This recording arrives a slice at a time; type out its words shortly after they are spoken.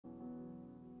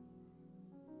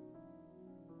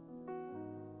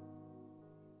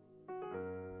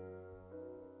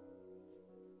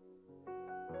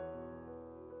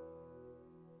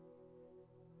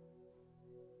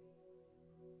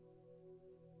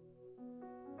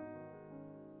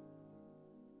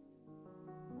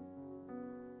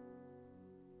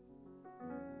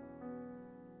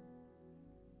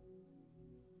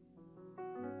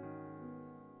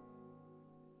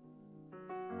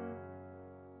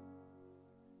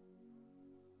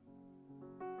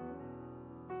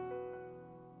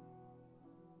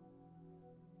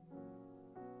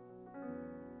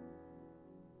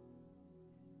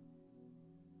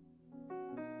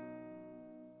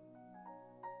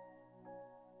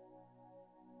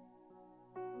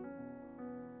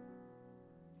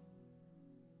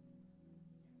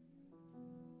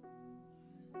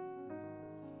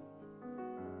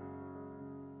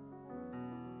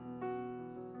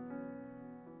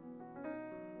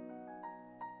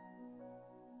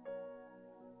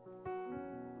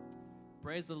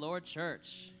Praise the Lord,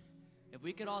 church. If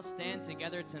we could all stand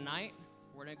together tonight,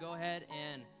 we're going to go ahead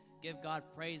and give God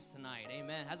praise tonight.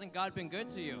 Amen. Hasn't God been good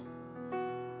to you?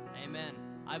 Amen.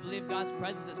 I believe God's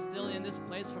presence is still in this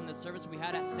place from the service we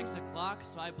had at 6 o'clock,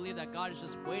 so I believe that God is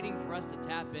just waiting for us to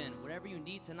tap in. Whatever you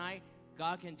need tonight,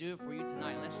 God can do it for you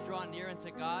tonight. Let's draw near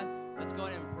unto God. Let's go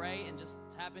ahead and pray and just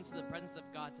tap into the presence of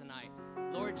God tonight.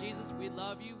 Lord Jesus, we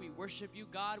love you. We worship you,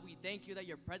 God. We thank you that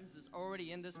your presence is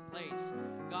already in this place.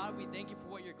 God, we thank you for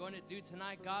what you're going to do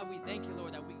tonight. God, we thank you,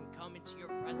 Lord, that we can come into your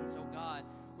presence, oh God.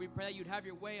 We pray that you'd have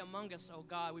your way among us, oh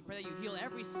God. We pray that you heal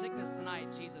every sickness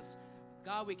tonight, Jesus.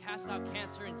 God, we cast out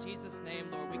cancer in Jesus' name,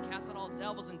 Lord. We cast out all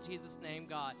devils in Jesus' name,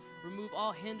 God. Remove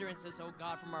all hindrances, oh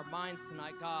God, from our minds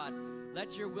tonight, God.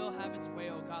 Let your will have its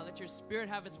way, oh God. Let your spirit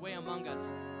have its way among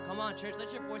us. Come on, church,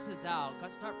 let your voices out.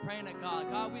 God, start praying to God.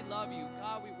 God, we love you.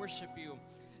 God, we worship you.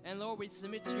 And Lord, we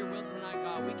submit to your will tonight,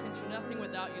 God. We can do nothing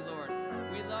without you, Lord.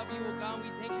 We love you, oh God.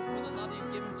 We thank you for the love that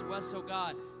you've given to us, oh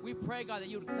God. We pray, God, that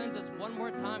you would cleanse us one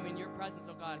more time in your presence,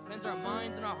 oh God. Cleanse our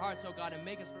minds and our hearts, oh God, and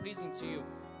make us pleasing to you.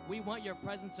 We want your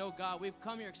presence, oh God. We've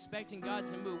come here expecting God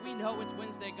to move. We know it's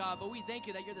Wednesday, God, but we thank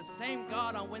you that you're the same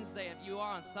God on Wednesday if you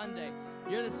are on Sunday.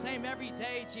 You're the same every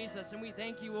day, Jesus, and we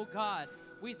thank you, oh God.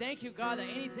 We thank you, God, that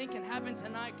anything can happen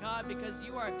tonight, God, because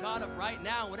you are a God of right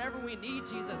now. Whatever we need,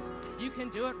 Jesus, you can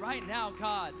do it right now,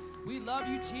 God. We love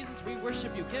you, Jesus. We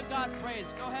worship you. Give God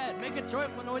praise. Go ahead. Make a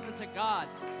joyful noise unto God.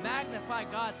 Magnify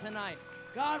God tonight.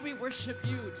 God, we worship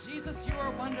you. Jesus, you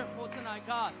are wonderful tonight,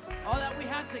 God. All that we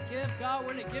have to give, God,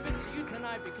 we're going to give it to you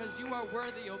tonight because you are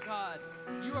worthy, oh God.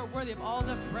 You are worthy of all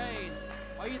the praise.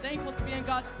 Are you thankful to be in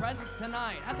God's presence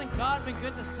tonight? Hasn't God been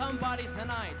good to somebody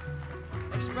tonight?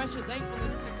 Express your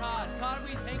thankfulness to God. God,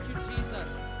 we thank you,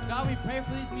 Jesus. God, we pray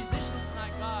for these musicians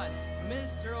tonight, God.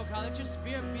 Minister, oh God, let your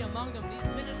spirit be among them. These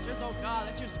ministers, oh God,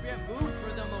 let your spirit move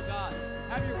through them, oh God.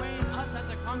 Have your way in us as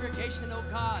a congregation, oh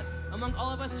God. Among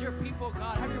all of us, your people,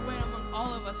 God. Have your way among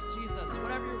all of us, Jesus.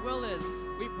 Whatever your will is,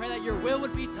 we pray that your will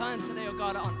would be done today, oh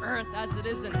God, on earth as it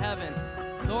is in heaven.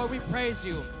 Lord, we praise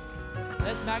you.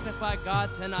 Let's magnify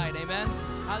God tonight, amen.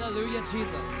 Hallelujah,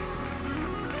 Jesus.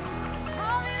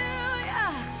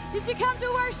 Hallelujah. Did you come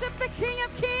to worship the King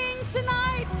of Kings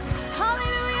tonight?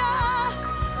 Hallelujah.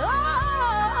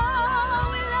 Oh,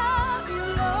 we love you,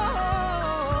 Lord.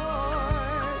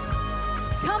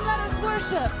 Come, let us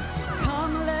worship.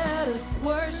 Come, let us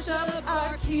worship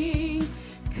our King.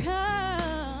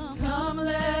 Come,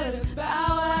 let us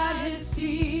bow at his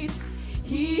feet.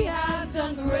 He has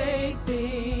done great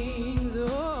things.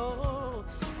 Oh,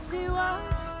 see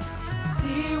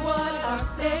what our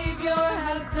Savior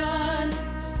has done.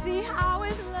 See how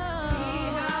his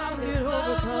love, it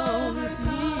overcomes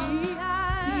me.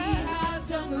 He has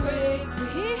done great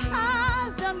things. He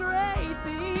has done great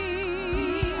things.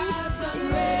 He has done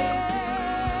great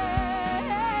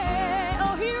things.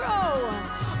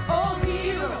 Oh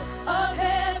hero of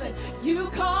heaven, you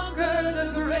conquer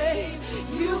the grave.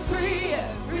 You free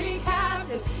every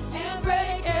captive and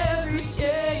break every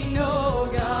chain. Oh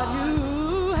God,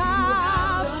 you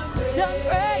have done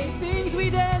great things. We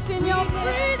dance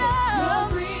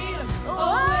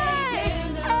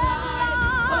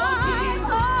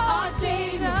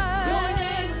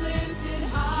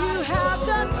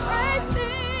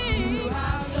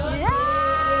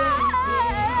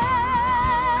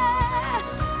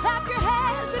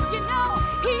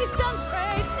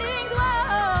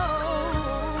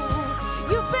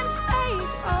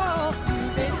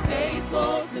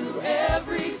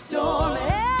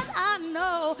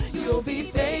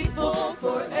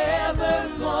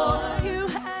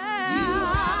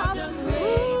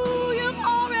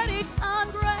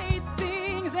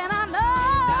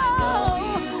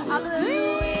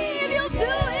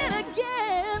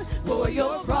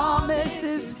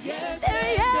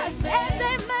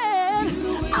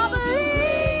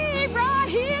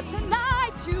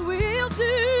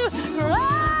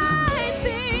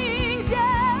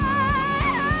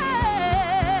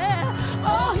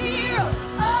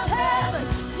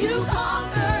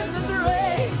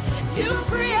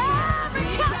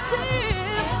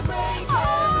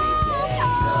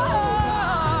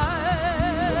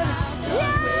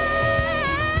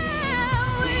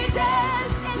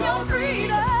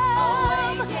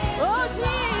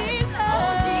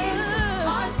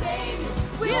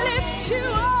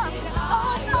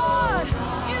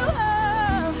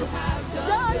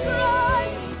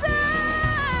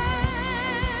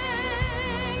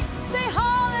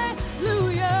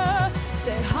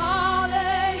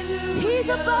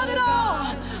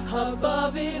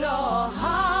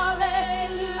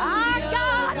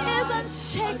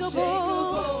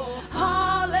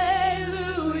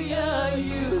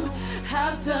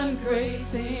great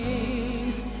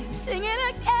things. Sing it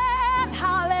again,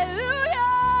 hallelujah.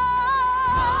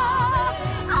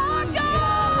 Our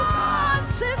God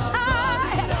sits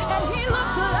high and he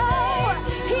looks low.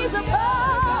 He's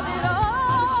above it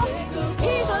all.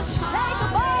 He's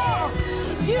unshakable.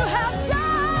 You have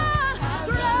done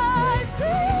great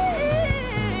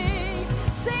things.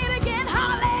 Sing it again,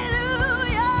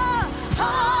 hallelujah.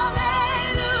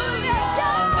 Hallelujah.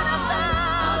 God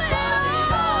above it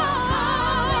all.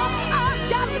 Our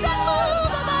God is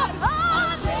unmovable,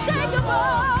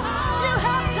 unshakable. You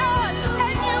have done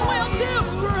and you will do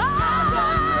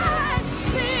great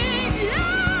things.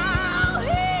 Oh,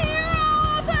 hero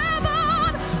of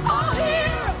heaven, oh,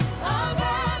 hero of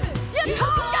heaven. You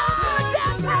conquered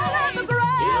death and the grave.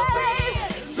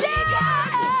 Yeah.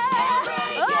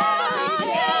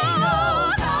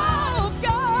 Oh,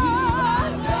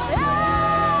 God.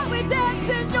 Yeah, we dance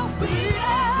in your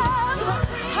freedom.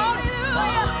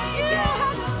 Hallelujah. You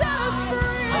have set us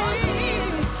free.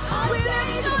 We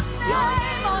lift your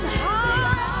name on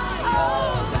high.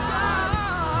 Oh,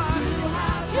 God.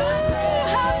 You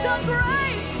have done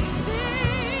great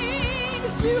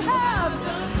things. You have.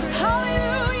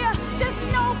 Hallelujah. There's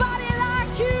nobody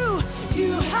like you.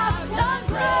 You have done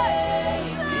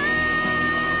great things.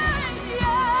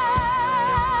 Yes.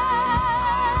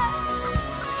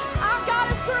 Our God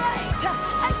is great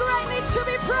and greatly to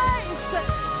be praised.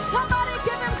 Somebody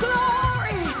give him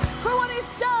glory for what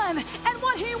he's done and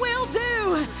what he will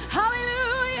do.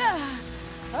 Hallelujah.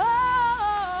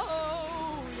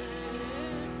 Oh,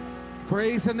 yeah.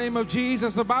 Praise the name of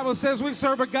Jesus. The Bible says we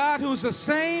serve a God who's the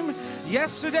same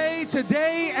yesterday,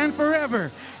 today, and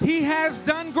forever. He has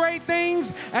done great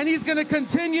things, and he's going to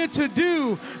continue to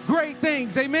do great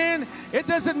things. Amen. It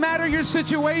doesn't matter your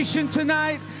situation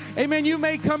tonight. Amen. You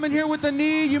may come in here with a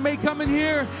need. You may come in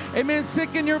here, amen,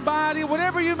 sick in your body.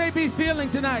 Whatever you may be feeling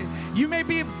tonight. You may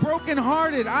be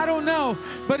brokenhearted. I don't know.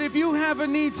 But if you have a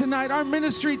need tonight, our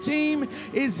ministry team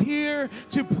is here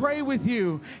to pray with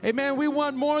you. Amen. We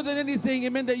want more than anything,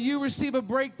 amen, that you receive a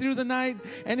breakthrough tonight.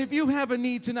 And if you have a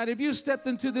need tonight, if you stepped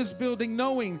into this building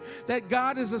knowing that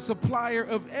God is a supplier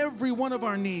of every one of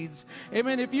our needs,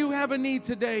 amen, if you have a need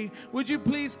today, would you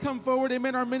please come forward?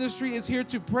 Amen. Our ministry is here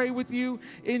to pray with you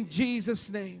in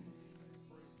Jesus' name.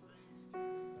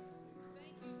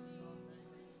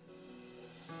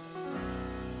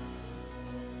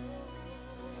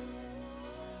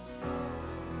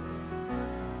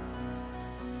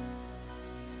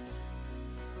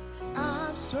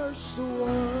 I've searched the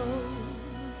world,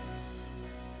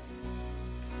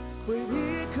 but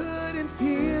it couldn't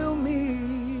feel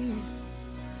me.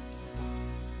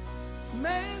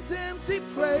 Man's empty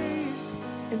praise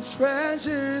and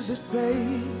treasures of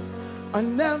faith are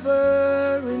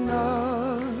never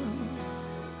enough.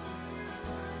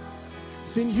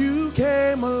 Then you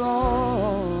came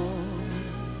along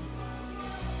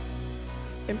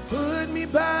and put me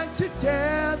back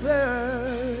together,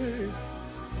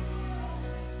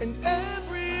 and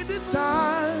every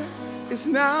desire is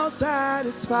now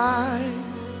satisfied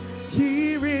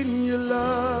here in your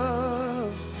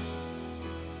love.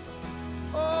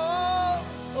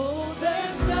 Oh,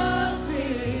 there's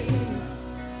nothing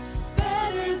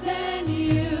better than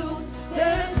you.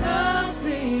 There's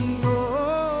nothing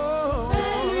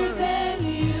better than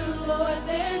you, Lord.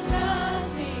 There's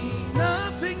nothing.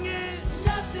 Nothing is.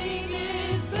 Nothing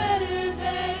is better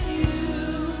than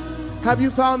you. Have you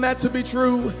found that to be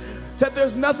true? That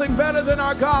there's nothing better than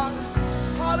our God?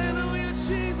 Hallelujah,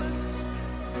 Jesus.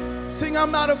 Sing,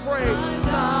 I'm not afraid. I'm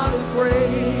not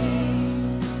afraid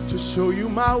To show you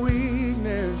my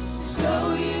weakness,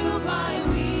 show you my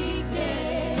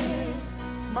weakness,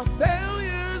 my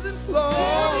failures and flaws.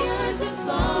 failures and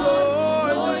flaws.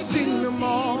 Lord, Lord, you seen them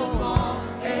all,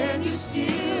 and you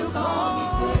still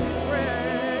call me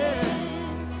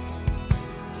friend.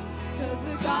 'Cause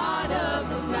the God of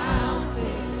the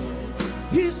mountain,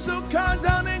 He's still gone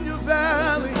down in your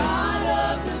valley, God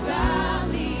of the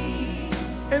valley,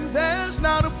 and there's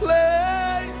not a place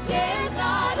there's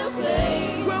not a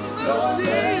place where mercy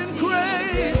and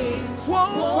grace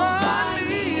won't find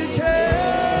me again.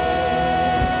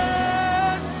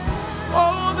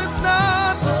 Oh, there's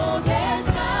nothing Oh, there's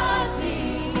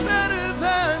nothing better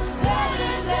than,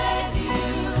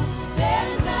 you.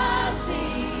 There's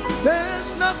nothing there's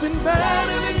nothing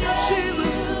better than you,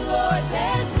 Jesus. Lord,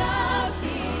 there's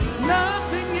nothing. Nothing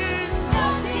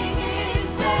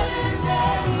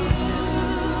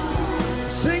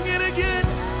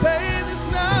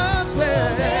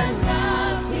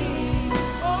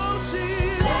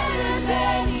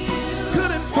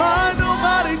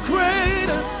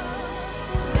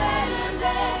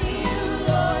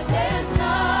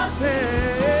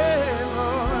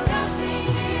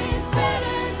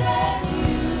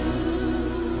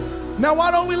Now why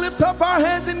don't we lift up our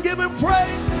hands and give him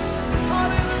praise?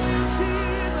 Hallelujah,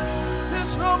 Jesus.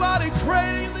 There's nobody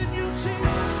greater than you,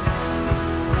 Jesus.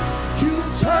 You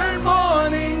turn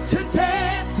mourning to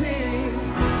dancing.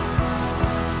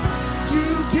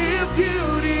 You give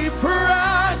beauty for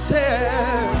ashes.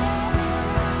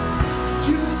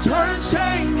 You turn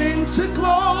shame into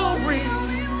glory.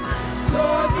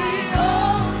 You're the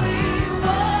only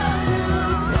one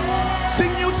who can.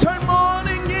 Sing, you turn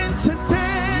mourning into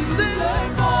dancing. You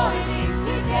turn mourning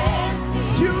to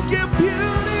dancing. You give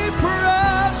beauty for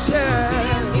ashes. You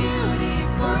give beauty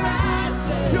for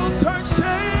ashes. You turn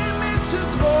shame into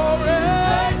glory. You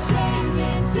turn shame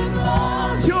into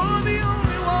glory. You're the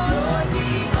only one. You're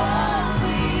the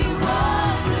only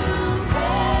one who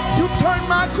can. You turn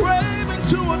my grave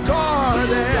into a garden.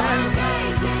 You turn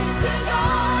graves into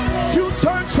gardens. You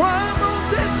turn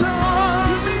triumphs into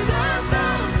armies. You turn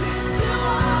roads into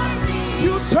armies.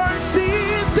 You turn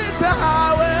seas into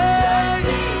highways.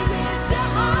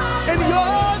 And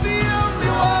you're the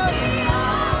only one.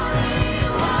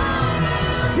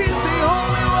 He's the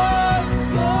only one.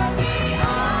 You're the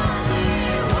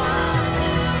only one.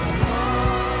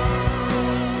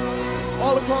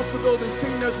 All across the building,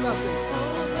 sing, there's nothing.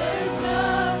 Oh, there's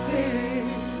nothing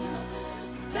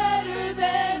better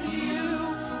than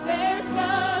you. There's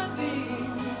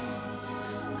nothing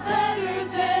better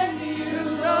than you.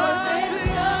 There's nothing.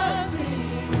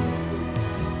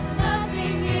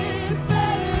 Nothing is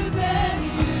better than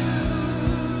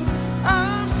you.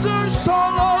 I've searched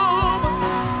all over.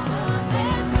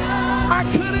 I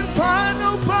couldn't find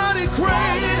nobody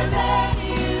greater than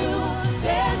you.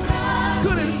 There's nothing.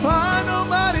 Couldn't find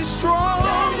nobody stronger.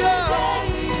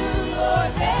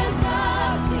 Lord, there's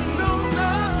nothing. No,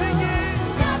 nothing is.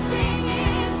 Nothing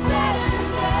is better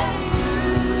than you.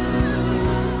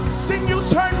 Sing, you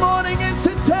turn mourning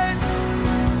into dancing.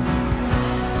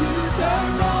 You turn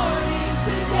mourning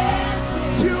to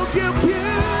dancing. You give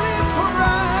beauty for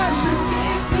ashes. You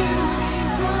give beauty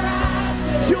for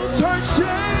ashes. You turn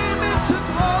shame into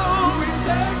glory. You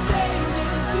turn shame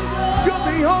into glory. You're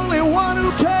the only one who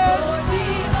can. You're the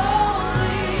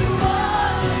only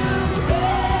one who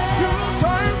can. You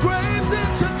turn graves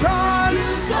into gardens.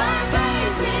 You turn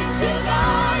graves into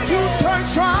gardens. You turn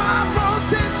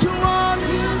triumphs into armies.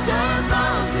 You turn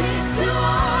bones into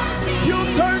armies. You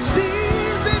turn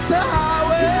seas into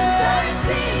highways. You turn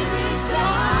seas into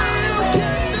highways. Only you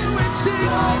can do it,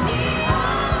 Jesus.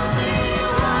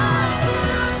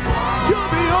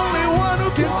 You're the only one who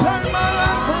can turn my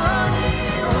life around.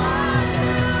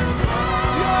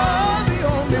 You're the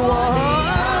only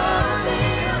one.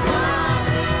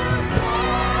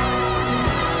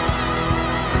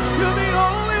 You're the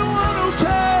only one who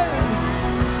can.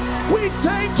 We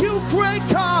thank you, great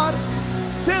God.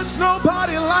 There's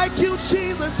nobody like you,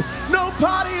 Jesus.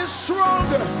 Nobody is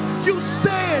stronger. You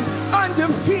stand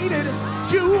undefeated.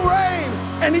 You reign,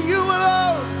 and you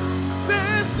alone.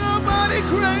 There's nobody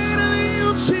greater than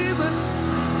you, Jesus.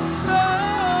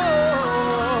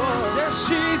 Oh. Yes,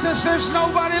 Jesus, there's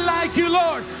nobody like you,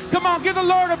 Lord. Come on, give the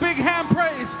Lord a big hand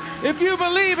praise. If you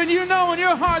believe and you know in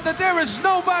your heart that there is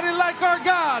nobody like our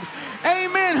God.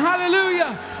 Amen.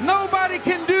 Hallelujah. Nobody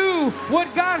can do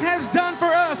what God has done for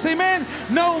us. Amen.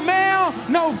 No male,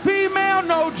 no female,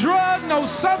 no drug, no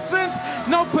substance,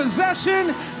 no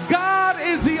possession. God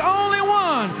is the only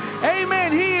one.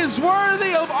 Amen. He is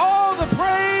worthy of all the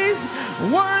praise,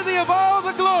 worthy of all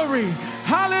the glory.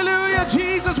 Hallelujah.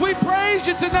 Jesus, we praise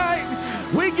you tonight.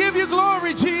 We give you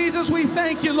glory, Jesus. We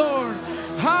thank you, Lord.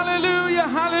 Hallelujah.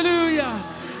 Hallelujah.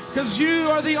 Because you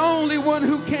are the only one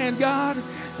who can, God.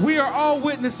 We are all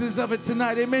witnesses of it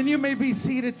tonight. Amen. You may be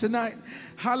seated tonight.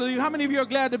 Hallelujah. How many of you are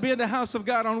glad to be in the house of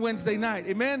God on Wednesday night?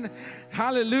 Amen.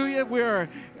 Hallelujah. We're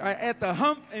at the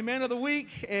hump, amen, of the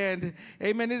week. And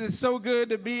amen, it is so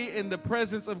good to be in the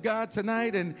presence of God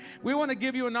tonight. And we want to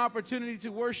give you an opportunity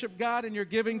to worship God in your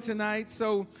giving tonight.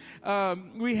 So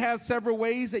we have several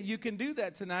ways that you can do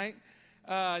that tonight.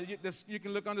 You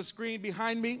can look on the screen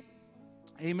behind me.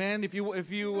 Amen. If you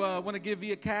want to give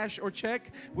via cash or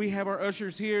check, we have our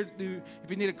ushers here. If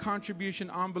you need a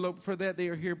contribution envelope for that, they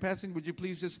are here passing. Would you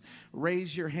please just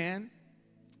raise your hand?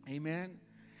 Amen.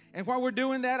 And while we're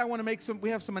doing that, I want to make we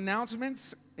have some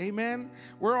announcements. Amen.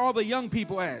 Where are all the young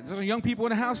people at? Is there some young people in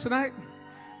the house tonight?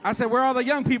 I said, where are all the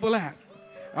young people at?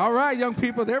 All right, young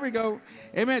people, there we go.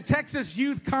 Amen. Texas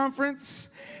Youth Conference.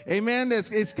 Amen.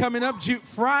 It's coming up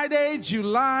Friday,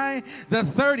 July the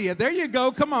 30th. There you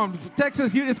go. Come on,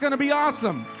 Texas Youth. It's going to be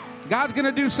awesome. God's going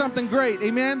to do something great.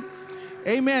 Amen.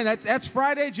 Amen. That's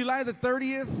Friday, July the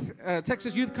 30th,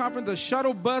 Texas Youth Conference. The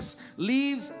shuttle bus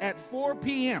leaves at 4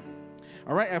 p.m.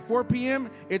 All right, at 4 p.m.,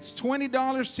 it's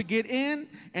 $20 to get in,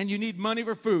 and you need money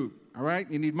for food. All right,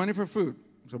 you need money for food.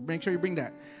 So make sure you bring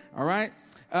that. All right.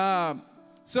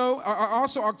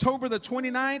 Also October the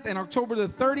 29th and October the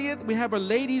 30th, we have a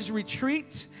ladies'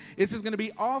 retreat. This is going to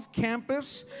be off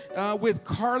campus with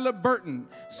Carla Burton.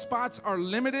 Spots are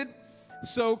limited,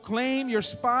 so claim your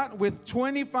spot with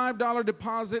 $25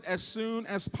 deposit as soon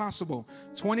as possible.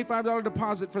 $25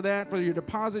 deposit for that, for your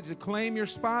deposit to claim your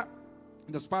spot.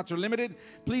 The spots are limited.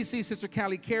 Please see Sister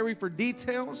Callie Carey for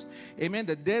details. Amen.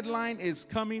 The deadline is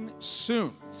coming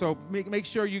soon. So make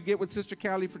sure you get with Sister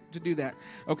Callie to do that.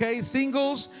 Okay,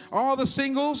 singles, all the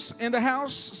singles in the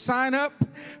house, sign up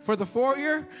for the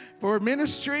foyer, for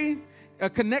ministry, a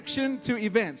connection to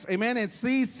events. Amen. And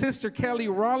see Sister Kelly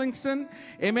Rawlinson.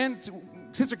 Amen.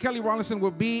 Sister Kelly Rawlinson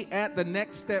will be at the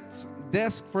Next Steps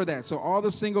desk for that. So all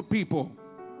the single people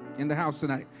in the house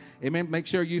tonight. Amen. Make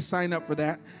sure you sign up for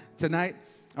that tonight.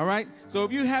 All right. So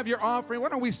if you have your offering, why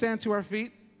don't we stand to our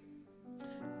feet?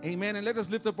 Amen. And let us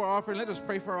lift up our offering. Let us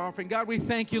pray for our offering. God, we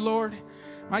thank you, Lord.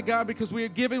 My God, because we are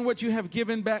giving what you have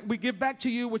given back. We give back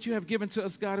to you what you have given to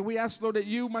us, God. And we ask, Lord, that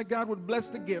you, my God, would bless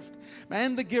the gift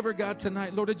and the giver, God,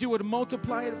 tonight. Lord, that you would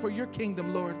multiply it for your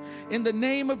kingdom, Lord. In the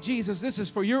name of Jesus, this is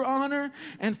for your honor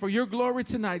and for your glory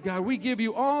tonight, God. We give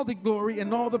you all the glory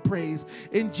and all the praise.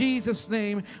 In Jesus'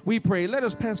 name we pray. Let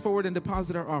us pass forward and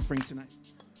deposit our offering tonight.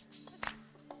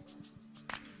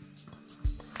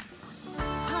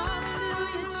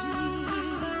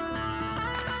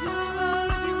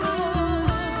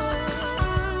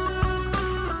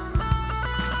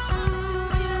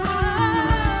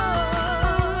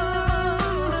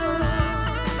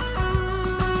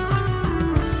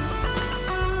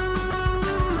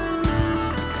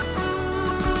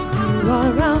 You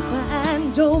are Alpha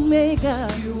and Omega.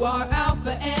 You are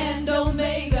Alpha and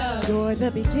Omega. You're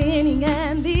the beginning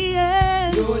and the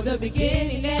end. You're the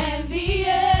beginning and the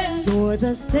end. You're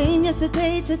the same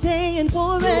yesterday, today, and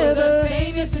forever. You're the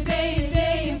same yesterday,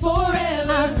 today, and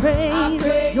forever. I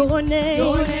praise your name.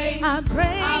 Your name. I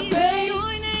praise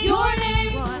your name. Your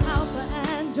name. You are Alpha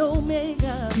and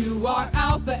Omega. You are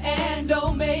Alpha and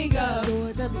Omega.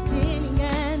 You're the beginning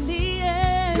and the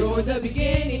end. You're the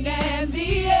beginning and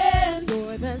the end.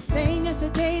 You're the same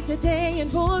yesterday, today,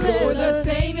 and forever. You're the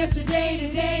same yesterday,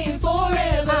 today, and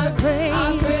forever. I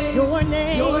praise your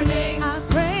name. Your name. I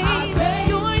praise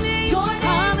your name. Your name.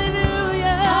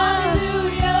 Hallelujah.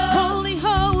 Hallelujah. Holy,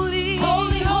 holy.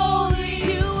 Holy,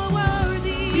 holy. You are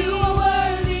worthy. You are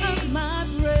worthy of my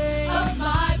praise. of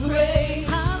my praise.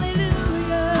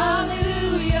 Hallelujah.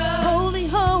 Hallelujah. Holy,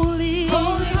 holy.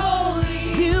 Holy,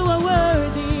 holy. You are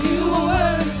worthy. You are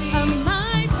worthy of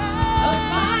my praise. of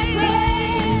my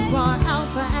praise. You are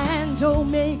Alpha and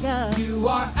Omega. You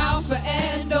are Alpha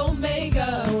and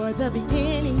Omega. You're the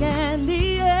beginning and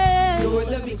the end. You're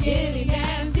the beginning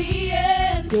and the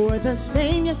end. You're the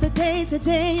same yesterday,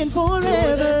 today, and forever.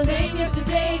 You're the same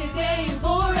yesterday, today, and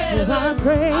forever. I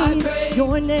praise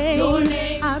your name. Your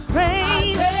name. I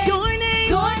praise your name.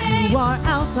 Your name. You are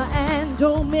Alpha and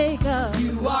Omega.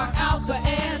 You are Alpha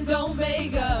and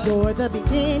Omega. You're the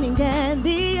beginning and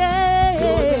the end.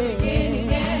 You're the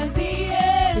beginning and the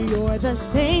end. You're the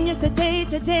same yesterday,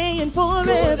 today, and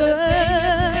forever. You're the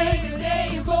same yesterday, today,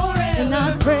 and forever. And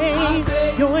I praise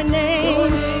your name. Your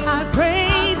name. I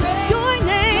praise your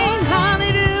name.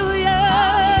 Hallelujah.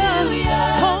 Hallelujah.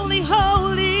 Holy,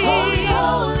 holy. Holy,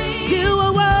 holy. You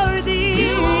are worthy.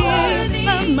 You are worthy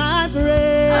of my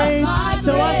praise. of my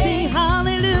So I praise. sing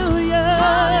hallelujah.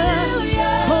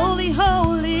 Hallelujah. Holy,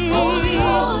 holy. Holy,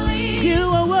 holy. You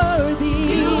are worthy.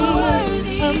 You are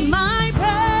worthy of my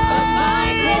praise. of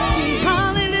my praise.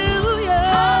 Hallelujah.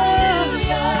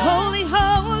 Hallelujah. Holy,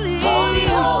 holy. Holy,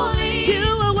 holy. You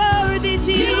are worthy,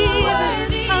 Jesus. You are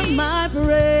worthy of my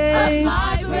praise. of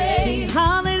my praise. Sing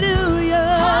hallelujah.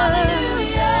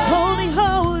 Hallelujah. Holy,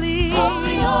 holy.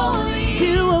 Holy, holy.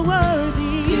 You are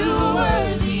worthy. You are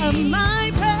worthy of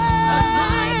my praise.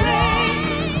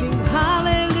 Sing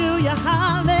hallelujah.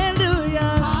 Hallelujah.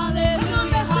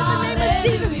 Hallelujah. Come on, let's lift the name of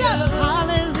Jesus up.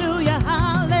 Hallelujah.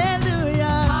 Hallelujah.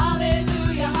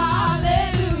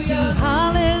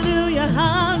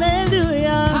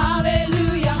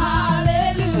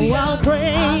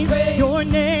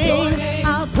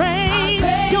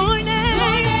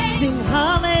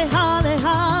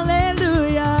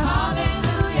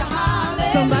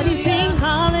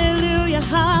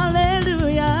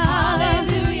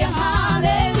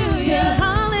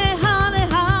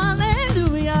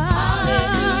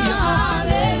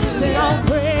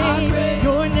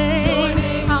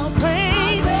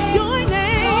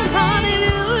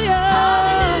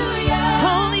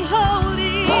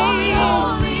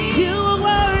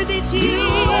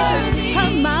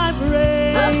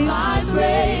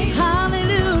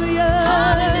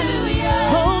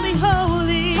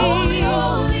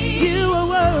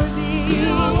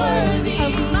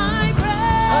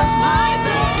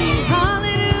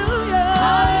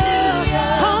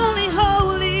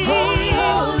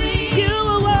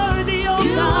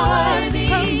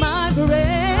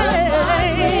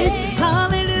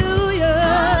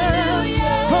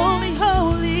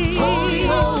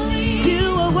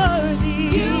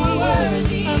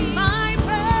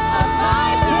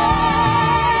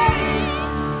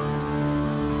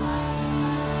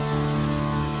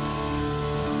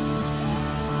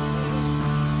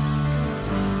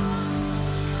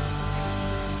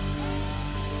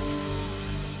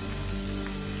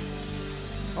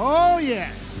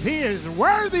 yes. He is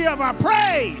worthy of our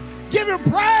praise. Give him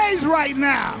praise right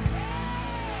now.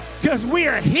 Because we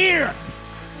are here.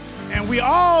 And we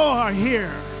all are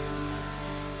here.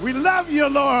 We love you,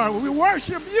 Lord. We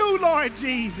worship you, Lord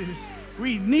Jesus.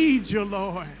 We need you,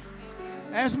 Lord.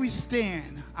 As we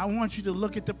stand, I want you to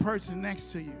look at the person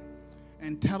next to you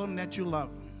and tell them that you love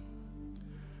them.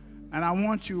 And I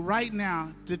want you right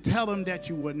now to tell them that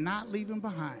you will not leave them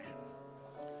behind.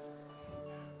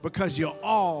 Because you're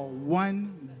all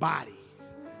one body.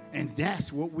 And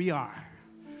that's what we are.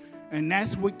 And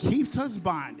that's what keeps us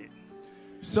bonded.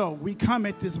 So we come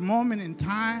at this moment in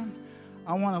time.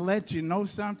 I want to let you know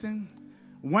something.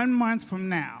 1 month from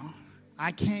now,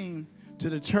 I came to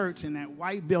the church in that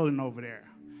white building over there.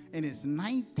 And it's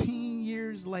 19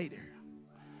 years later.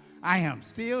 I am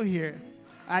still here.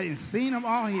 I didn't see them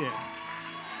all here.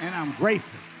 And I'm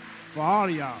grateful for all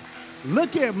of y'all.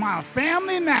 Look at my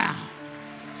family now.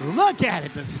 Look at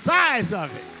it, the size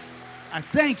of it. I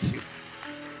thank you.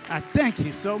 I thank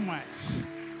you so much.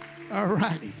 All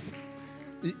righty.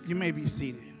 You may be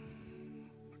seated.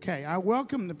 Okay, I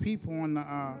welcome the people on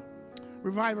the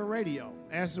Revival Radio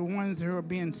as the ones who are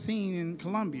being seen in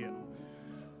Columbia.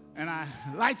 And I'd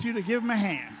like you to give them a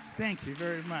hand. Thank you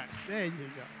very much. There you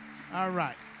go. All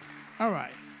right. All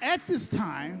right. At this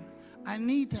time, I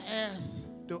need to ask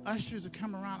the ushers to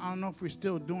come around. I don't know if we're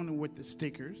still doing it with the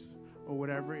stickers or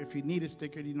whatever. If you need a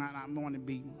sticker, you might not want to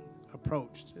be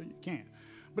approached. You can.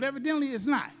 But evidently it's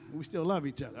not. We still love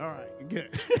each other. All right.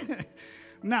 Good.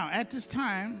 Now, at this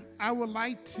time, I would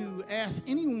like to ask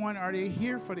anyone, are they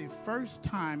here for the first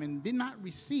time and did not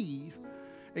receive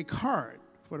a card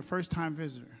for the first-time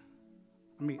visitor?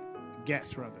 I mean,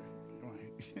 guest, rather.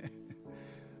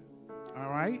 All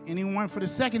right. Anyone for the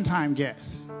second-time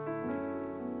guest?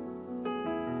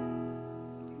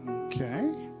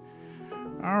 Okay.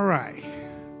 All right.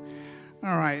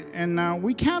 All right. And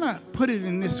we kind of put it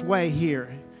in this way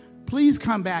here. Please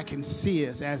come back and see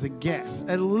us as a guest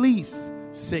at least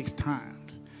 6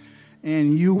 times.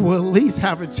 And you will at least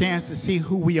have a chance to see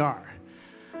who we are.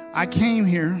 I came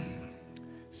here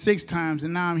 6 times,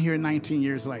 and now I'm here 19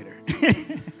 years later.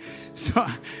 So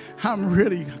I'm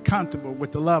really comfortable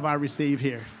with the love I receive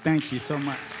here. Thank you so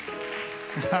much.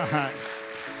 All right.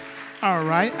 All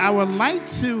right. I would like,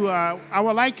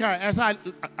 as I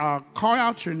call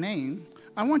out your name,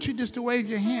 I want you just to wave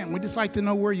your hand. We'd just like to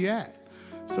know where you're at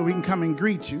so we can come and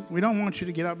greet you. We don't want you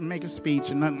to get up and make a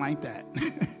speech or nothing like that.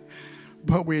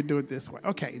 But we'll do it this way.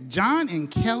 Okay. John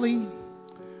and Kelly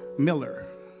Miller.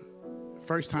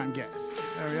 First-time guests.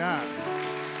 There we are.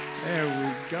 There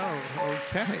we go.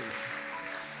 Okay.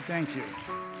 Thank you.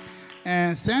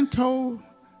 And Santo,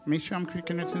 make sure I'm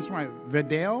connecting this right.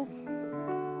 Vidal,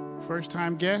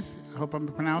 first-time guest. I hope I'm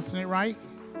pronouncing it right.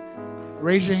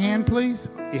 Raise your hand, please.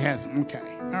 He has them.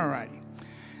 Okay. All right.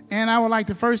 And I would like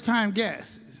the first-time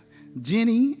guests,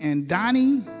 Jenny and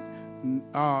Donnie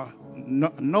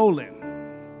Nolan.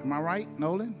 Am I right?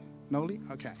 Nolan? Noli?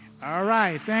 Okay. All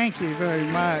right. Thank you very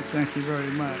much. Thank you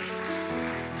very much.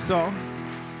 So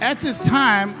at this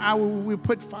time, we'll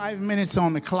put 5 minutes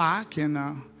on the clock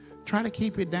and try to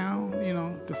keep it down,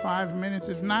 to 5 minutes.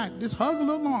 If not, just hug a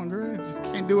little longer. Just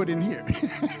can't do it in here.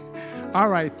 All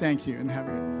right. Thank you. And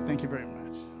thank you very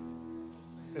much.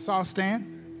 Let's all stand.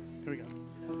 Here we go.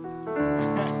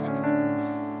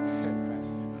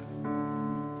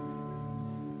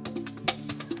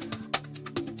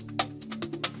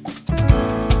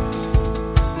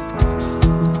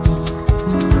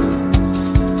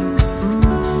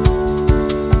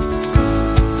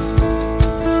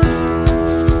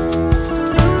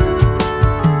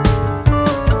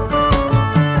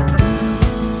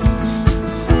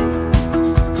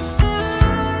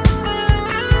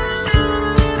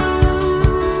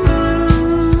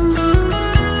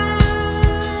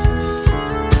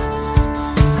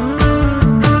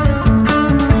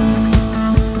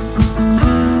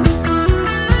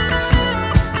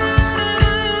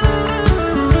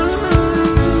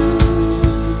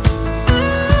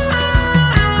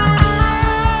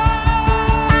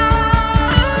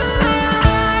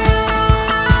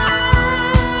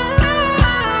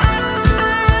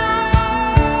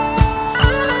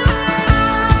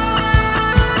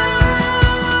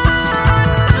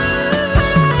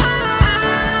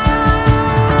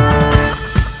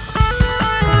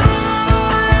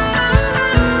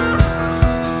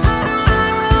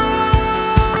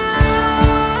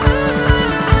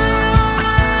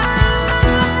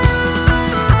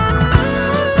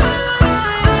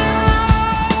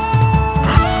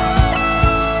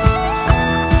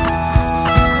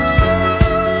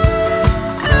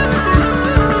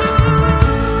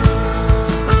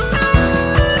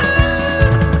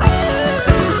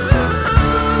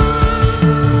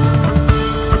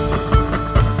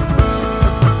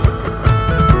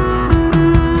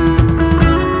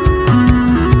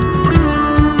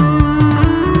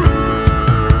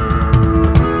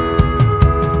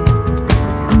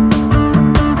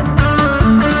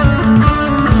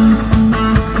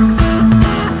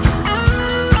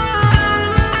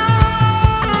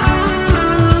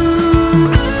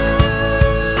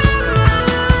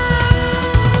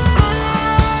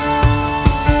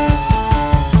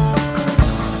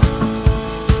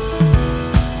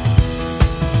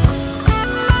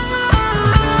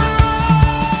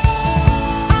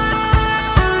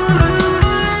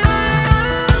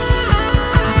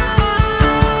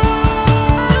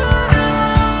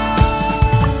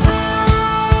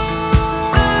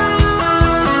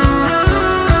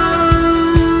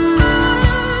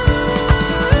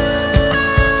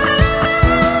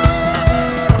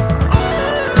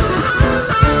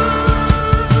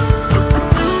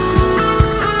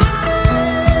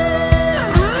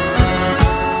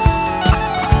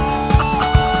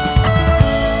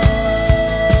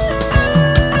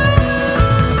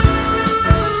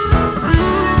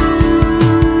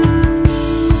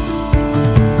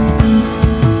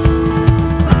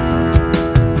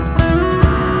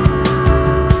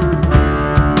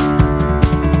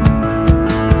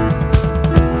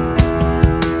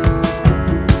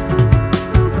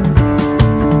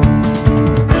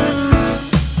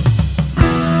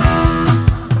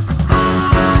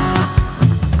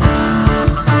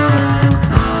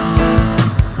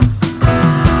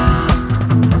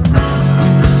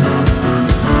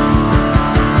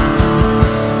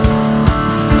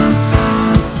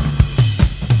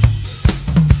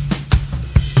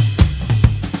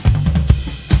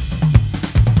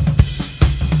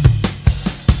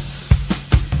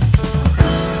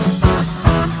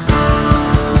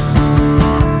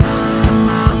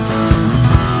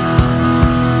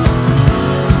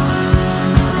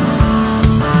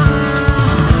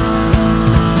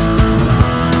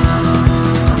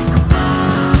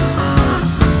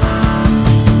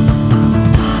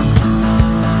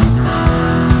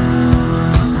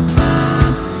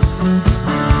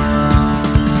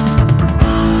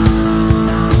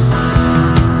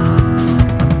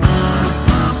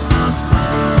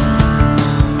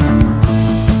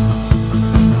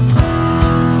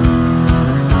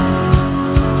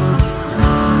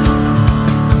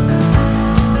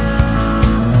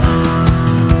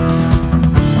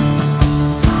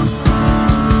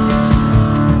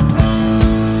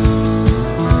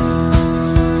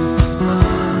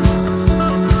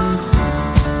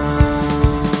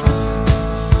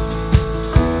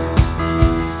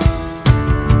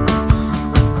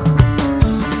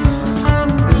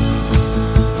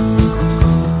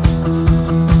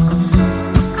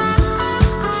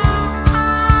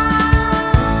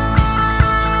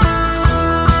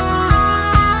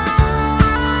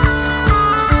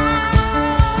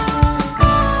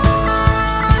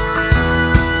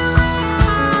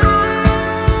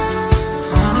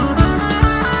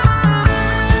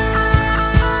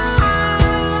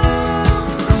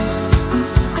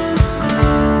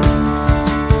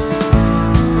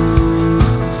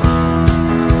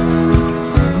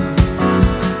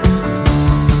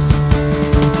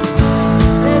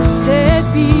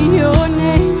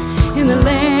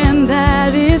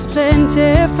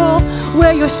 bountiful,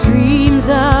 where your streams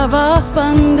of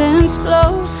abundance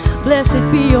flow.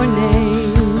 Blessed be your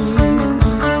name.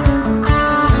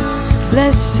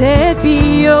 Blessed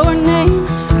be your name.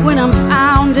 When I'm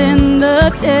found in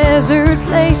the desert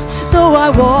place, though I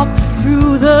walk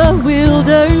through the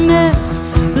wilderness,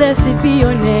 blessed be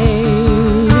your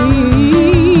name.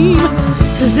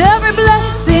 'Cause every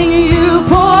blessing you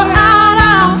pour out,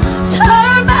 I'll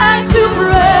turn back to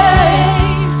praise.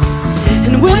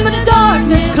 And when the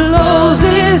darkness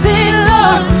closes in,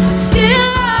 Lord,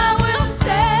 still I will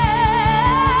say,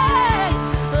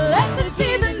 blessed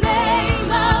be the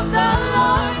name of the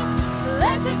Lord.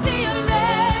 Blessed be your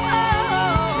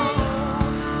name.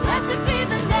 Blessed be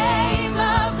the name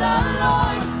of the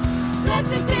Lord.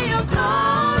 Blessed be your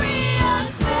glorious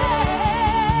name.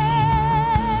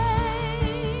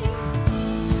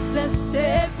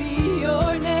 Blessed be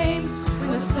your name when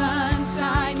the sun's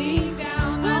shining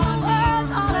down on me.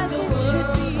 All as it should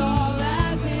be. All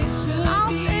as it should I'll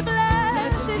be. Say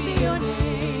blessed be your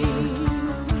name.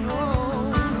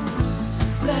 Oh.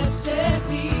 Blessed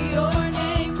be your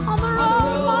name. On the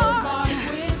road marked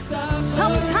with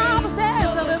sometimes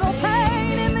there's a little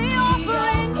pain in the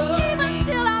offering. Even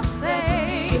still I'll say,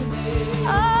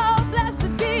 oh,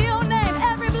 blessed be your name.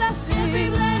 Every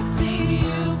blessing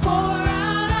you pour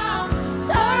out, I'll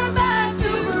turn back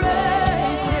to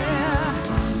praise.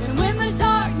 Yeah. And when the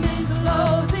darkness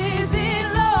closes in,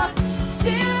 Lord,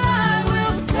 still I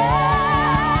will say,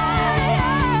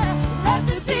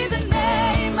 blessed be the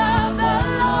name of the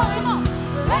Lord.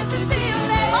 Blessed be your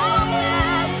name. Oh,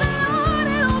 bless the Lord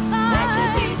at all times. Blessed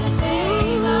be the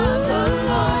name of the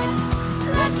Lord.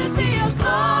 Blessed be your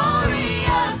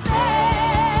glorious name.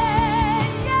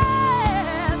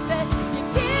 Yes, you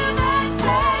give and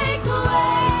take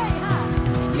away.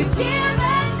 You give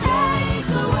and take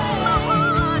away. My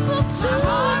heart will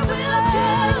choose to say,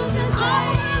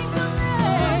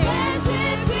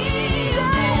 blessed be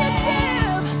your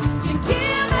name. You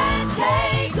give and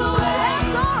take away.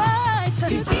 That's all right.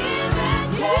 You give and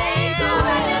take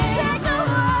away.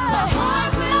 My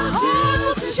heart will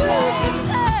choose to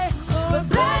say, but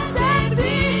blessed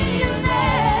be your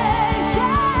name.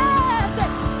 Yes,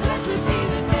 blessed be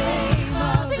the name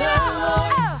of the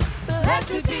Lord.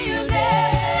 Blessed be your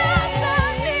name.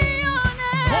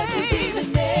 Blessed be the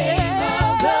name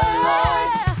of the Lord.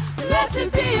 Blessed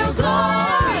be your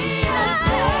glorious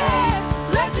name.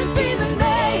 Blessed be the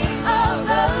name of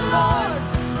the Lord.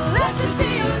 Blessed be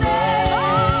your name.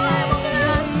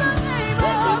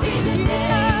 Blessed be the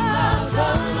name of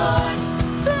the Lord.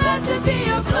 Blessed be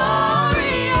your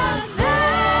glorious name.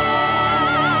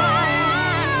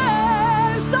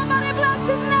 Somebody bless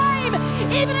his name.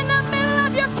 Even in the middle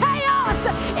of your chaos,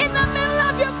 in the middle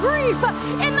of your grief,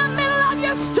 in the middle of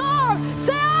your storm,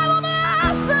 say, I will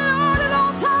bless the Lord at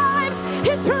all times.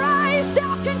 His praise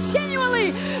shall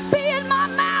continually be in my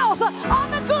mouth, on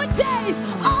the good days,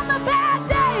 on the bad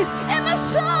days, in the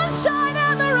sunshine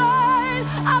and the rain.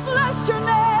 I bless your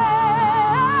name.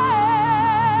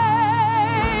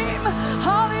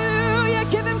 Hallelujah.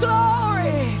 Give him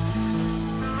glory.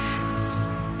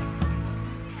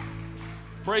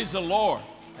 Praise the Lord.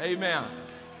 Amen.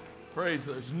 Praise.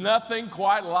 There's nothing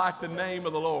quite like the name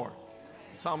of the Lord.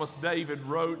 Psalmist David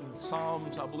wrote in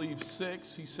Psalms, I believe,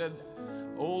 6, he said,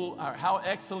 "Oh, how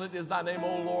excellent is thy name,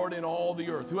 O Lord, in all the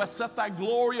earth, who hast set thy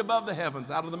glory above the heavens.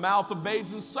 Out of the mouth of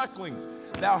babes and sucklings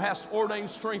thou hast ordained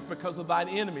strength because of thine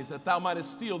enemies, that thou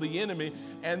mightest steal the enemy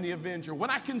and the avenger. When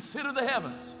I consider the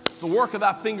heavens, the work of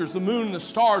thy fingers, the moon and the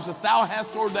stars that thou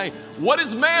hast ordained, what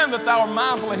is man that thou art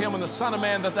mindful of him, and the son of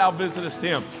man that thou visitest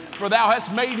him? For thou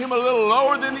hast made him a little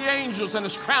lower than the angels, and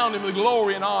hast crowned him with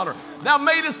glory and honor. Thou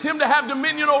madest him to have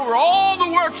dominion over all the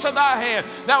works of thy hand.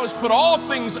 Thou hast put all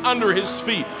things under his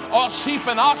feet, all sheep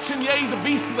and oxen, yea, the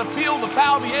beasts of the field, the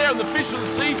fowl of the air, and the fish of the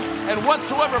sea, and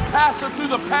whatsoever passeth through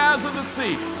the paths of the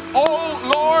sea. O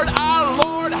Lord, our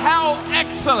Lord, how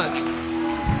excellent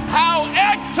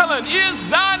is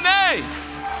thy name."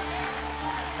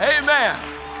 Amen.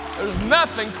 There's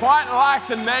nothing quite like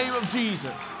the name of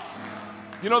Jesus.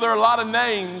 You know, there are a lot of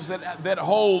names that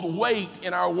hold weight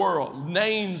in our world.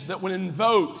 Names that when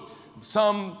invoked,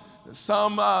 some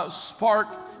spark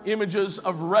images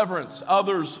of reverence,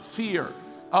 others fear,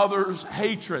 others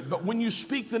hatred. But when you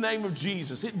speak the name of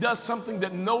Jesus, it does something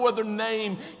that no other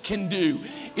name can do.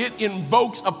 It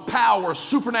invokes a power,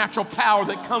 supernatural power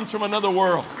that comes from another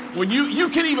world. When you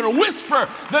can even whisper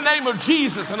the name of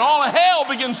Jesus and all of hell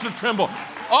begins to tremble.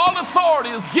 All authority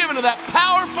is given to that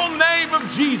powerful name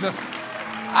of Jesus.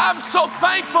 I'm so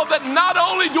thankful that not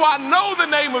only do I know the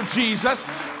name of Jesus,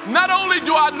 not only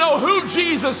do I know who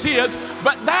Jesus is,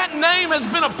 but that name has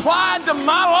been applied to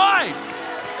my life.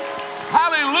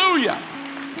 Hallelujah.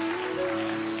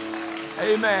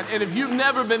 Amen. And if you've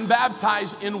never been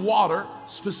baptized in water,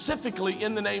 specifically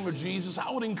in the name of Jesus,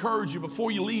 I would encourage you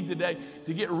before you leave today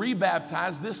to get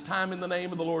rebaptized, this time in the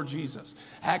name of the Lord Jesus.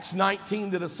 Acts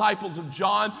 19, the disciples of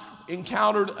John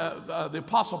encountered the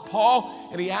Apostle Paul,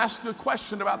 and he asked a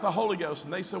question about the Holy Ghost.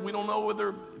 And they said, we don't know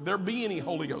whether there be any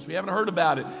Holy Ghost. We haven't heard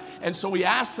about it. And so we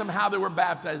asked them how they were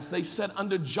baptized. They said,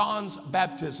 under John's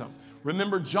baptism.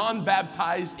 Remember, John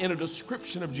baptized in a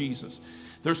description of Jesus.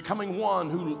 There's coming one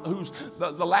who's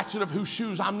the latchet of whose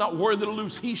shoes I'm not worthy to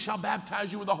loose. He shall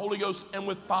baptize you with the Holy Ghost and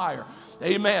with fire.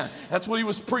 Amen. That's what he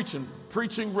was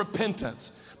preaching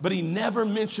repentance. But he never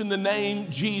mentioned the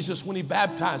name Jesus when he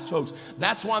baptized folks.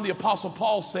 That's why the Apostle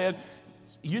Paul said,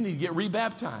 you need to get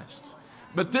rebaptized.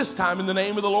 But this time in the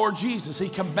name of the Lord Jesus, he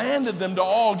commanded them to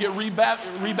all get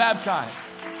rebaptized.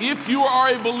 If you are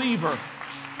a believer,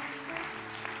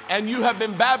 and you have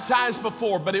been baptized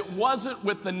before, but it wasn't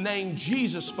with the name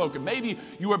Jesus spoken. Maybe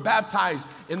you were baptized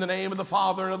in the name of the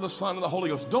Father and of the Son and the Holy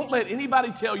Ghost. Don't let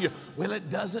anybody tell you, well, it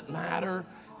doesn't matter.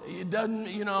 It doesn't,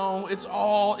 it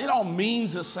all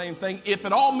means the same thing. If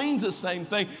it all means the same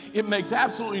thing, it makes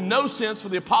absolutely no sense for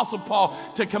the Apostle Paul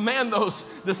to command those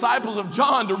disciples of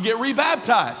John to get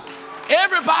rebaptized.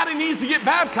 Everybody needs to get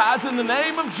baptized in the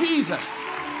name of Jesus.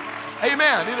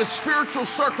 Amen. It is spiritual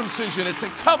circumcision. It's a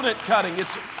covenant cutting.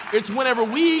 It's whenever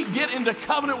we get into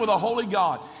covenant with a holy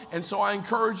God. And so I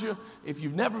encourage you, if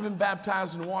you've never been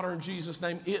baptized in water in Jesus'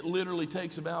 name, it literally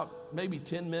takes about maybe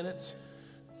 10 minutes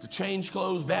to change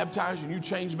clothes, baptize you, and you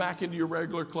change back into your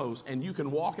regular clothes. And you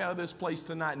can walk out of this place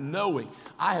tonight knowing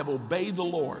I have obeyed the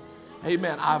Lord.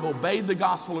 Amen. I've obeyed the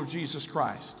gospel of Jesus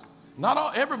Christ.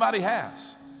 Everybody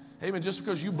has. Amen. Just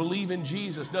because you believe in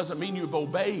Jesus doesn't mean you've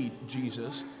obeyed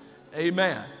Jesus.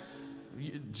 Amen.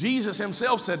 Jesus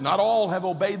himself said, not all have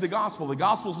obeyed the gospel. The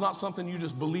gospel is not something you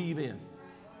just believe in.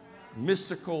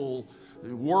 Mystical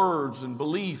words and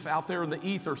belief out there in the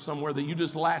ether somewhere that you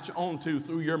just latch onto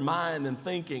through your mind and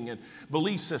thinking and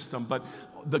belief system. But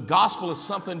the gospel is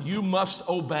something you must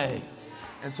obey.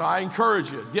 And so I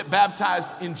encourage you, get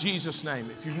baptized in Jesus' name.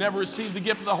 If you've never received the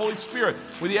gift of the Holy Spirit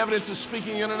with the evidence of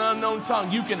speaking in an unknown tongue,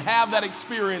 you can have that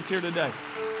experience here today.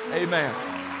 Amen.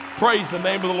 Praise the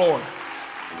name of the Lord.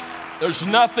 There's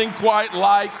nothing quite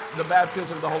like the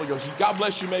baptism of the Holy Ghost. God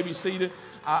bless you. You may be seated.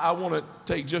 I want to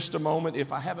take just a moment.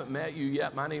 If I haven't met you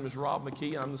yet, my name is Rob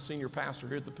McKee. I'm the senior pastor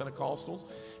here at the Pentecostals.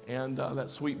 And that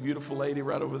sweet, beautiful lady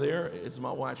right over there is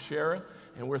my wife, Shara.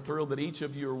 And we're thrilled that each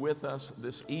of you are with us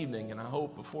this evening. And I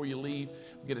hope before you leave,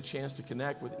 you get a chance to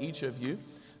connect with each of you.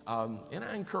 And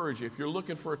I encourage you, if you're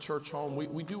looking for a church home,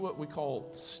 we do what we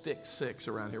call Stick Six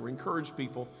around here. We encourage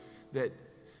people that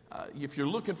if you're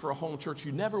looking for a home church,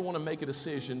 you never want to make a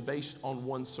decision based on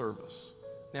one service.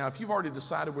 Now, if you've already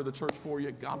decided we're the church for you,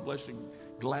 God bless you.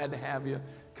 Glad to have you.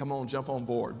 Come on, jump on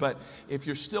board. But if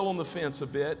you're still on the fence a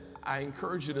bit, I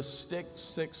encourage you to stick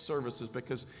 6 services,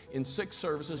 because in 6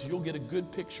 services, you'll get a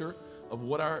good picture of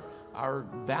what our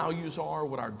values are,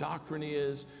 what our doctrine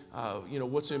is,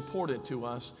 what's important to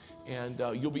us, and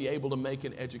you'll be able to make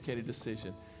an educated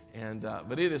decision.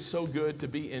 But it is so good to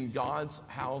be in God's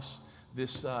house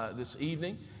this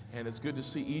evening, and it's good to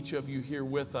see each of you here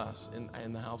with us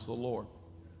in the house of the Lord.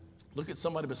 Look at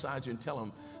somebody beside you and tell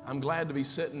them, I'm glad to be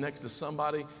sitting next to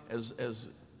somebody as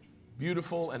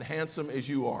beautiful and handsome as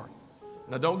you are.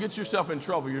 Now, don't get yourself in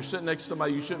trouble. You're sitting next to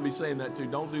somebody you shouldn't be saying that to.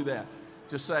 Don't do that.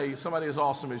 Just say, somebody as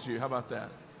awesome as you. How about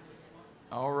that?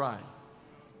 All right.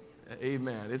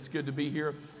 Amen. It's good to be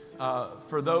here.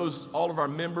 For all of our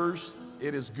members,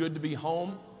 it is good to be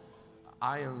home.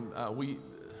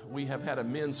 We have had a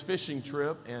men's fishing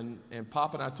trip, and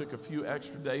Pop and I took a few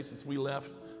extra days since we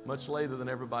left much later than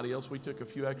everybody else. We took a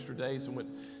few extra days and went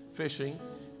fishing.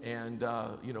 And,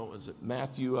 is it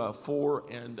Matthew 4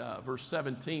 and verse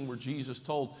 17, where Jesus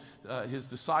told his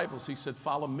disciples, he said,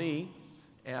 follow me,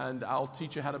 and I'll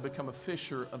teach you how to become a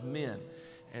fisher of men.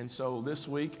 And so this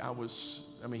week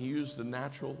he used the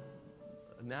natural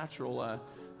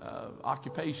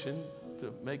occupation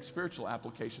to make spiritual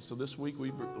application. So this week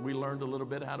we learned a little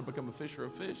bit how to become a fisher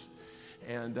of fish,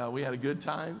 and we had a good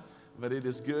time. But it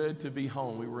is good to be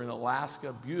home. We were in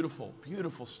Alaska, beautiful,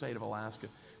 beautiful state of Alaska,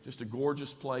 just a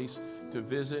gorgeous place to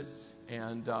visit.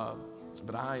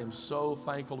 But I am so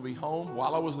thankful to be home.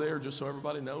 While I was there, just so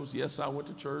everybody knows, yes, I went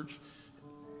to church.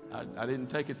 I didn't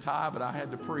take a tie, but I had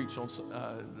to preach,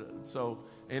 so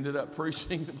ended up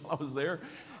preaching while I was there.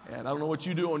 And I don't know what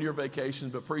you do on your vacation,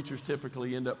 but preachers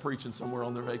typically end up preaching somewhere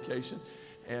on their vacation.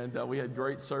 And we had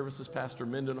great services. Pastor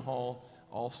Mendenhall,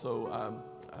 also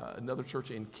another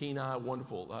church in Kenai,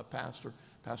 wonderful Pastor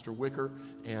Wicker.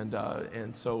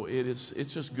 And so it's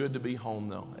just good to be home,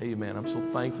 though. Amen. I'm so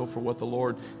thankful for what the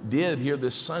Lord did here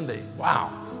this Sunday.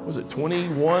 Wow. Was it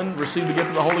 21 received the gift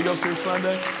of the Holy Ghost here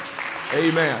Sunday?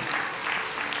 Amen.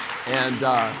 And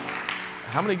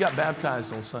how many got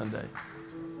baptized on Sunday?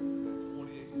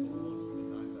 28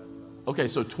 total. Okay,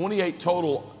 so 28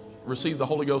 total received the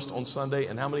Holy Ghost on Sunday.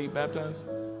 And how many baptized?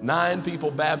 9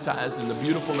 people baptized in the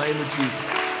beautiful name of Jesus.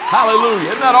 Hallelujah.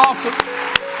 Isn't that awesome?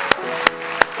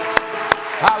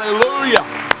 Hallelujah.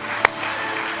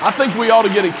 I think we ought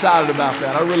to get excited about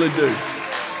that. I really do.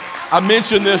 I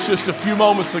mentioned this just a few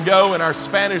moments ago in our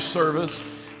Spanish service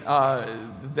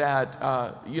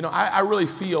I really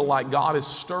feel like God is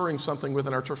stirring something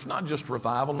within our church, not just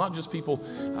revival, not just people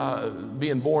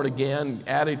being born again,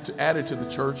 added to the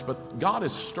church, but God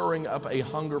is stirring up a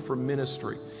hunger for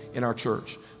ministry in our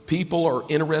church. People are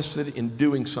interested in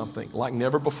doing something like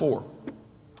never before.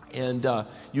 And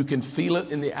you can feel it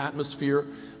in the atmosphere.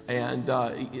 And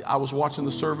I was watching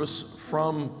the service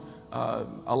from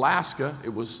Alaska.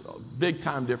 It was a big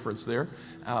time difference there.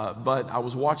 But I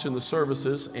was watching the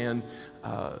services and,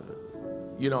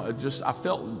 I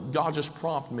felt God just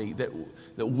prompt me that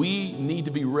we need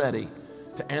to be ready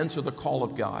to answer the call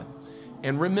of God.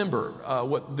 And remember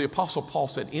what the Apostle Paul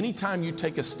said, anytime you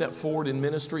take a step forward in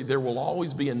ministry, there will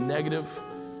always be a negative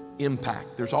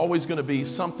impact. There's always going to be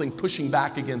something pushing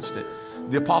back against it.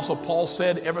 The Apostle Paul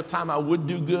said, every time I would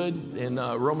do good, in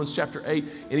Romans chapter 8,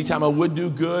 anytime I would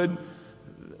do good,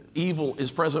 evil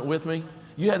is present with me.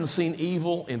 You hadn't seen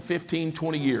evil in 15,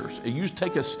 20 years. You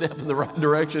take a step in the right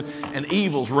direction and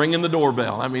evil's ringing the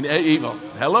doorbell. I mean, evil,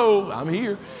 hello, I'm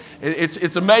here.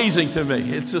 It's amazing to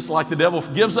me. It's just like the devil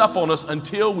gives up on us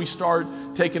until we start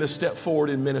taking a step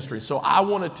forward in ministry. So I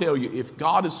want to tell you, if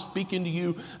God is speaking to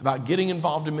you about getting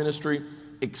involved in ministry,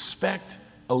 expect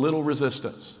a little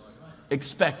resistance.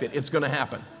 Expect it. It's going to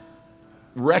happen.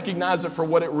 Recognize it for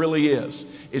what it really is.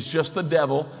 It's just the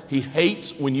devil. He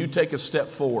hates when you take a step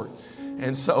forward.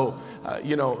 And so,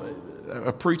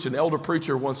 an elder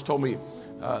preacher once told me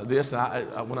this.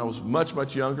 When I was much,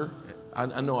 much younger,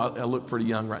 I know I look pretty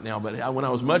young right now, but when I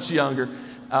was much younger,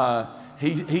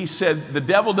 he said the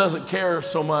devil doesn't care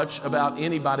so much about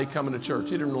anybody coming to church.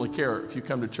 He didn't really care if you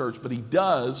come to church, but he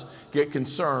does get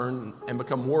concerned and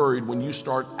become worried when you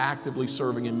start actively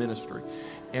serving in ministry.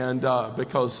 And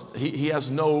because he has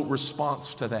no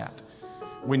response to that.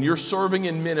 When you're serving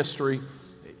in ministry,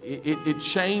 it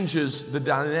changes the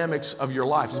dynamics of your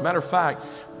life. As a matter of fact,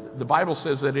 the Bible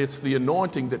says that it's the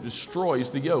anointing that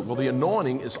destroys the yoke. Well, the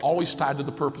anointing is always tied to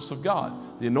the purpose of God.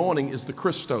 The anointing is the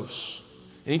Christos.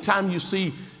 Anytime you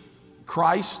see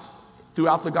Christ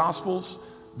throughout the Gospels,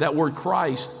 that word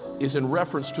Christ is in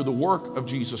reference to the work of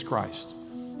Jesus Christ.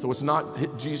 So it's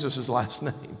not Jesus' last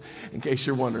name, in case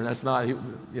you're wondering. That's not,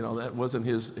 that wasn't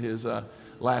his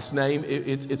last name.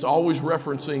 It's always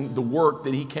referencing the work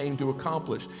that he came to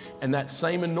accomplish. And that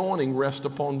same anointing rests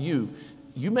upon you.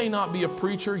 You may not be a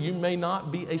preacher. You may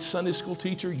not be a Sunday school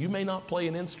teacher. You may not play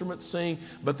an instrument, sing,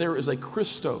 but there is a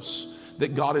Christos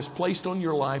that God has placed on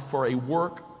your life for a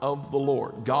work of the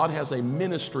Lord. God has a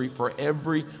ministry for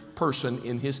every person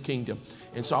in his kingdom.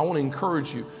 And so I want to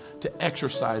encourage you to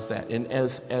exercise that. And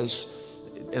as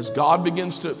God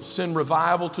begins to send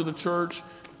revival to the church,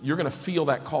 you're going to feel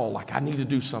that call, like, I need to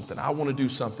do something. I want to do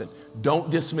something. Don't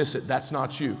dismiss it. That's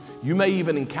not you. You may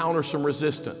even encounter some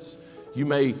resistance. You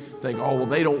may think, oh, well,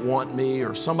 they don't want me,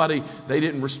 or they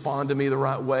didn't respond to me the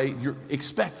right way.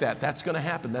 Expect that. That's going to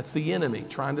happen. That's the enemy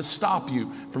trying to stop you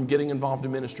from getting involved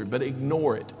in ministry. But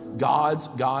ignore it. God's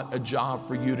got a job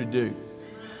for you to do.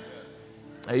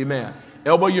 Amen.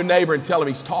 Elbow your neighbor and tell him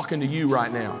he's talking to you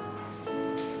right now.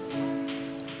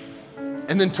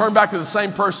 And then turn back to the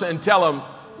same person and tell him,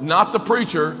 not the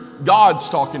preacher, God's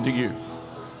talking to you.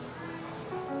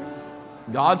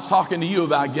 God's talking to you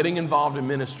about getting involved in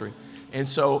ministry. And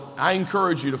so I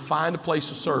encourage you to find a place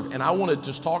to serve. And I want to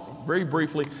just talk very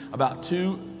briefly about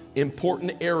 2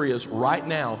 important areas right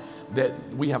now that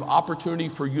we have opportunity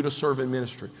for you to serve in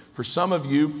ministry. For some of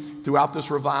you, throughout this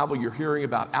revival, you're hearing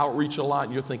about outreach a lot,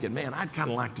 and you're thinking, man, I'd kind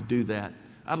of like to do that.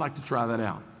 I'd like to try that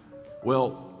out.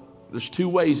 Well, there's 2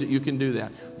 ways that you can do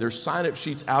that. There's sign-up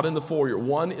sheets out in the foyer.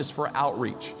 One is for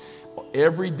outreach.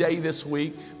 Every day this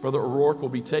week, Brother O'Rourke will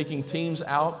be taking teams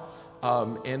out.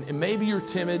 And maybe you're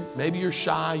timid, maybe you're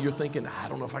shy, you're thinking, I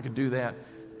don't know if I could do that.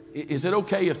 Is it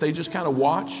okay if they just kind of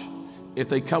watch? if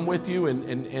they come with you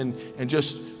and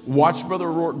just watch Brother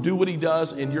O'Rourke do what he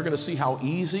does, and you're going to see how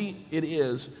easy it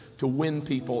is to win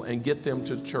people and get them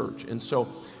to church. And so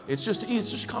it's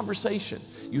just conversation.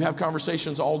 You have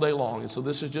conversations all day long, and so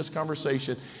this is just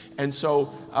conversation. And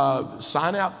so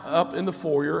sign up in the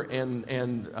foyer,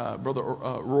 and Brother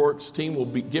O'Rourke's team will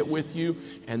get with you,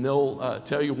 and they'll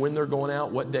tell you when they're going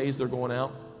out, what days they're going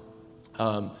out.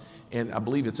 And I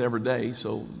believe it's every day,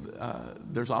 so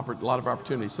there's a lot of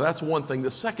opportunities. So that's one thing.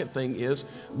 The second thing is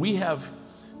we have,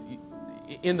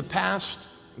 in the past,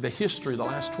 the history, the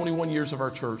last 21 years of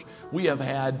our church, we have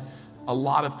had a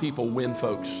lot of people win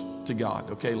folks to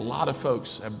God, okay? A lot of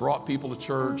folks have brought people to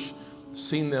church,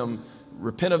 seen them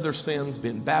repent of their sins,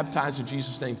 been baptized in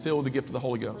Jesus' name, filled with the gift of the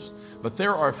Holy Ghost. But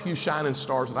there are a few shining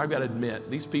stars, and I've got to admit,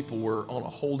 these people were on a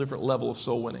whole different level of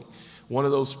soul winning. One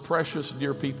of those precious,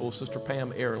 dear people, Sister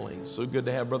Pam Aaronley. So good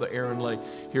to have Brother Aaronley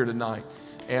here tonight.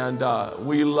 And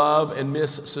we love and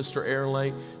miss Sister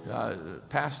Aaronley.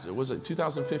 Was it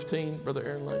 2015, Brother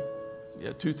Aaronley?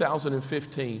 Yeah,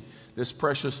 2015. This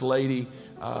precious lady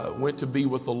went to be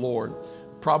with the Lord.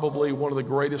 Probably one of the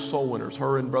greatest soul winners.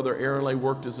 Her and Brother Aaronley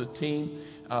worked as a team.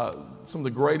 Some of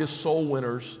the greatest soul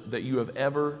winners that you have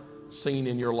ever seen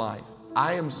in your life.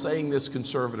 I am saying this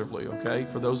conservatively, okay?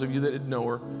 For those of you that didn't know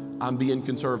her, I'm being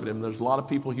conservative. And there's a lot of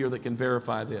people here that can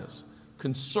verify this.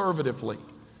 Conservatively,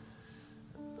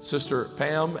 Sister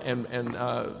Pam and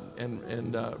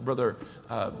Brother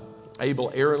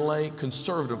Abel Aaronley,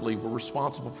 conservatively, were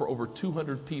responsible for over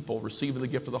 200 people receiving the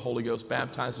gift of the Holy Ghost,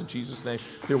 baptized in Jesus' name,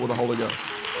 filled with the Holy Ghost.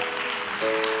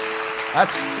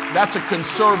 That's a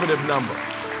conservative number.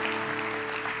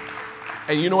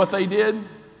 And you know what they did?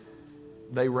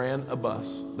 They ran a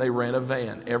bus. They ran a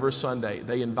van every Sunday.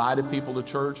 They invited people to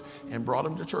church and brought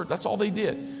them to church. That's all they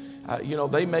did.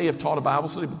 They may have taught a Bible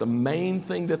study, but the main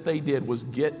thing that they did was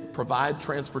provide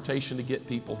transportation to get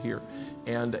people here.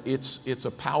 And it's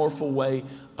a powerful way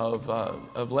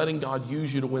of letting God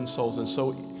use you to win souls. And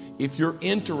so if you're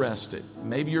interested,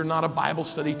 maybe you're not a Bible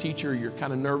study teacher, you're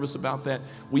kind of nervous about that,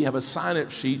 we have a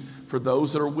sign-up sheet for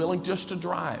those that are willing just to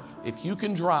drive. If you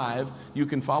can drive, you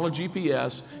can follow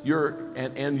GPS,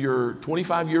 and you're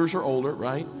 25 years or older,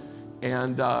 right?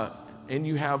 And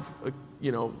you have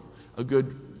a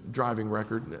good driving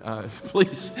record.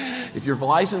 Please, if your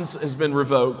license has been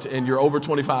revoked and you're over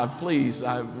 25, please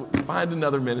find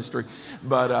another ministry.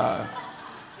 But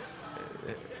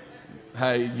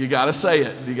hey, you got to say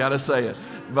it. You got to say it.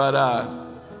 But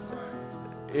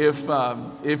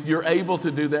if you're able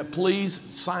to do that, please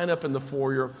sign up in the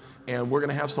foyer, and we're going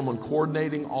to have someone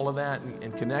coordinating all of that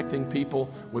and connecting people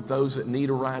with those that need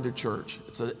a ride to church.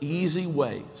 It's an easy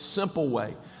way, simple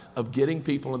way of getting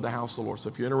people in the house of the Lord. So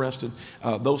if you're interested,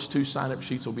 those 2 sign-up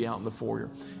sheets will be out in the foyer.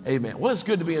 Amen. Well, it's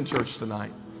good to be in church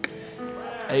tonight.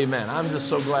 Amen. I'm just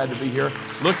so glad to be here.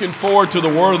 Looking forward to the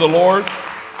word of the Lord.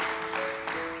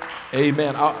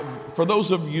 Amen. For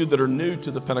those of you that are new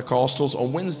to the Pentecostals,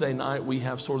 on Wednesday night we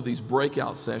have sort of these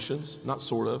breakout sessions. Not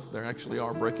sort of, there actually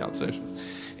are breakout sessions.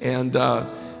 And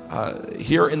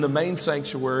here in the main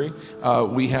sanctuary,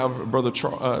 we have Brother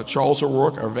Charles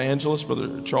O'Rourke, our evangelist.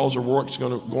 Brother Charles O'Rourke is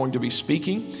going to be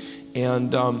speaking.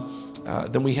 And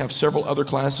then we have several other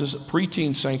classes.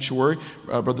 Preteen sanctuary,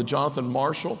 Brother Jonathan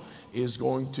Marshall is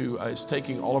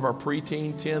taking all of our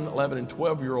preteen, 10, 11, and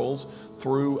 12-year-olds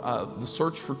through the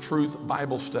Search for Truth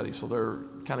Bible study. So they're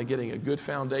kind of getting a good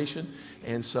foundation,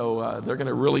 and so they're going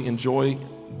to really enjoy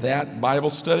that Bible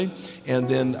study. And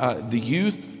then the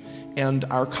youth and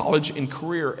our college and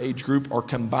career age group are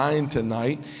combined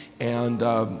tonight, and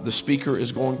the speaker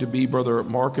is going to be Brother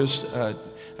Marcus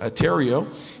Terrio,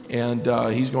 and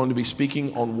he's going to be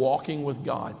speaking on walking with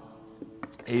God.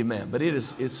 Amen. But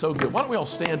it's so good. Why don't we all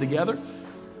stand together?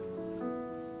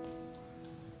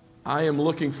 I am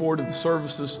looking forward to the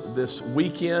services this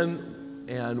weekend,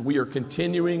 and we are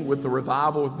continuing with the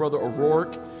revival with Brother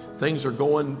O'Rourke. Things are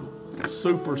going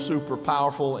super, super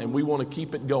powerful, and we want to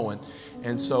keep it going.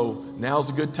 And so now's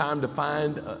a good time to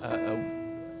find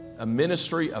a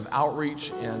ministry of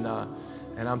outreach, and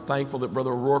I'm thankful that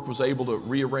Brother O'Rourke was able to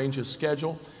rearrange his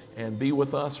schedule and be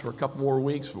with us for a couple more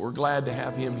weeks. But we're glad to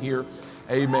have him here.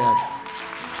 Amen.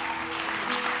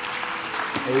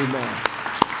 Amen.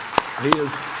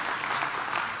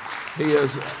 He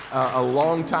is a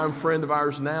longtime friend of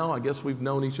ours now. I guess we've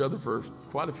known each other for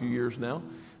quite a few years now.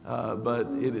 But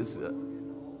it is...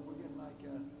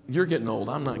 you're getting old.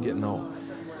 I'm not getting old.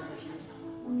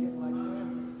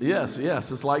 Yes,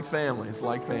 it's like family. It's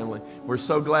like family. We're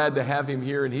so glad to have him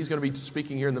here, and he's going to be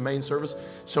speaking here in the main service.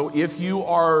 So if you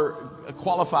are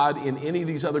qualified in any of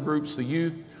these other groups, the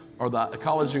youth or the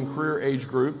college and career age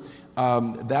group,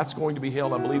 That's going to be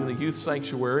held, I believe, in the youth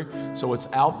sanctuary. So it's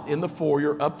out in the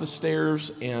foyer, up the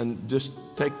stairs, and just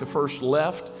take the first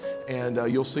left, and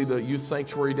you'll see the youth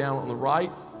sanctuary down on the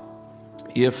right.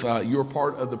 If you're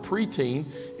part of the preteen,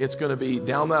 it's going to be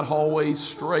down that hallway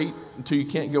straight until you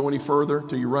can't go any further,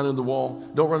 until you run into the wall.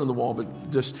 Don't run into the wall,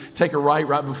 but just take a right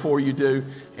before you do,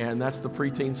 and that's the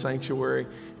preteen sanctuary.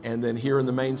 And then here in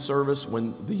the main service,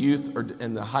 when the youth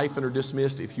and the hyphen are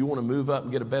dismissed, if you want to move up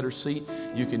and get a better seat,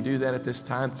 you can do that at this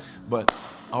time. But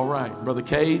all right, Brother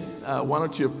Cade, why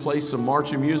don't you play some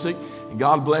marching music? And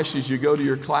God bless you as you go to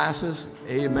your classes.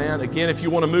 Amen. Again, if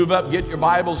you want to move up, get your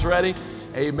Bibles ready.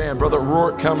 Amen. Brother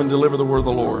Rourke, come and deliver the word of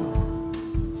the Lord.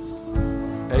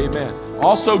 Amen.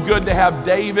 Also good to have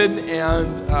David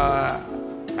and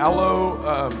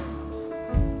Alto,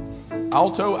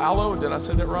 did I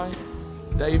say that right?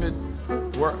 David,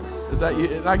 where is that you?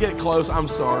 Did I get close? I'm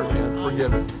sorry, man.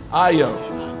 Forgive me.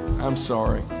 Ayo, I'm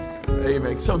sorry.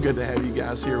 Amen. So good to have you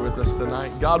guys here with us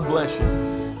tonight. God bless you.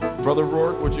 Brother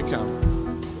Rourke, would you come?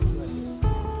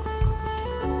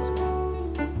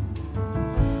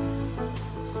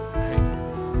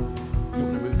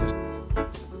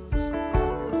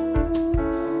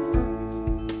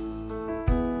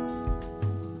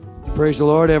 Praise the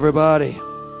Lord, everybody.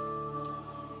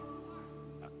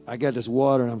 I got this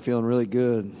water and I'm feeling really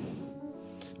good.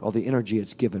 All the energy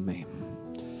it's given me.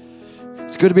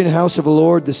 It's good to be in the house of the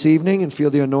Lord this evening and feel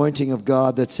the anointing of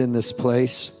God that's in this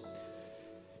place.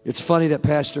 It's funny that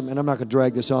Pastor, and I'm not going to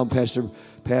drag this on,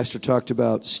 Pastor talked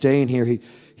about staying here.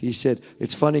 He said,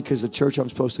 it's funny because the church I'm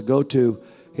supposed to go to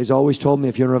has always told me,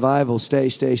 if you're in revival,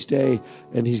 stay.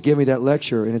 And he's giving me that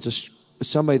lecture, and it's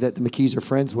somebody that the McKees are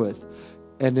friends with.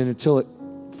 And then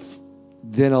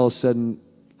then all of a sudden,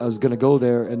 I was going to go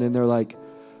there, and then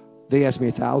they asked me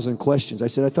 1,000 questions. I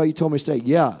said, I thought you told me to stay.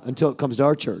 Yeah, until it comes to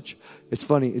our church. It's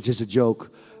funny. It's just a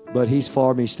joke. But he's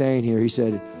for me staying here. He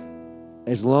said,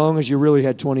 as long as you really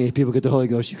had 28 people get the Holy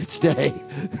Ghost, you could stay.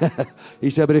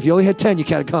 He said, but if you only had 10, you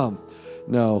can't come.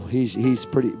 No, he's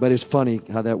pretty, but it's funny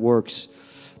how that works.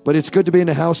 But it's good to be in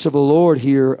the house of the Lord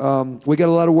here. We got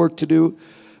a lot of work to do.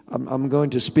 I'm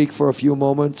going to speak for a few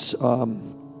moments. A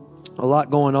lot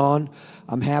going on.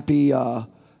 I'm happy,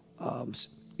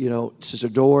 Sister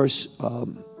Doris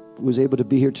was able to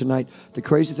be here tonight. The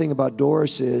crazy thing about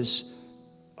Doris is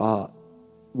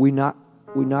we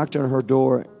knocked on her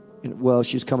door. And,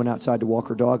 she's coming outside to walk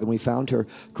her dog, and we found her.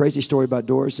 Crazy story about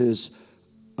Doris is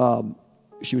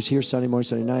she was here Sunday morning,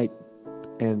 Sunday night,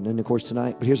 and of course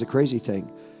tonight. But here's the crazy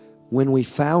thing. When we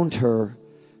found her,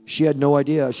 she had no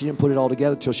idea. She didn't put it all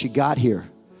together till she got here.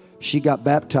 She got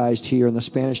baptized here in the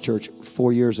Spanish church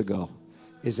 4 years ago.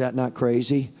 Is that not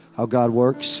crazy how God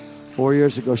works? 4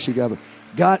 years ago she God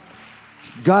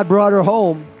brought her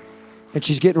home, and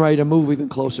she's getting ready to move even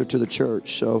closer to the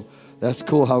church. So that's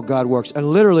cool how God works. And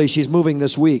literally she's moving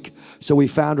this week. So we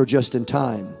found her just in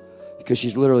time because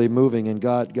she's literally moving, and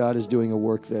God is doing a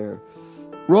work there.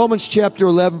 Romans chapter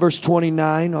 11, verse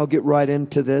 29. I'll get right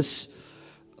into this.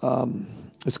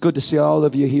 It's good to see all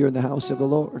of you here in the house of the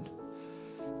Lord.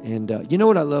 And you know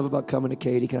what I love about coming to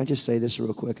Katie? Can I just say this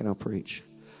real quick and I'll preach?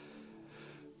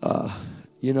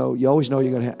 You always know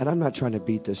you're going to have, and I'm not trying to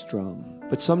beat this drum,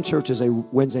 but some churches,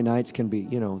 Wednesday nights can be,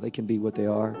 they can be what they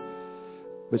are.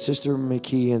 But Sister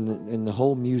McKee and the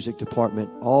whole music department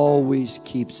always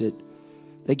keeps it,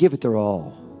 they give it their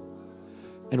all.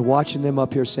 And watching them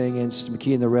up here singing, Sister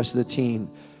McKee and the rest of the team,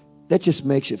 that just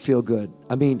makes it feel good.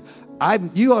 I mean,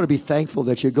 you ought to be thankful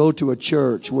that you go to a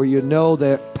church where you know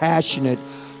they're passionate,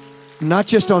 not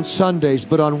just on Sundays,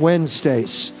 but on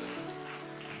Wednesdays.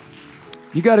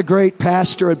 You got a great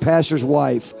pastor and pastor's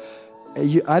wife.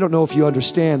 I don't know if you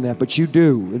understand that, but you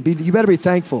do. And you better be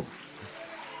thankful.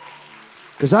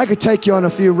 Because I could take you on a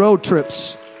few road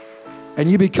trips, and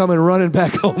you be coming running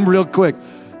back home real quick.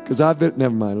 Because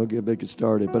never mind, I'll get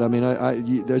started. But I mean,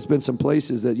 there's been some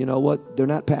places that, you know what, they're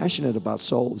not passionate about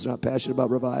souls. They're not passionate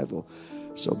about revival.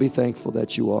 So be thankful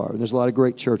that you are. And there's a lot of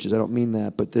great churches. I don't mean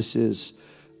that, but this is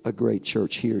a great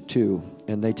church here too.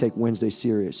 And they take Wednesday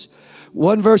serious.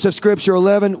 One verse of Scripture,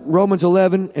 Romans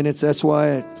 11, and that's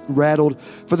why I rattled.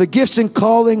 For the gifts and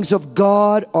callings of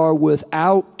God are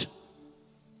without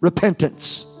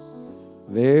repentance.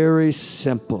 Very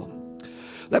simple.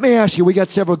 Let me ask you, we got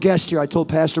several guests here. I told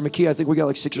Pastor McKee, I think we got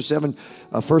like 6 or 7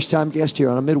 first-time guests here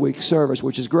on a midweek service,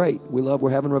 which is great. We're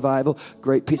having revival.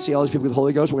 Great to see all these people with the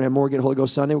Holy Ghost. We're going to have more get Holy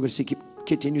Ghost Sunday. We're going to keep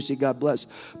continue to see God bless.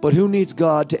 But who needs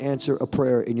God to answer a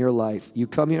prayer in your life? You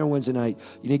come here on Wednesday night,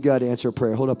 you need God to answer a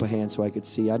prayer. Hold up a hand so I could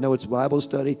see. I know it's Bible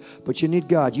study, but you need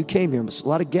God. You came here. A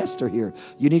lot of guests are here.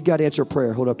 You need God to answer a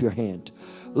prayer. Hold up your hand.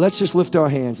 Let's just lift our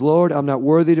hands. Lord, I'm not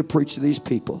worthy to preach to these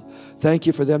people. Thank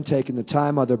you for them taking the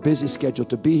time out of their busy schedule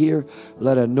to be here.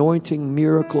 Let anointing,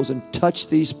 miracles, and touch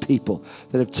these people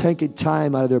that have taken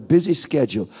time out of their busy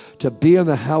schedule to be in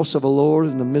the house of the Lord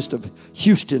in the midst of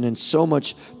Houston and so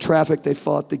much traffic they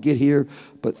fought to get here.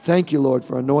 But thank you, Lord,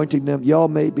 for anointing them. Y'all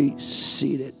may be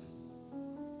seated.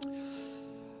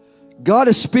 God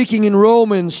is speaking in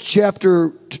Romans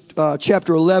chapter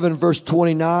 11, verse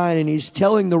 29, and he's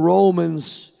telling the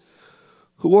Romans,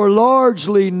 who are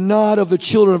largely not of the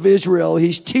children of Israel,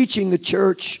 he's teaching the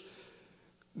church,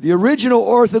 the original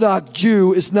Orthodox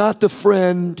Jew is not the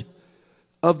friend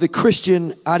of the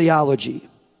Christian ideology.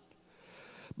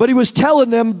 But he was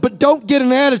telling them, but don't get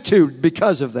an attitude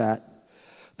because of that.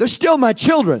 They're still my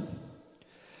children.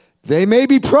 They may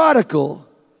be prodigal,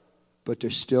 but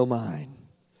they're still mine.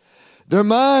 They're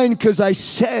mine because I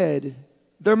said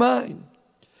they're mine.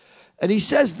 And he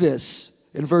says this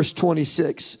in verse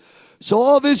 26. So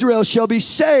all of Israel shall be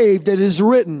saved, it is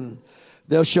written.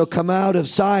 They shall come out of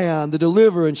Zion, the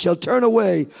deliverer, and shall turn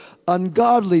away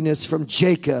ungodliness from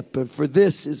Jacob. And for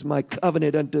this is my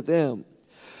covenant unto them.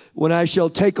 When I shall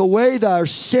take away their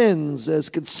sins as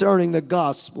concerning the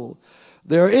gospel.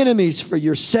 They are enemies for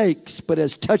your sakes, but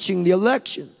as touching the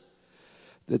election,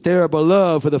 that they are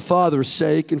beloved for the Father's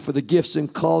sake and for the gifts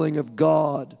and calling of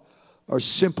God are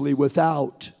simply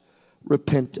without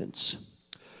repentance.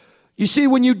 You see,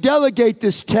 when you delegate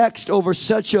this text over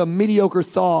such a mediocre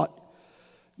thought,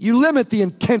 you limit the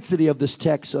intensity of this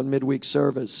text on midweek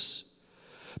service.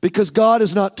 Because God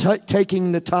is not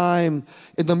taking the time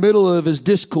in the middle of his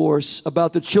discourse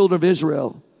about the children of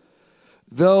Israel,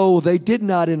 though they did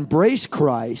not embrace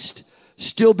Christ,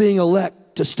 still being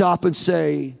elect, to stop and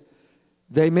say,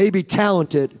 they may be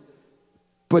talented,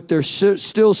 but they're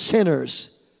still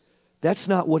sinners. That's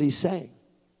not what he's saying.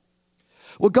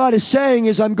 What God is saying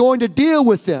is, I'm going to deal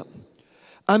with them.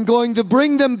 I'm going to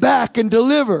bring them back and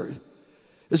deliver.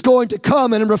 Is going to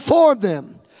come and reform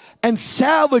them and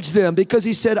salvage them, because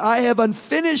he said, I have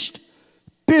unfinished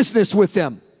business with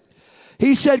them.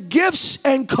 He said, gifts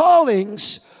and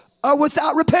callings are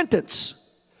without repentance.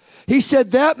 He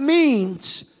said, that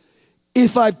means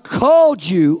if I've called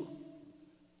you,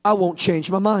 I won't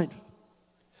change my mind.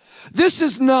 This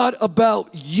is not about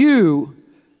you.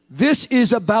 This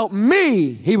is about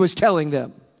me, he was telling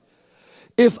them.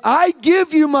 If I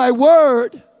give you my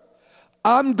word,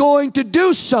 I'm going to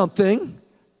do something.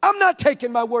 I'm not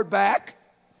taking my word back.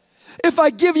 If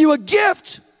I give you a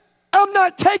gift, I'm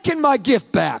not taking my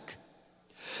gift back.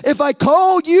 If I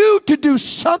call you to do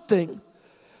something,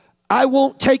 I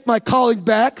won't take my calling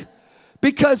back,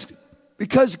 because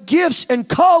gifts and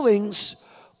callings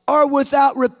are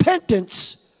without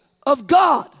repentance of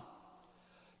God.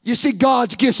 You see,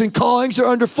 God's gifts and callings are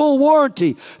under full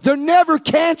warranty. They're never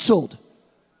canceled.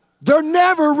 They're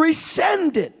never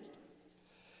rescinded.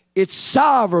 It's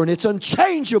sovereign. It's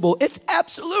unchangeable. It's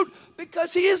absolute,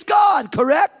 because he is God,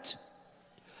 correct?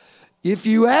 If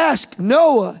you ask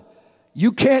Noah,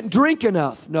 you can't drink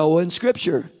enough, Noah, in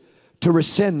Scripture, to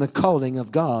rescind the calling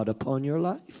of God upon your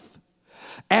life.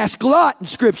 Ask Lot in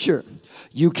Scripture.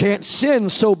 You can't sin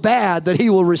so bad that he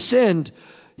will rescind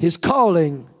his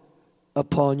calling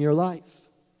upon your life.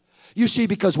 You see,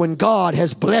 because when God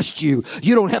has blessed you,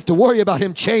 you don't have to worry about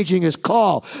him changing his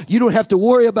call. You don't have to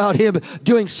worry about him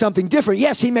doing something different.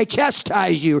 Yes, he may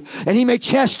chastise you, and he may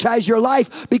chastise your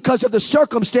life because of the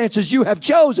circumstances you have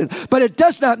chosen, but it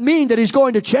does not mean that he's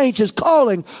going to change his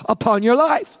calling upon your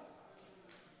life.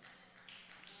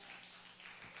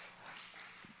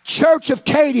 Church of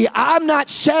Katy, I'm not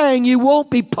saying you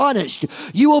won't be punished.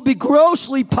 You will be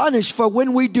grossly punished for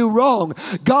when we do wrong.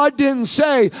 God didn't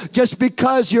say, just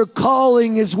because your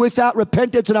calling is without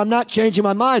repentance and I'm not changing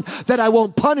my mind, that I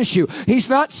won't punish you. He's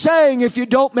not saying if you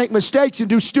don't make mistakes and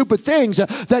do stupid things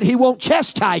that he won't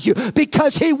chastise you,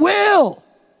 because he will.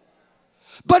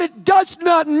 But it does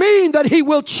not mean that he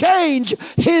will change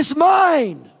his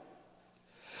mind.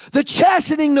 The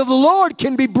chastening of the Lord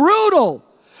can be brutal.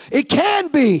 It can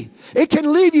be. It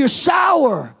can leave you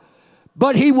sour.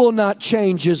 But he will not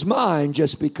change his mind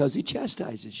just because he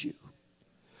chastises you.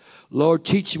 Lord,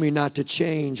 teach me not to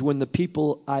change when the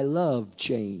people I love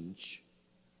change.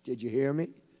 Did you hear me?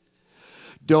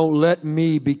 Don't let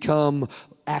me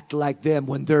act like them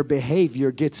when their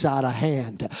behavior gets out of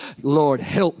hand. Lord,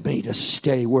 help me to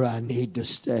stay where I need to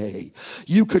stay.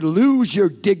 You could lose your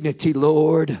dignity,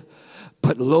 Lord,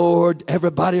 But Lord,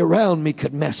 everybody around me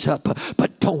could mess up,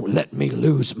 but don't let me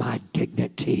lose my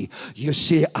dignity. You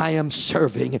see, I am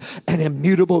serving an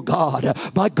immutable God.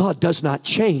 My God does not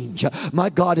change.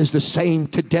 My God is the same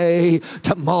today,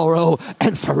 tomorrow,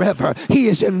 and forever. He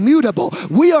is immutable.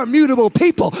 We are mutable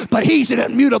people, but He's an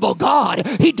immutable God.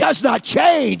 He does not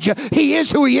change. He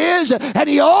is who He is, and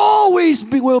He always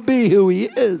will be who He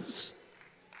is.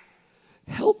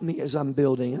 Help me as I'm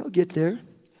building. I'll get there.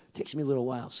 Takes me a little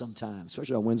while sometimes,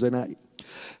 especially on Wednesday night.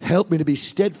 Help me to be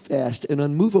steadfast and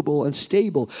unmovable and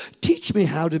stable. Teach me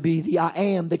how to be the I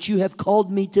am that you have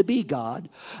called me to be, God.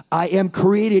 I am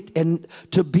created and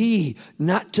to be,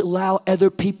 not to allow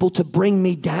other people to bring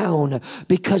me down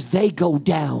because they go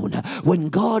down. When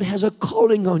God has a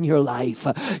calling on your life,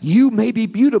 you may be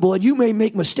mutable and you may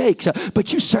make mistakes,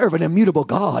 but you serve an immutable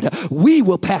God. We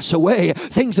will pass away.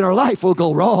 Things in our life will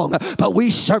go wrong, but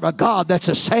we serve a God that's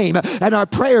the same. And our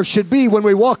prayer should be when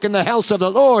we walk in the house of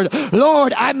the Lord,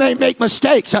 Lord, I may make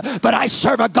mistakes, but I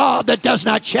serve a God that does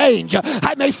not change.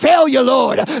 I may fail you,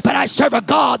 Lord, but I serve a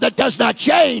God that does not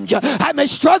change. I may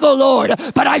struggle, Lord,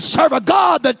 but I serve a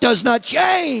God that does not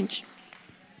change.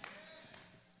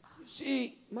 You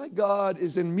see, my God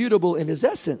is immutable in His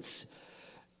essence.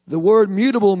 The word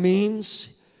mutable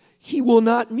means He will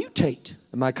not mutate.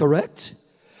 Am I correct?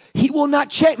 He will not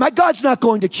change. My God's not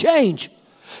going to change.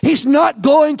 He's not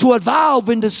going to evolve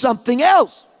into something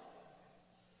else.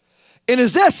 In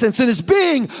His essence, in His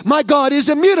being, my God is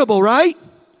immutable, right?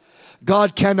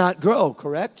 God cannot grow,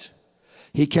 correct?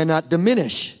 He cannot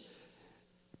diminish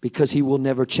because He will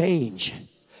never change.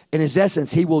 In His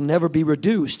essence, He will never be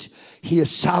reduced. He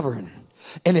is sovereign.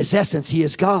 In His essence, He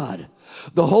is God.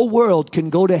 The whole world can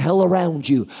go to hell around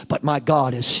you, but my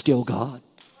God is still God.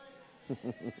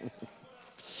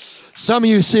 Some of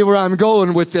you see where I'm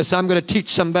going with this. I'm going to teach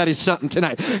somebody something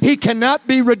tonight. He cannot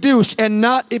be reduced and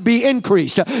not be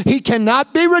increased. He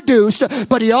cannot be reduced,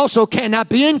 but He also cannot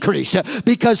be increased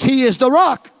because He is the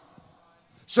rock.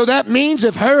 So that means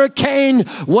if hurricane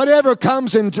whatever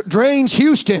comes and drains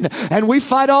Houston and we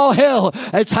fight all hell,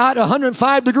 it's hot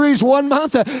 105 degrees one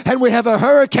month and we have a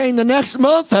hurricane the next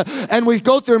month and we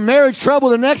go through marriage trouble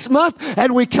the next month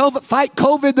and we fight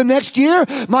COVID the next year,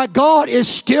 my God is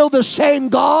still the same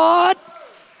God.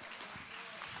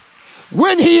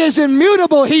 When He is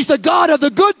immutable, He's the God of the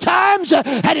good times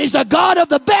and He's the God of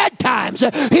the bad times.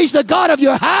 He's the God of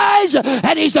your highs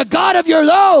and He's the God of your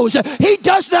lows. He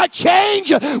does not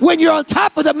change when you're on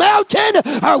top of the mountain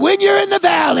or when you're in the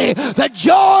valley. The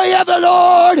joy of the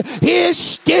Lord is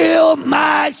still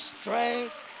my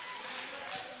strength.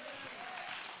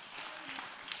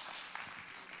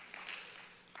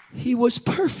 He was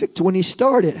perfect when He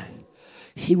started.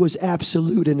 He was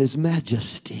absolute in His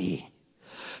majesty.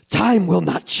 Time will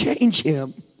not change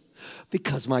Him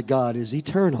because my God is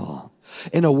eternal.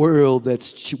 In a world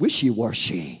that's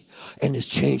wishy-washy and is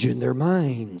changing their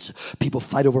minds. People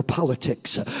fight over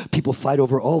politics. People fight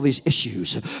over all these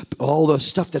issues. All the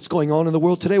stuff that's going on in the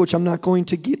world today, which I'm not going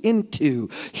to get into.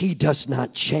 He does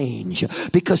not change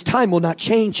because time will not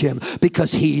change Him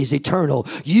because He is eternal.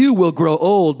 You will grow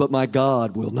old, but my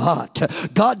God will not.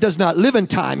 God does not live in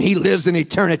time. He lives in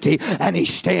eternity and He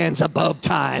stands above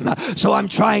time. So I'm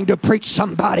trying to preach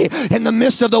somebody in the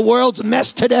midst of the world's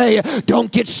mess today.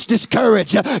 Don't get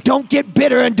discouraged. Don't get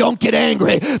bitter and don't get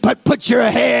angry, but put your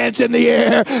hands in the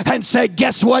air and say,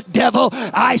 guess what, devil?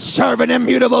 I serve an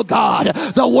immutable God.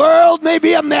 The world may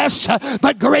be a mess,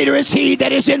 but greater is He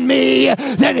that is in me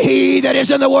than he that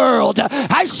is in the world.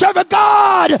 I serve a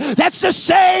God that's the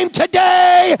same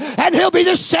today, and He'll be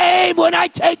the same when I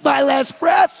take my last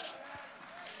breath.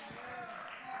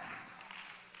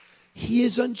 He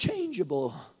is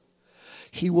unchangeable.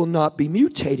 He will not be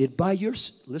mutated by your,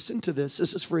 listen to this,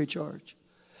 this is free of charge.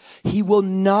 He will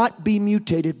not be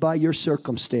mutated by your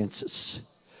circumstances.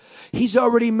 He's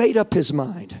already made up His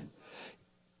mind.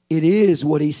 It is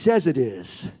what He says it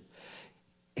is.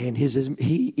 And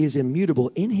He is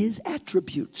immutable in His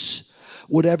attributes.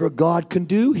 Whatever God can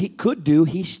do, He could do,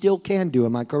 He still can do.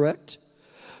 Am I correct?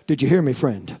 Did you hear me,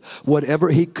 friend? Whatever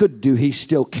He could do, He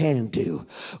still can do.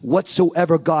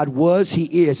 Whatsoever God was,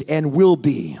 He is and will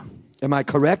be. Am I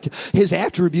correct? His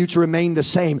attributes remain the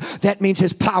same. That means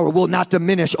His power will not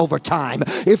diminish over time.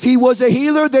 If He was a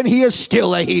healer, then He is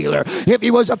still a healer. If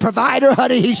He was a provider,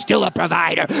 honey, He's still a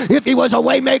provider. If He was a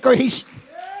way maker, He's...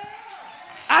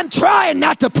 I'm trying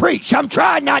not to preach. I'm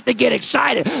trying not to get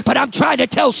excited, but I'm trying to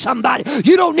tell somebody,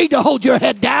 you don't need to hold your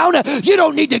head down. You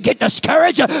don't need to get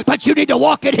discouraged, but you need to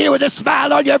walk in here with a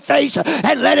smile on your face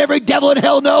and let every devil in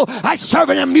hell know I serve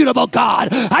an immutable God.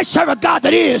 I serve a God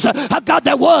that is, a God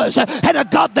that was, and a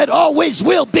God that always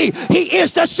will be. He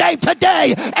is the same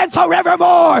today and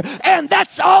forevermore, and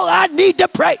that's all I need to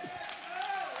pray.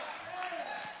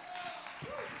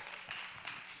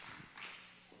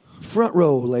 Front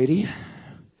row, lady.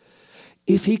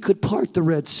 If he could part the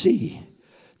Red Sea,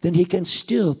 then he can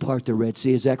still part the Red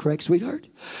Sea. Is that correct, sweetheart?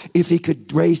 If he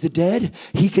could raise the dead,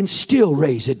 he can still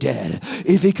raise the dead.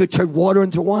 If he could turn water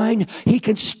into wine, he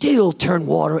can still turn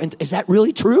water into... Is that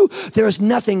really true? There is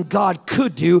nothing God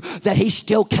could do that he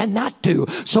still cannot do.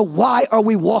 So why are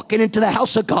we walking into the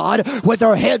house of God with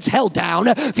our heads held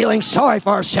down, feeling sorry for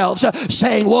ourselves,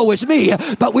 saying, woe is me?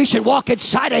 But we should walk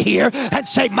inside of here and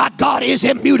say, my God is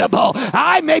immutable.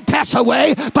 I may pass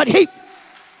away, but he...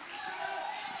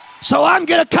 So I'm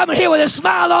going to come in here with a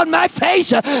smile on my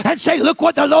face and say, look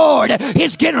what the Lord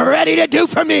is getting ready to do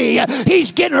for me.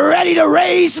 He's getting ready to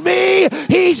raise me.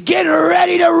 He's getting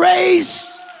ready to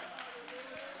raise.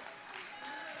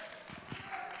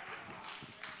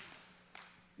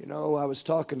 You know, I was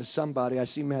talking to somebody. I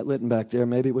see Matt Litton back there.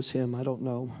 Maybe it was him. I don't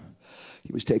know.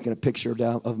 He was taking a picture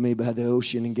of me by the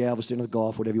ocean in Galveston or the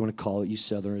Gulf, whatever you want to call it. You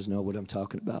Southerners know what I'm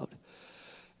talking about.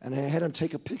 And I had him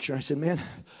take a picture. I said, man,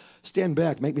 stand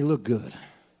back, make me look good.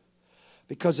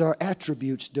 Because our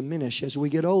attributes diminish as we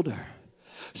get older.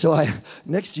 So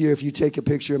next year, if you take a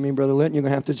picture of me and Brother Linton, you're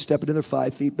going to have to step another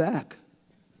 5 feet back.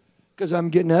 Because I'm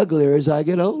getting uglier as I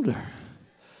get older.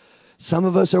 Some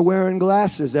of us are wearing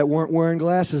glasses that weren't wearing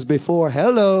glasses before.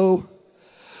 Hello.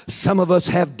 Some of us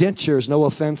have dentures, no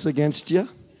offense against you.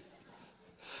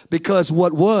 Because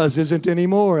what was isn't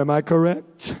anymore, am I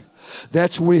correct?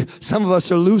 Some of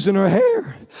us are losing our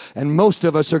hair. And most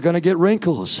of us are going to get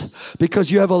wrinkles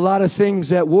because you have a lot of things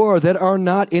that were that are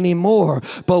not anymore.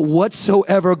 But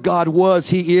whatsoever God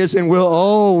was, he is and will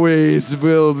always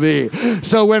will be.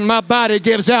 So when my body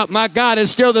gives out, my God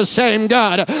is still the same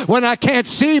God. When I can't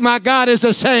see, my God is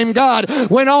the same God.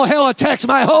 When all hell attacks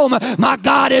my home, my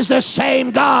God is the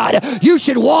same God. You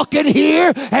should walk in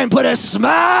here and put a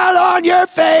smile on your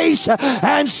face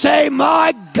and say,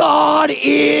 my God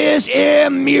is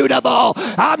immutable.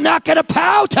 I'm not going to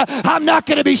pout. I'm not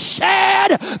going to be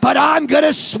sad, but I'm going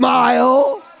to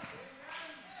smile.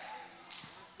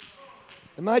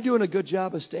 Am I doing a good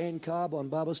job of staying calm on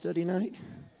Bible study night?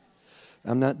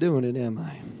 I'm not doing it, am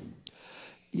I?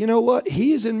 You know what?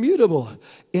 He is immutable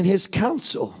in his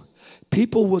counsel.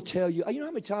 People will tell you, you know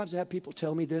how many times I have people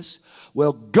tell me this?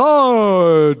 Well,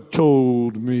 God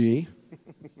told me.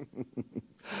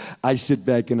 I sit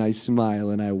back and I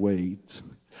smile and I wait.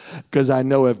 Because I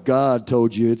know if God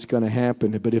told you, it's going to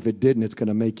happen. But if it didn't, it's going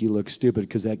to make you look stupid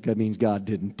because that means God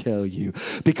didn't tell you.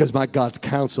 Because my God's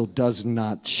counsel does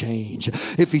not change.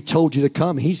 If he told you to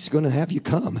come, he's going to have you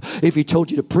come. If he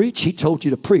told you to preach, he told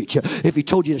you to preach. If he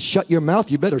told you to shut your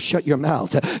mouth, you better shut your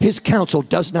mouth. His counsel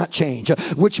does not change,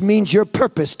 which means your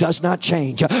purpose does not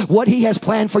change. What he has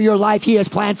planned for your life, he has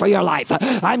planned for your life.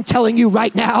 I'm telling you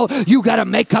right now, you got to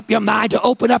make up your mind to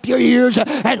open up your ears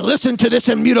and listen to this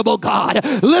immutable God.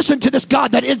 Listen to this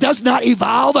God that does not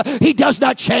evolve. He does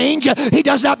not change. He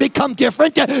does not become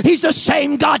different. He's the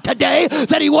same God today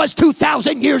that he was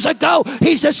 2,000 years ago.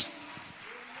 He's just...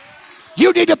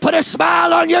 You need to put a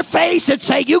smile on your face and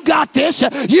say, you got this,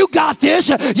 you got this,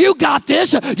 you got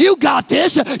this, you got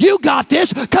this, you got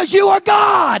this, because you are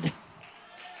God.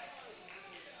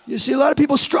 You see, a lot of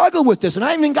people struggle with this, and I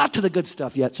haven't even got to the good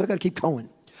stuff yet, so I got to keep going.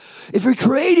 If he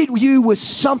created you with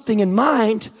something in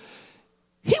mind,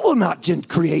 he will not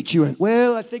create you in,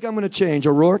 well, I think I'm going to change.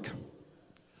 O'Rourke,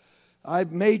 I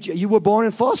made you. You were born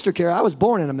in foster care. I was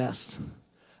born in a mess.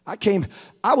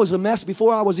 I was a mess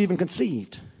before I was even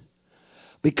conceived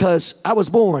because I was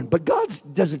born. But God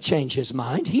doesn't change his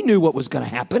mind. He knew what was going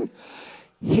to happen.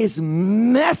 His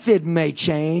method may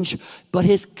change, but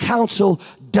his counsel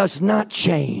does not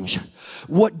change.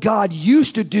 What God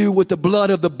used to do with the blood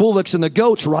of the bullocks and the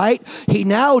goats, right? He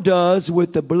now does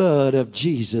with the blood of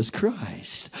Jesus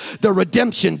Christ. The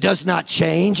redemption does not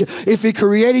change. If he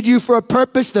created you for a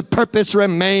purpose, the purpose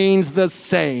remains the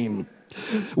same.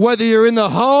 Whether you're in the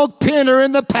hog pen or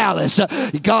in the palace,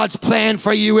 God's plan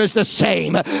for you is the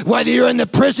same. Whether you're in the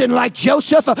prison like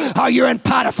Joseph or you're in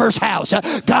Potiphar's house,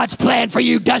 God's plan for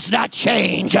you does not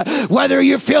change. Whether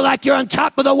you feel like you're on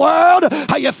top of the world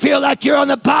or you feel like you're on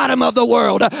the bottom of the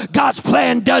world, God's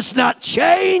plan does not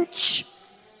change.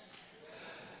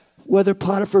 Whether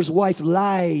Potiphar's wife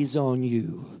lies on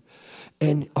you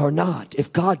and are not.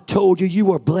 If God told you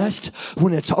you are blessed,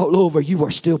 when it's all over, you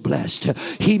are still blessed.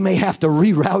 He may have to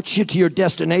reroute you to your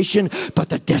destination, but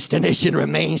the destination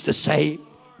remains the same.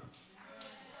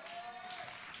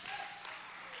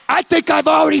 I think I've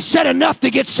already said enough to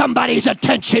get somebody's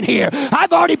attention here.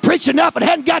 I've already preached enough and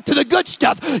hadn't got to the good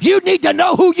stuff. You need to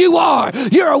know who you are.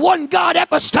 You're a one God,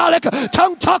 apostolic,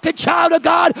 tongue-talking child of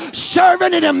God,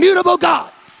 serving an immutable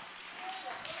God.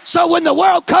 So when the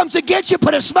world comes against you,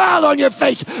 put a smile on your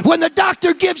face. When the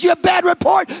doctor gives you a bad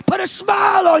report, put a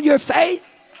smile on your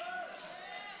face.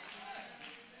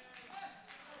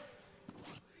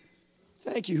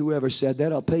 Thank you, whoever said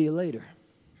that. I'll pay you later.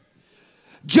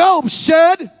 Job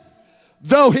said,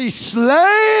 though he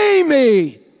slay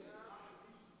me,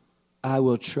 I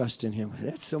will trust in him.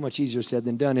 That's so much easier said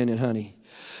than done, isn't it, honey?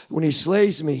 When he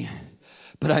slays me,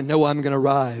 but I know I'm going to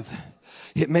arrive.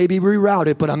 It may be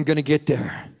rerouted, but I'm going to get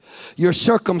there. Your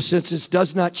circumstances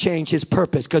does not change his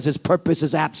purpose, because his purpose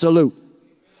is absolute.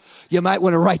 You might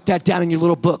want to write that down in your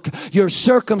little book. Your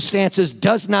circumstances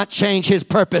does not change his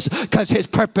purpose, because his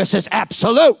purpose is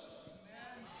absolute.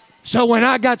 So when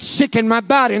I got sick in my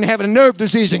body and having a nerve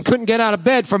disease and couldn't get out of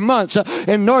bed for months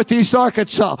in Northeast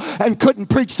Arkansas and couldn't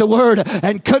preach the word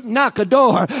and couldn't knock a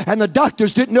door and the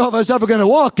doctors didn't know if I was ever going to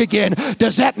walk again,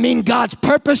 does that mean God's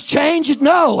purpose changed?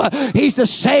 No. He's the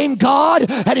same God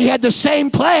and he had the same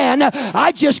plan.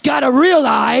 I just got to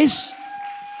realize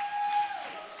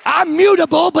I'm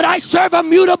mutable, but I serve a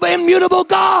immutable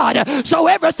God. So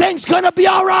everything's going to be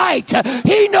all right.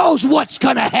 He knows what's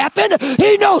going to happen.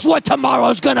 He knows what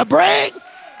tomorrow's going to bring.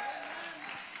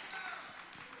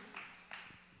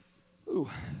 Ooh.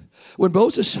 When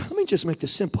Moses, let me just make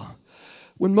this simple.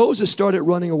 When Moses started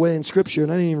running away in Scripture,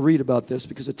 and I didn't even read about this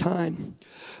because of time,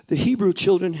 the Hebrew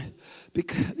children,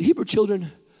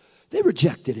 they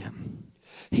rejected him.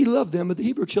 He loved them, but the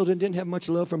Hebrew children didn't have much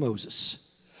love for Moses.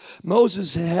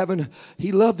 Moses,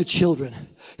 he loved the children.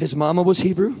 His mama was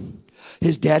Hebrew.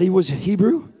 His daddy was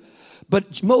Hebrew.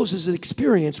 But Moses'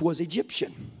 experience was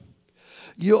Egyptian.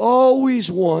 You always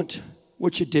want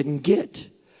what you didn't get.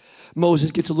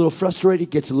 Moses gets a little frustrated,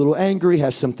 gets a little angry,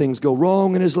 has some things go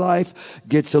wrong in his life,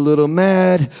 gets a little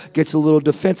mad, gets a little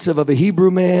defensive of a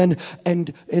Hebrew man,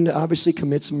 and obviously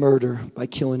commits murder by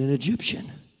killing an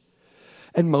Egyptian.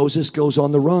 And Moses goes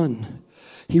on the run.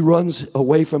 He runs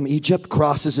away from Egypt,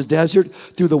 crosses the desert,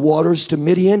 through the waters to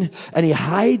Midian, and he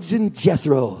hides in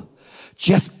Jethro's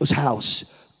house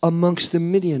amongst the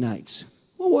Midianites.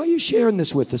 Well, why are you sharing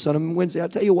this with us on a Wednesday? I'll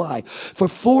tell you why. For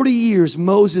 40 years,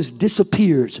 Moses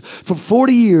disappears. For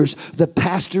 40 years, the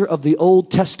pastor of the Old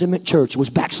Testament church was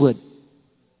backslid.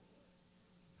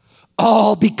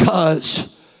 All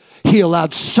because he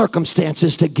allowed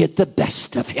circumstances to get the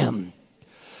best of him.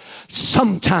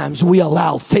 Sometimes we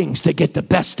allow things to get the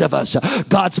best of us.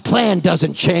 God's plan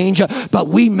doesn't change, but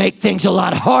we make things a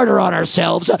lot harder on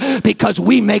ourselves because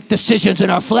we make decisions in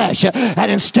our flesh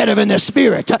and instead of in the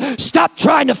spirit. Stop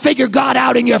trying to figure God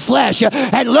out in your flesh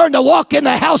and learn to walk in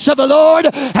the house of the Lord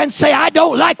and say, I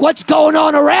don't like what's going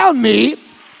on around me.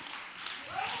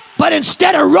 But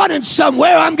instead of running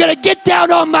somewhere, I'm going to get down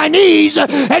on my knees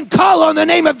and call on the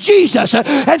name of Jesus.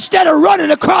 Instead of running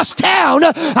across town,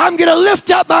 I'm going to lift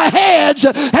up my hands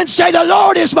and say, the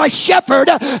Lord is my shepherd.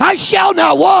 I shall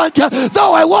not want,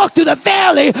 though I walk through the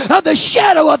valley of the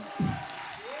shadow of...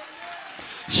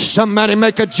 Somebody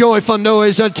make a joyful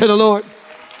noise unto the Lord.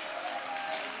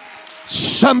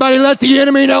 Somebody let the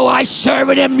enemy know I serve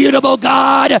an immutable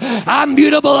God. I'm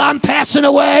mutable. I'm passing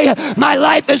away. My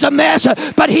life is a mess,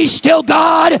 but he's still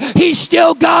God. He's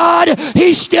still God.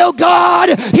 He's still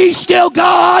God. He's still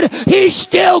God. He's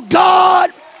still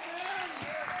God.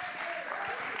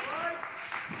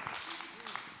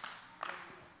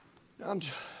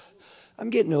 I'm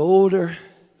getting older.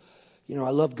 You know, I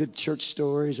love good church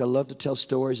stories. I love to tell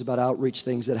stories about outreach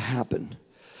things that happen.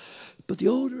 But the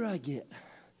older I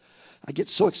get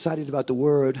so excited about the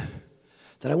word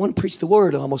that I want to preach the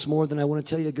word almost more than I want to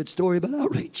tell you a good story about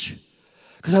outreach.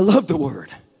 Because I love the word.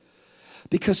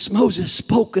 Because Moses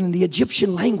spoke in the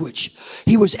Egyptian language.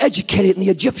 He was educated in the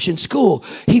Egyptian school.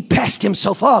 He passed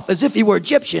himself off as if he were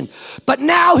Egyptian. But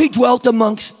now he dwelt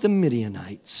amongst the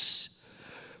Midianites.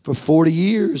 For 40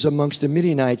 years amongst the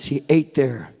Midianites, he ate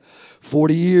there.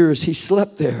 40 years he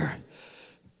slept there.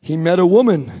 He met a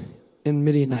woman in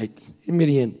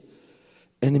Midian.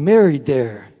 And he married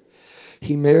there.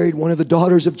 He married one of the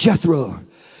daughters of Jethro.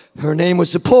 Her name was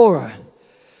Zipporah.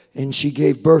 And she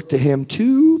gave birth to him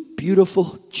 2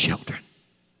 beautiful children.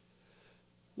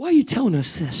 Why are you telling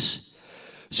us this?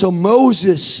 So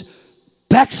Moses,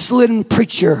 backslidden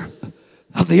preacher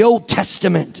of the Old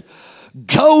Testament,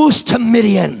 goes to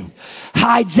Midian,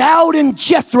 hides out in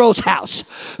Jethro's house,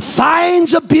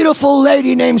 finds a beautiful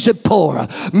lady named Zipporah,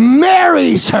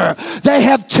 marries her. They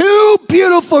have 2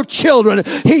 beautiful children.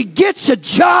 He gets a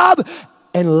job,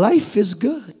 and life is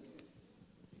good.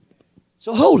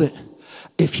 So hold it.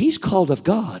 If he's called of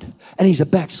God, and he's a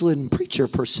backslidden preacher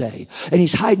per se, and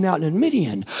he's hiding out in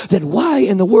Midian, then why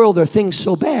in the world are things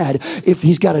so bad if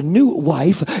he's got a new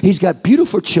wife, he's got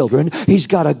beautiful children, he's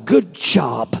got a good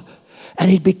job, and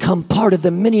he'd become part of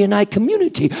the Midianite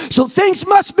community? So things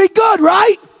must be good,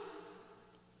 right?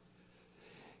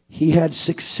 He had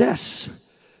success,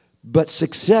 but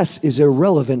success is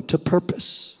irrelevant to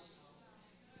purpose.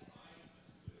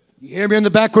 You hear me in the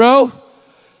back row?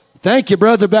 Thank you,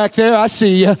 brother back there. I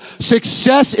see you.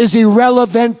 Success is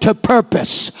irrelevant to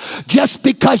purpose. Just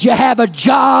because you have a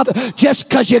job, just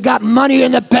because you got money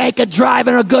in the bank and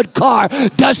driving a good car,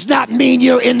 does not mean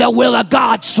you're in the will of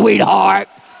God, sweetheart.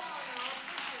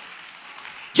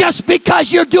 Just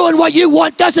because you're doing what you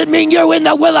want doesn't mean you're in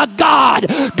the will of God.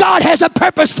 God has a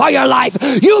purpose for your life.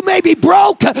 You may be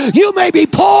broke, you may be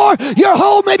poor, your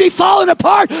home may be falling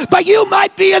apart, but you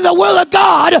might be in the will of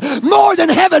God more than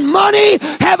having money,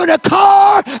 having a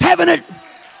car, having a...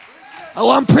 Oh,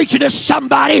 I'm preaching to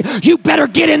somebody. You better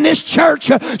get in this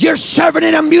church. You're serving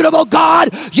an immutable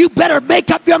God. You better make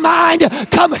up your mind.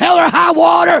 Come hell or high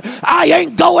water, I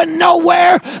ain't going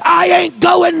nowhere. I ain't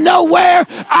going nowhere.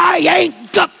 I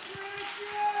ain't go.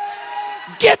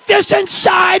 Get this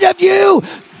inside of you.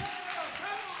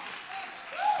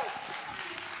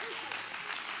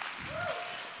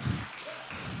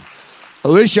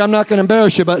 Alicia, I'm not going to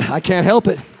embarrass you, but I can't help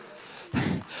it.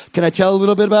 Can I tell a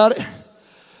little bit about it?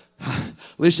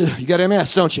 Alicia, you got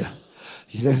MS, don't you?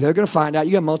 They're going to find out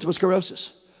you got multiple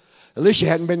sclerosis. Alicia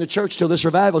hadn't been to church till this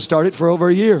revival started for over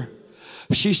a year.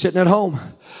 She's sitting at home,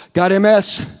 got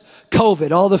MS,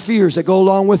 COVID, all the fears that go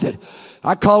along with it.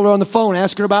 I called her on the phone,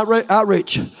 asked her about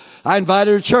outreach. I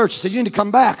invited her to church. I said, you need to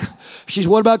come back. She said,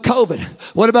 what about COVID?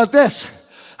 What about this?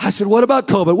 I said, what about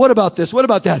COVID? What about this? What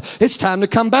about that? It's time to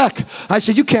come back. I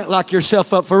said, you can't lock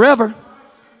yourself up forever.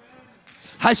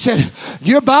 I said,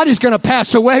 your body's going to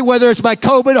pass away, whether it's by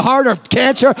COVID, heart, or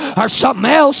cancer, or something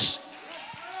else.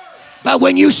 But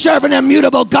when you serve an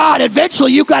immutable God,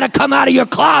 eventually you got to come out of your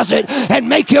closet and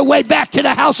make your way back to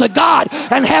the house of God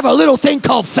and have a little thing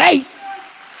called faith.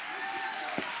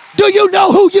 Do you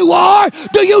know who you are?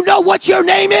 Do you know what your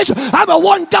name is? I'm a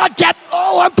one God tap.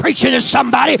 Oh, I'm preaching to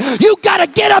somebody. You got to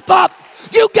get up.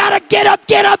 You gotta get up.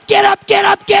 You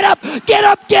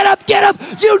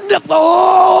know,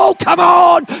 oh, come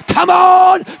on.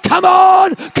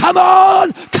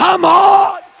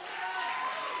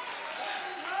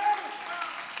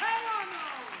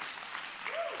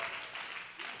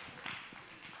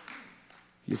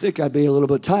 You think I'd be a little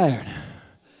bit tired?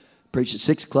 Preach at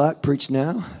 6 o'clock, preach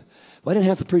now. Well, I didn't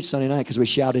have to preach Sunday night because we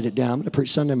shouted it down. I'm gonna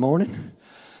preach Sunday morning.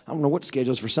 I don't know what the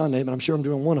schedule is for Sunday, but I'm sure I'm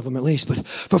doing one of them at least. But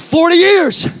for 40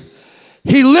 years,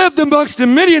 he lived amongst the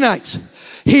Midianites.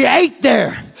 He ate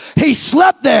there. He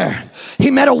slept there. He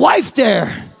met a wife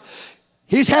there.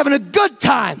 He's having a good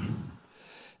time.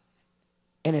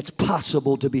 And it's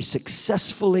possible to be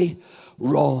successfully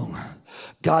wrong.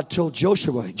 God told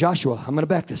Joshua, I'm going to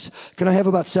back this. Can I have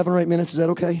about 7 or 8 minutes? Is that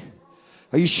okay?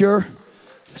 Are you sure?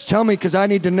 Just tell me, because I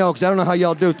need to know, because I don't know how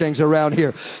y'all do things around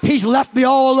here. He's left me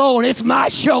all alone. It's my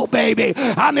show, baby.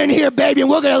 I'm in here, baby, and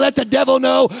we're going to let the devil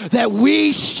know that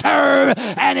we serve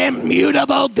an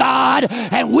immutable God,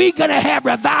 and we're going to have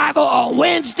revival on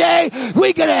Wednesday.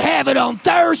 We're going to have it on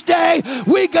Thursday.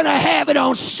 We're going to have it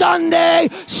on Sunday.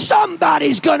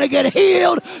 Somebody's going to get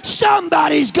healed.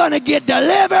 Somebody's going to get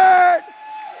delivered.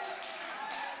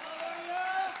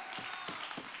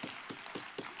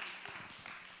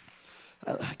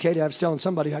 Katie, I was telling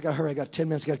somebody, I got to hurry. I got 10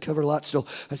 minutes. I got to cover a lot still.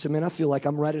 I said, man, I feel like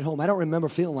I'm right at home. I don't remember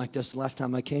feeling like this the last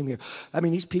time I came here. I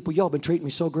mean, these people, y'all been treating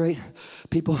me so great.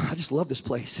 People, I just love this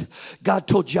place. God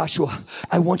told Joshua,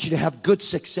 I want you to have good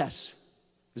success.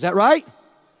 Is that right?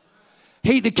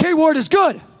 The key word is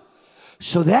good.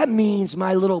 So that means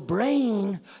my little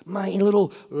brain, my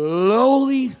little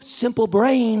lowly, simple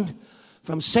brain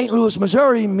from St. Louis,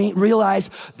 Missouri,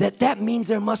 realized that means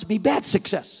there must be bad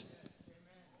success.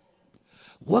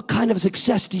 What kind of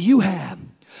success do you have?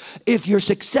 If your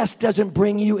success doesn't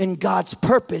bring you in God's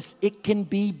purpose, it can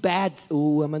be bad.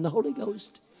 Oh, I'm in the Holy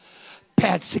Ghost.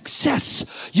 Bad success.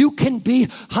 You can be,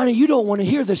 honey, you don't want to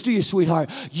hear this, do you, sweetheart?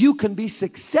 You can be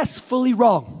successfully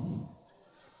wrong.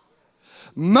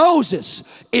 Moses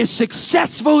is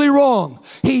successfully wrong.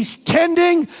 He's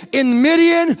tending in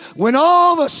Midian when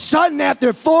all of a sudden,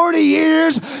 after 40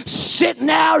 years, sitting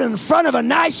out in front of a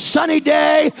nice sunny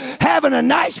day, having a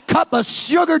nice cup of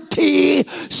sugared tea,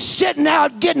 sitting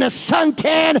out getting a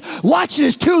suntan, watching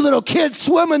his 2 little kids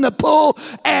swim in the pool,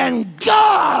 and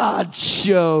God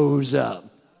shows up.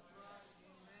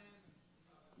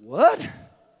 What?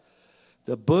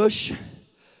 The bush,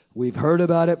 we've heard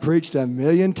about it preached a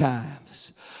million times.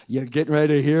 You're getting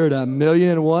ready to hear it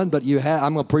 1,000,001, but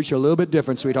I'm going to preach a little bit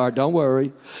different, sweetheart. Don't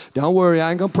worry. Don't worry. I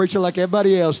ain't going to preach it like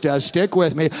everybody else does. Stick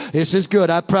with me. This is good.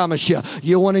 I promise you.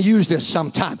 You want to use this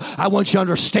sometime. I want you to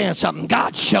understand something.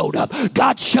 God showed up.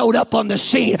 God showed up on the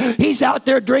scene. He's out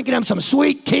there drinking him some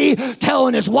sweet tea,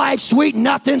 telling his wife sweet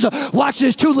nothings, watching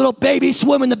his 2 little babies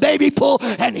swim in the baby pool,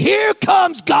 and here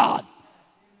comes God.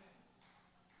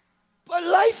 But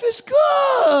life is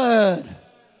good.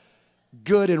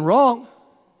 Good and wrong.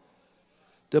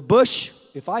 The bush,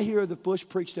 if I hear the bush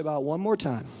preached about one more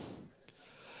time,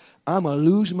 I'm going to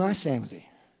lose my sanity.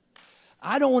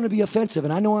 I don't want to be offensive,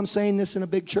 and I know I'm saying this in a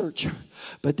big church,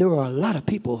 but there are a lot of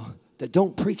people that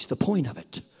don't preach the point of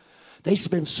it. They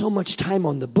spend so much time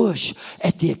on the bush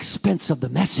at the expense of the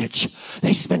message.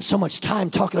 They spend so much time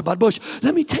talking about bush.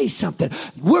 Let me tell you something.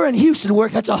 We're in Houston where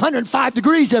it's 105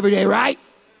 degrees every day, right?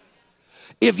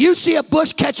 If you see a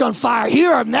bush catch on fire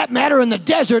here, or in that matter in the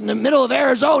desert in the middle of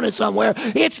Arizona somewhere,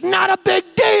 it's not a big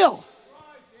deal.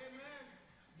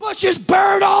 Bushes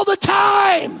burn all the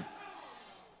time.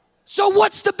 So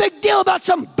what's the big deal about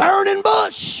some burning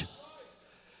bush?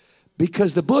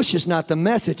 Because the bush is not the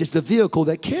message, it's the vehicle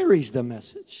that carries the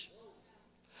message.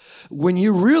 When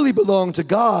you really belong to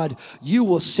God, you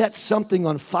will set something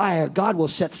on fire. God will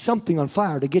set something on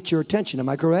fire to get your attention. Am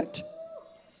I correct?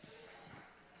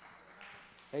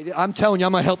 I'm telling you,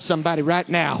 I'm going to help somebody right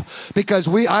now, because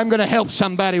I'm going to help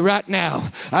somebody right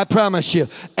now. I promise you.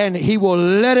 And he will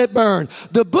let it burn.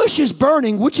 The bush is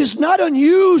burning, which is not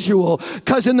unusual,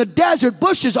 because in the desert,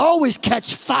 bushes always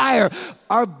catch fire.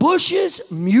 Are bushes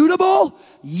mutable?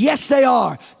 Yes, they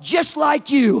are. Just like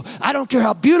you. I don't care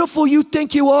how beautiful you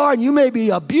think you are, and you may be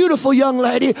a beautiful young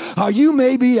lady, or you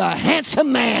may be a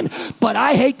handsome man, but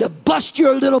I hate to bust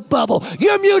your little bubble.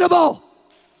 You're mutable.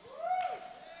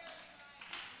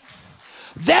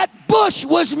 That bush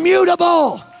was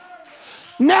mutable.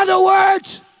 In other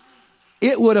words,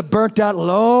 it would have burnt out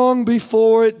long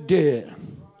before it did.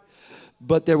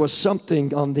 But there was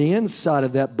something on the inside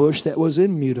of that bush that was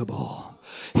immutable.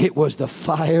 It was the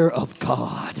fire of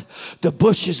God. The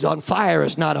bush is on fire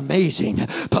is not amazing,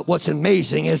 but what's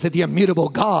amazing is that the immutable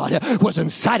God was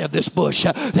inside of this bush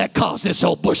that caused this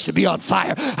old bush to be on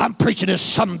fire. I'm preaching to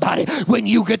somebody. When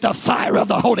you get the fire of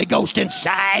the Holy Ghost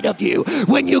inside of you,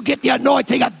 when you get the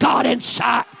anointing of God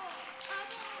inside,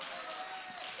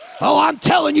 oh, I'm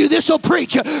telling you, this will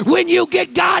preach. When you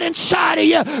get God inside of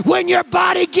you, when your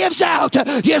body gives out,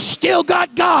 you still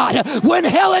got God. When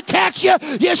hell attacks you,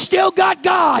 you still got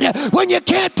God. When you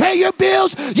can't pay your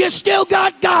bills, you still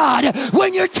got God.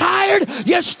 When you're tired,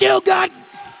 you still got.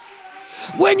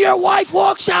 When your wife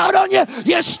walks out on you,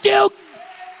 you still.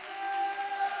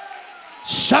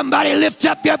 Somebody lift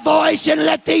up your voice and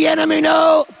let the enemy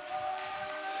know.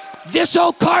 This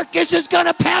old carcass is going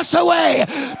to pass away,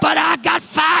 but I got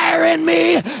fire in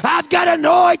me. I've got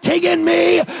anointing in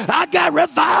me. I got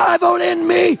revival in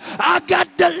me. I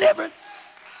got deliverance.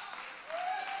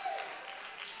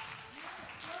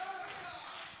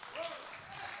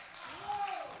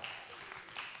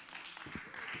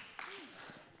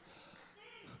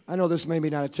 I know this may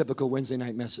be not a typical Wednesday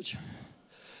night message,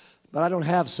 but I don't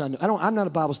have Sunday. I'm not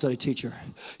a Bible study teacher.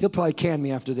 He'll probably can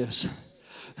me after this.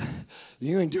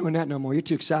 You ain't doing that no more. You're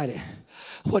too excited.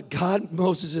 What got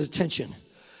Moses' attention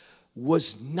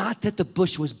was not that the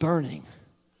bush was burning.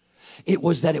 It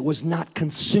was that it was not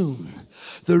consumed.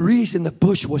 The reason the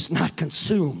bush was not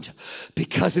consumed,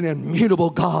 because an immutable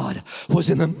God was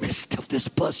in the midst of this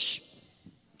bush.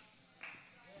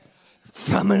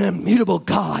 From an immutable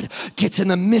God gets in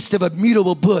the midst of a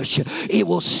mutable bush, it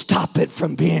will stop it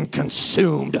from being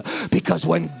consumed. Because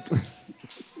when...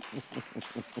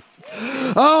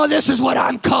 Oh, this is what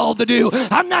I'm called to do.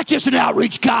 I'm not just an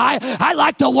outreach guy. I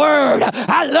like the Word.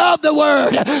 I love the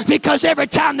Word, because every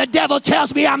time the devil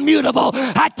tells me I'm mutable,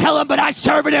 I tell him, but I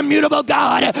serve an immutable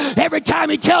God. Every time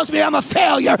he tells me I'm a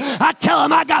failure, I tell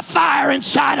him I got fire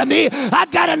inside of me. I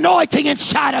got anointing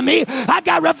inside of me. I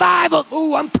got revival.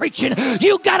 Ooh, I'm preaching.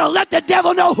 You got to let the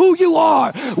devil know who you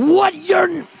are, what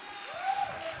you're...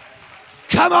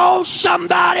 Come on,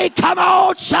 somebody. Come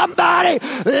on, somebody.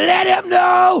 Let him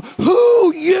know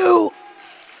who you.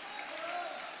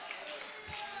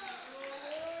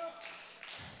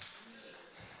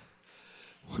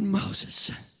 When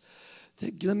Moses,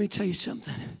 let me tell you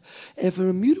something. If an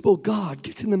immutable God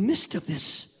gets in the midst of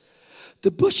this,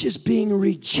 the bush is being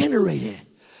regenerated.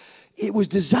 It was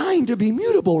designed to be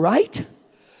mutable, right?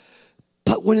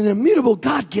 But when an immutable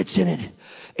God gets in it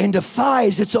and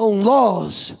defies its own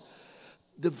laws,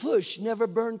 the bush never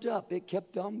burnt up. It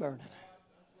kept on burning.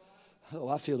 Oh,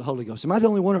 I feel the Holy Ghost. Am I the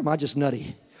only one or am I just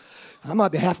nutty? I might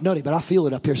be half nutty, but I feel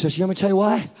it up here. Sister, you want me to tell you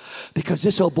why? Because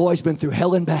this old boy's been through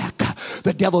hell and back.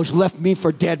 The devil's left me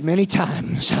for dead many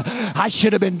times. I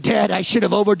should have been dead. I should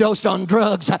have overdosed on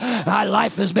drugs. My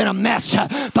life has been a mess.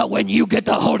 But when you get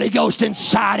the Holy Ghost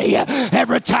inside of you,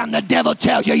 every time the devil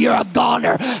tells you you're a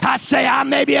goner, I say I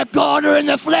may be a goner in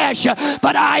the flesh,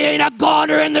 but I ain't a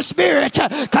goner in the spirit,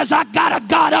 because I got a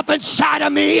God up inside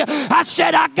of me. I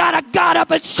said I got a God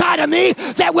up inside of me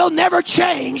that will never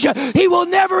change. He will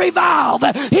never evolve.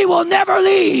 He will never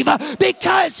leave,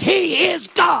 because he is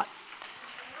God.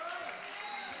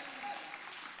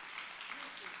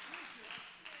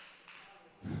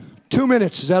 Two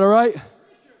minutes, is that all right?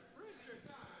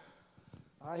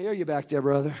 I hear you back there,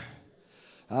 brother.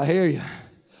 I hear you.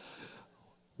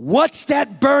 What's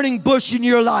that burning bush in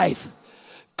your life?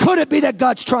 Could it be that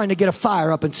God's trying to get a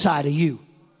fire up inside of you?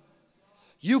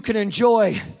 You can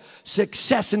enjoy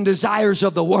success and desires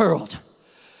of the world.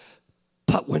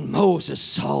 But when Moses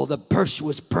saw the bush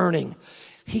was burning,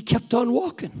 he kept on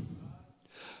walking.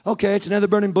 Okay, it's another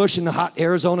burning bush in the hot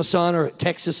Arizona sun or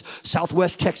Texas,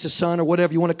 Southwest Texas sun or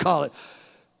whatever you want to call it.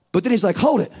 But then he's like,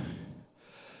 hold it.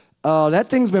 That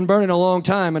thing's been burning a long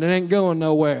time and it ain't going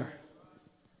nowhere.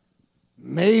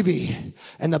 Maybe.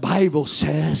 And the Bible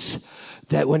says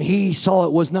that when he saw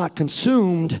it was not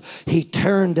consumed, he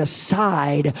turned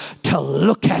aside to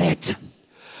look at it.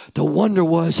 The wonder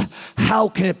was, how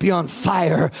can it be on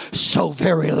fire so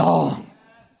very long?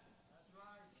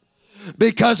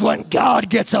 Because when God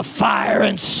gets a fire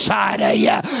inside of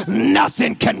you,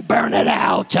 nothing can burn it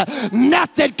out.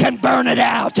 Nothing can burn it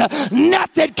out.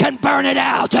 Nothing can burn it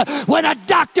out. When a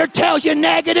doctor tells you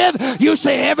negative, you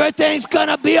say everything's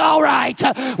gonna be all right.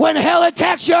 When hell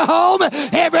attacks your home,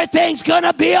 everything's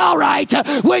gonna be all right.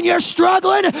 When you're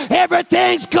struggling,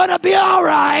 everything's gonna be all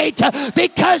right.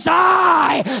 Because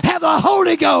I have the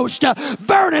Holy Ghost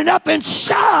burning up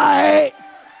inside.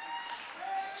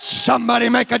 Somebody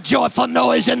make a joyful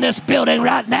noise in this building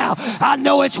right now. I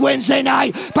know it's Wednesday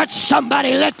night, but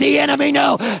somebody let the enemy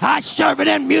know I serve an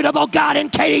immutable God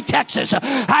in Katy, Texas.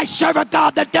 I serve a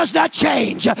God that does not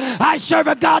change. I serve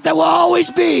a God that will always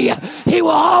be. He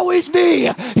will always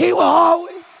be. He will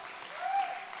always.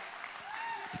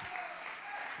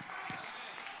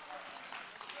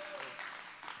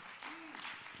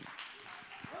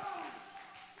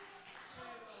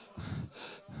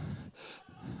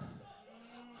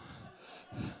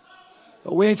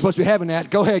 We ain't supposed to be having that.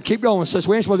 Go ahead, keep going, sis.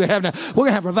 We ain't supposed to be having that. We're going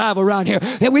to have revival around here.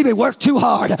 And we've been worked too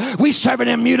hard. We serve an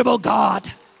immutable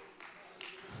God.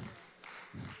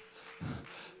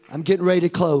 I'm getting ready to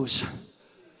close.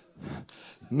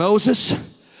 Moses,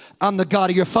 I'm the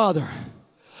God of your father.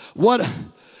 What?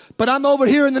 But I'm over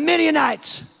here in the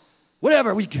Midianites.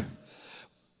 Whatever. I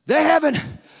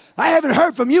haven't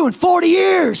heard from you in 40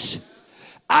 years.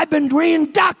 I've been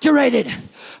reindoctrinated.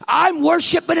 I'm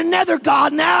worshiping another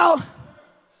God now.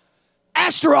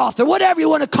 Astaroth, or whatever you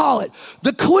want to call it.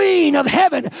 The queen of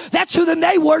heaven. That's who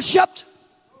they worshipped.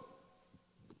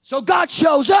 So God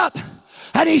shows up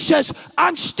and he says,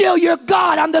 I'm still your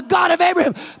God. I'm the God of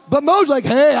Abraham. But Moses like,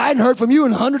 hey, I hadn't heard from you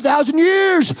in 100,000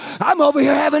 years. I'm over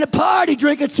here having a party,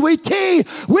 drinking sweet tea.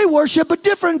 We worship a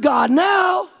different God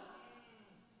now.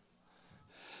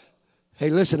 Hey,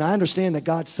 listen, I understand that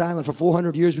God's silent for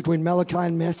 400 years between Malachi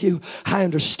and Matthew. I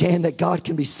understand that God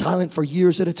can be silent for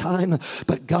years at a time.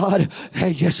 But God, hey,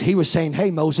 yes, he was saying,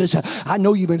 hey, Moses, I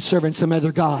know you've been serving some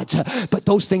other gods, but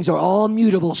those things are all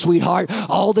mutable, sweetheart.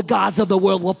 All the gods of the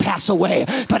world will pass away,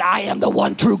 but I am the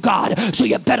one true God. So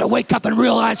you better wake up and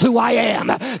realize who I am.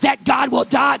 That God will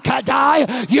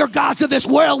die. Your gods of this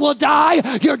world will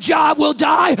die. Your job will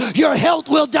die. Your health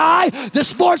will die. The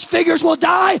sports figures will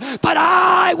die, but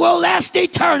I will last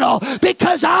eternal,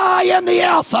 because I am the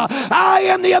Alpha, I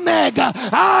am the Omega,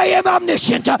 I am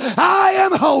omniscient, I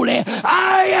am holy,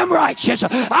 I am righteous,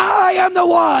 I am the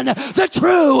one, the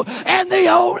true, and the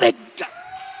only God.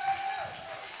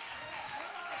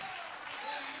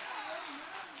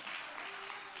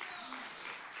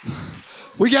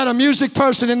 We got a music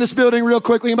person in this building real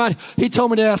quickly. He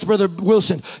told me to ask Brother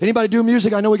Wilson, anybody do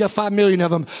music? I know we got 5 million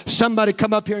of them. Somebody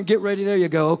come up here and get ready. There you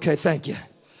go. Okay, thank you.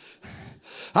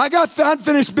 I got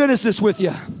unfinished business with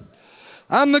you.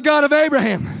 I'm the God of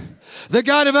Abraham, the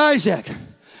God of Isaac.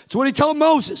 It's what he told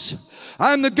Moses.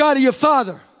 I'm the God of your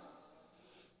father.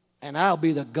 and I'll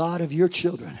be the God of your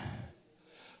children.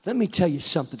 Let me tell you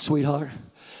something, sweetheart.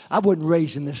 I wasn't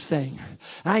raised in this thing.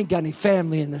 I ain't got any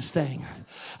family in this thing.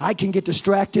 I can get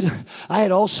distracted. I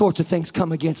had all sorts of things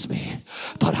come against me.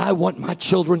 But I want my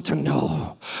children to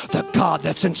know the God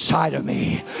that's inside of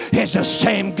me is the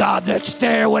same God that's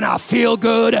there when I feel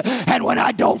good and when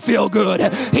I don't feel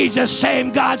good. He's the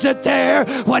same God that's there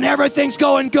when everything's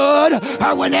going good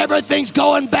or when everything's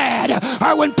going bad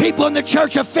or when people in the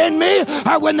church offend me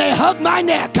or when they hug my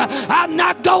neck. I'm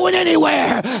not going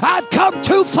anywhere. I've come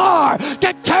too far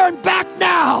to turn back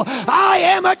now. I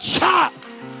am a child.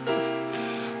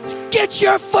 Get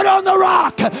your foot on the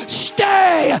rock.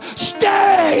 Stay,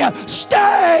 stay,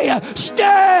 stay,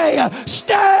 stay,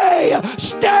 stay,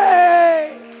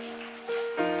 stay.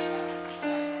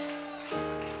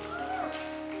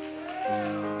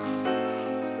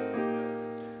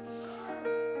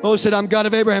 Moses said, I'm God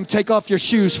of Abraham. Take off your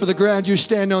shoes, for the ground you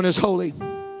stand on is holy.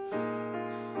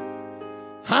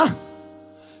 Huh?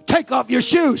 Take off your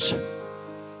shoes.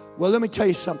 Well, let me tell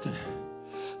you something.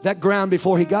 That ground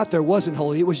before he got there wasn't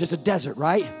holy. It was just a desert,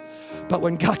 right? But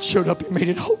when God showed up, he made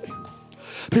it holy.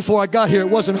 Before I got here, it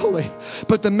wasn't holy.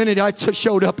 But the minute I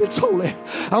showed up, it's holy.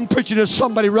 I'm preaching to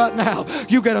somebody right now.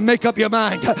 You got to make up your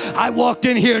mind. I walked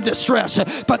in here in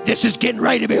distress, but this is getting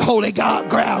ready to be holy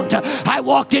ground. I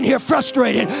walked in here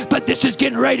frustrated, but this is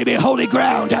getting ready to be holy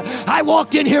ground. I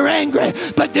walked in here angry,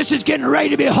 but this is getting ready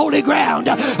to be holy ground.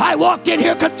 I walked in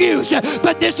here confused,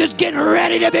 but this is getting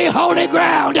ready to be holy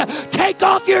ground. Take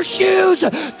off your shoes.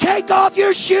 Take off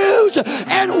your shoes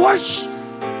and worship.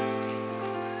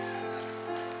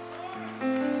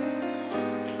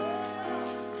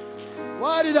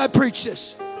 Why did I preach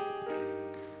this?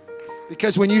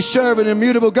 Because when you serve an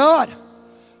immutable God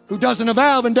who doesn't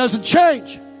evolve and doesn't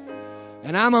change,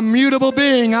 and I'm a mutable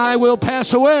being, I will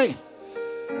pass away.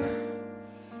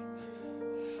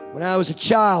 When I was a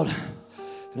child,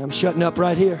 and I'm shutting up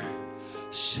right here,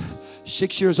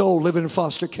 6 years old, living in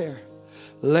foster care,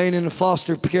 laying in a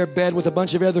foster care bed with a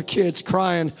bunch of other kids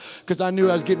crying because I knew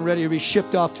I was getting ready to be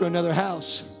shipped off to another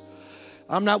house.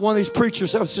 I'm not one of these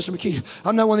preachers, that was Sister McKee.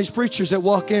 I'm not one of these preachers that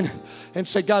walk in and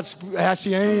say, I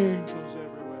see angels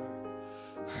everywhere.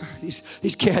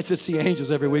 These cats that see angels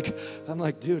every week. I'm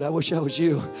like, dude, I wish I was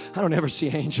you. I don't ever see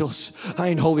angels. I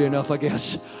ain't holy enough, I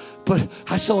guess. But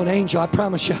I saw an angel, I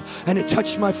promise you, and it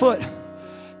touched my foot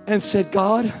and said,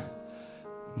 God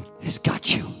has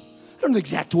got you. I don't know the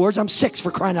exact words. I'm 6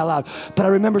 for crying out loud. But I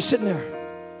remember sitting there.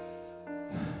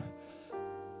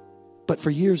 But for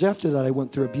years after that, I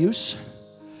went through abuse.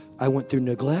 I went through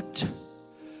neglect.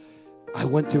 I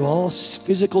went through all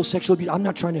physical, sexual abuse. I'm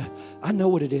not trying to, I know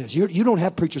what it is. You don't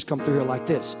have preachers come through here like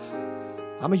this.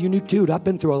 I'm a unique dude. I've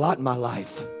been through a lot in my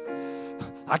life.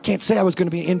 I can't say I was going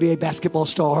to be an NBA basketball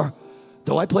star,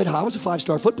 though I was a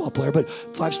 5-star football player, but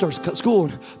 5-star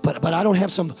school. But I don't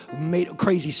have some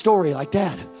crazy story like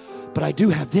that. But I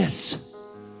do have this.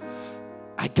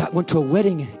 Went to a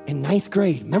wedding in 9th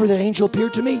grade. Remember that angel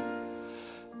appeared to me?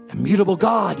 Immutable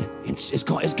God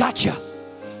has got you.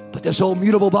 But this old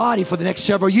mutable body for the next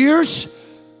several years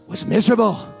was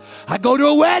miserable. I go to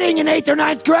a wedding in 8th or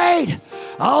 9th grade.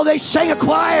 Oh, they sang a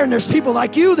choir, and there's people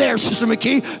like you there, Sister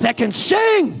McKee, that can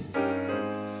sing.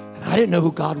 And I didn't know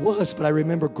who God was, but I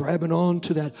remember grabbing on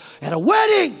to that at a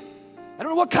wedding. I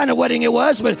don't know what kind of wedding it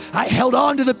was, but I held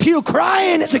on to the pew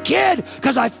crying as a kid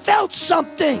because I felt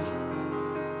something.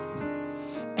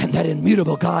 And that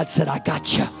immutable God said, I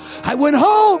got you. I went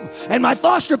home, and my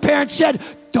foster parents said,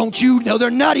 don't you know they're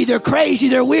nutty, they're crazy,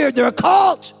 they're weird, they're a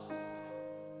cult.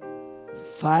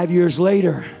 5 years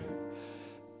later,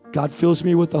 God fills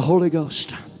me with the Holy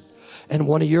Ghost in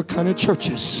one of your kind of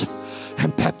churches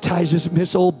and baptizes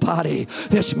this old body,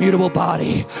 this mutable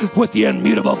body, with the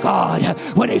immutable God.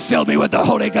 When he filled me with the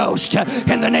Holy Ghost,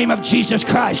 in the name of Jesus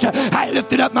Christ, I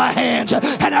lifted up my hands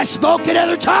and I spoke in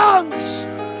other tongues.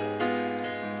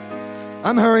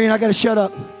 I'm hurrying, I got to shut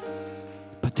up.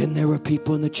 But then there were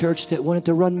people in the church that wanted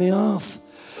to run me off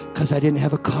because I didn't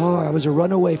have a car. I was a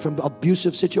runaway from an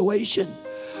abusive situation.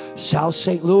 South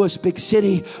St. Louis, big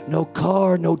city, no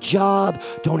car, no job,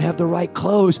 don't have the right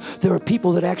clothes. There were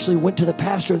people that actually went to the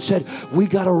pastor and said, we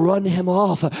got to run him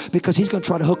off because he's going to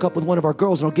try to hook up with one of our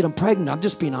girls and he'll get him pregnant. I'm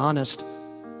just being honest.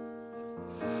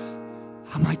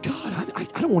 I'm like, God, I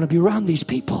don't want to be around these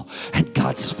people. And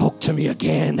God spoke to me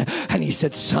again. And he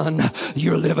said, son,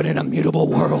 you're living in a mutable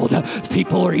world.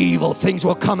 People are evil. Things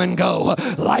will come and go.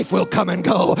 Life will come and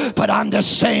go. But I'm the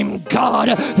same God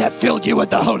that filled you with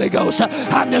the Holy Ghost.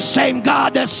 I'm the same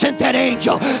God that sent that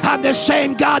angel. I'm the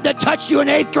same God that touched you in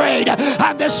 8th grade.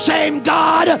 I'm the same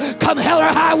God, come hell or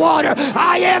high water.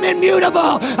 I am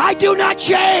immutable. I do not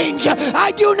change.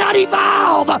 I do not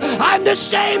evolve. I'm the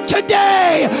same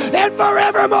today and forevermore.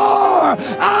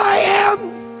 I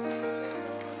am.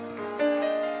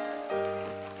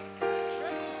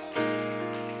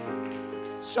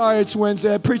 Sorry, it's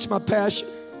Wednesday. I preach my passion,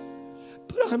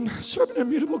 but I'm serving an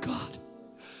immutable God.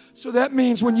 So that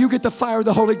means when you get the fire of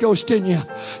the Holy Ghost in you,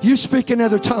 you speak in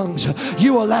other tongues,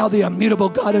 you allow the immutable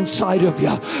God inside of you.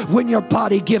 When your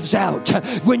body gives out,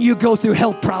 when you go through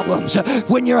health problems,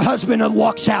 when your husband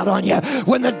walks out on you,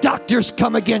 when the doctors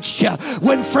come against you,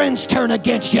 when friends turn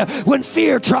against you, when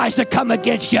fear tries to come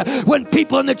against you, when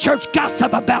people in the church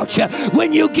gossip about you,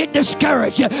 when you get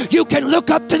discouraged, you can look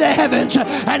up to the heavens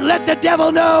and let the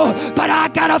devil know, but I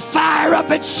got a fire up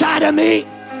inside of me.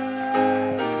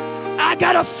 I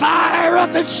got a fire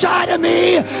up inside of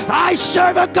me. I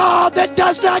serve a God that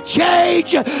does not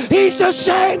change. He's the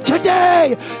same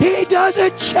today. He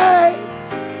doesn't change.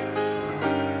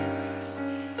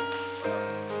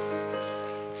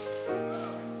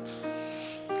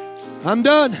 I'm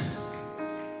done.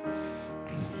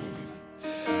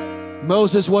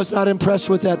 Moses was not impressed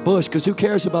with that bush, because who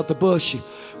cares about the bush?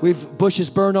 Bushes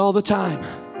burn all the time.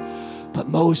 But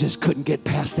Moses couldn't get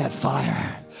past that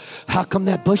fire. How come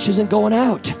that bush isn't going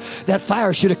out? That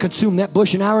fire should have consumed that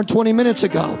bush an hour and 20 minutes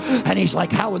ago. And he's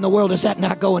like, how in the world is that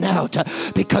not going out?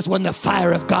 Because when the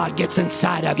fire of God gets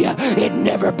inside of you, it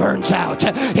never burns out.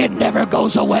 It never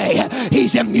goes away.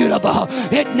 He's immutable.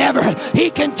 He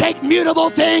can take mutable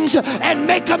things and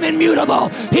make them immutable.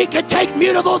 He can take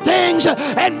mutable things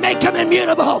and make them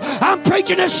immutable. I'm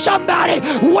preaching to somebody.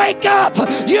 Wake up.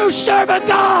 You serve a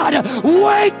God.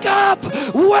 Wake up.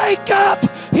 Wake up.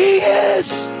 He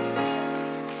is.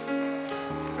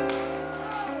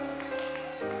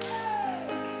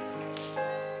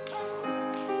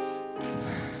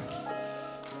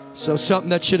 So something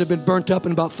that should have been burnt up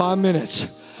in about 5 minutes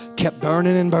kept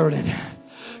burning and burning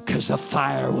because the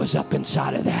fire was up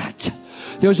inside of that.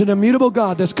 There's an immutable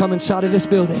God that's come inside of this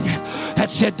building that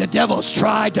said the devil's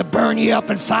tried to burn you up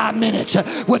in 5 minutes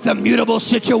with a mutable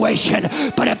situation.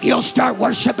 But if you'll start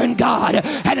worshiping God,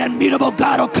 an immutable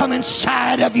God will come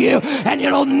inside of you and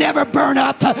it'll never burn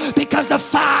up, because the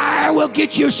fire will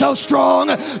get you so strong,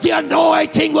 the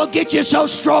anointing will get you so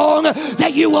strong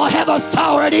that you will have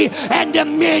authority and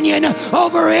dominion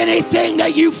over anything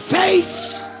that you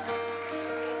face.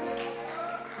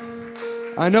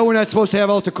 I know we're not supposed to have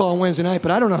altar call on Wednesday night,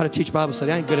 but I don't know how to teach Bible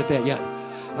study. I ain't good at that yet.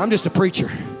 I'm just a preacher.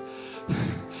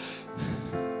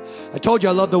 I told you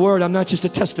I love the word. I'm not just a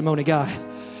testimony guy.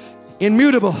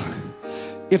 Immutable.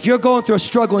 If you're going through a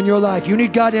struggle in your life, you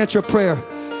need God to answer a prayer.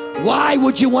 Why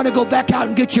would you want to go back out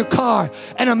and get your car,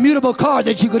 an immutable car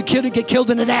that you could get killed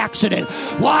in an accident?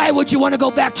 Why would you want to go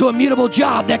back to a mutable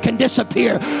job that can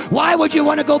disappear? Why would you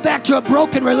want to go back to a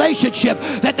broken relationship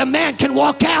that the man can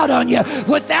walk out on you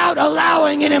without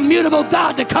allowing an immutable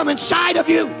God to come inside of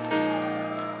you?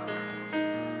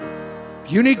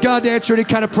 You need God to answer any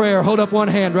kind of prayer. Hold up one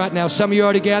hand right now. Some of you are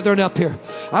already gathering up here.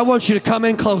 I want you to come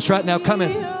in close right now. Come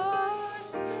in.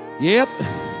 Yep.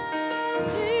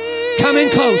 Come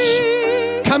in close.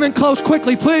 Come in close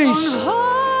quickly, please.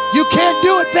 You can't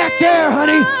do it back there,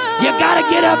 honey. You got to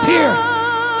get up here.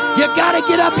 You got to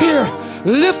get up here.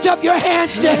 Lift up your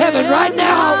hands to heaven right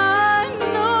now.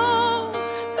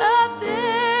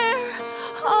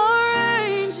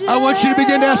 I want you to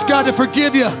begin to ask God to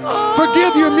forgive you.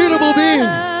 Forgive your immutable being.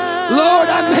 Lord,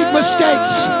 I make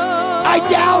mistakes. I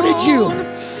doubted you.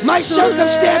 My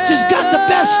circumstances got the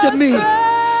best of me.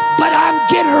 But I'm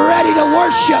getting ready to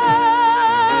worship.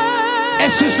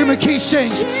 As Sister McKee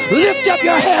sings, lift up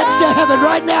your hands to heaven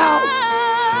right now.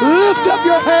 Lift up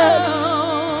your hands,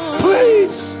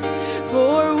 please.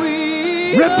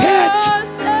 Repent.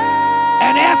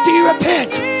 And after you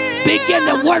repent, begin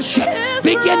to worship.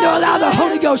 Begin to allow the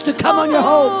Holy Ghost to come on your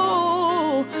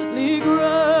home.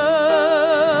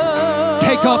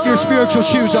 Take off your spiritual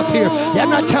shoes up here. I'm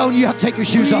not telling you have to take your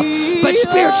shoes off, but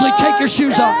spiritually take your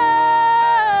shoes off.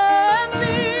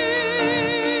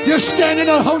 You're standing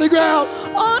on holy ground.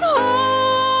 On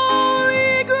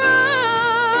holy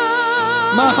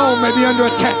ground. My home may be under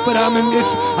attack, but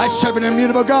I serve an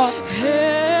immutable God.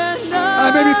 And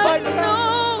I may be fighting.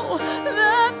 Know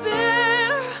that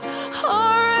there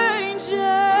are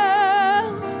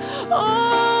angels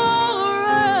all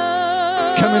around.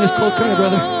 come in as close. Come here,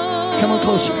 brother. Come on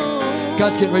closer.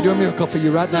 God's getting ready to do a miracle for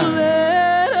you right now.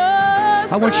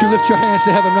 I want you to lift your hands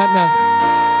to heaven right now.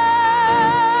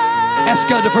 Ask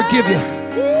God to forgive you.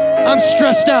 I'm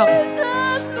stressed out.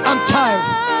 I'm tired.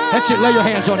 That's it. Lay your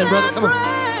hands on him, brother. Come on.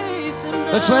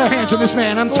 Let's lay our hands on this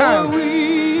man. I'm tired.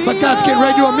 But God's getting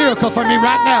ready to do a miracle for me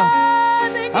right now.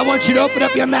 I want you to open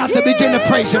up your mouth and begin to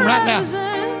praise him right now.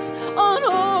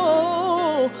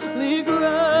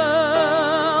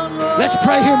 Let's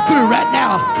pray him through right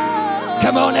now.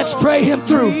 Come on, let's pray him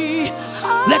through.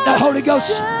 Let the Holy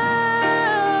Ghost.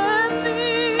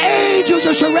 Angels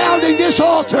are surrounding this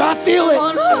altar. I feel it.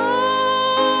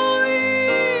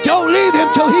 Don't leave him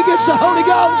till he gets the Holy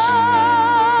Ghost.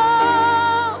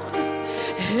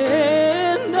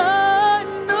 And I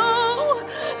know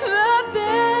that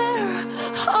there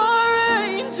are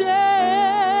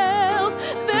angels.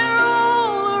 They're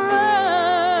all around.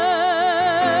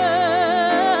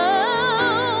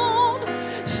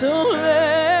 So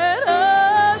let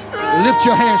us pray. Lift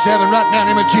your hands to heaven right now in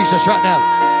the name of Jesus right now.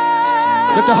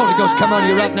 Let the Holy Ghost come on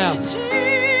you right now.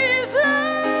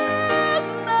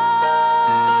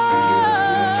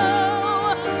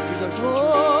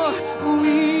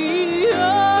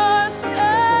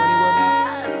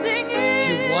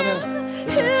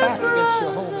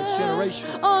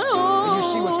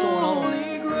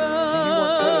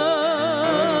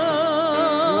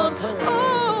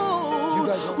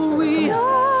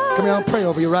 I'll pray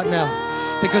over you right now,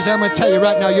 because I'm going to tell you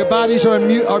right now, your bodies are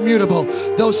mutable.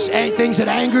 Those things that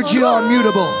angered you are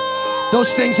mutable.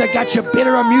 Those things that got you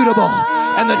bitter are mutable,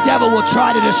 and the devil will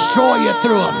try to destroy you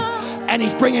through them, and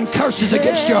he's bringing curses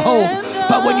against your home.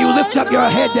 But when you lift up your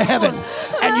head to heaven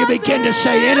and you begin to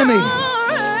say, enemy,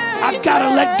 I've got to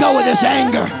let go of this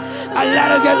anger. I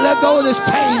let go of this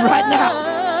pain right now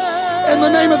in the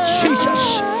name of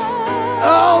Jesus.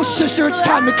 Oh, sister, it's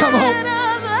time to come home.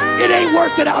 It ain't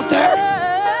worth it out there.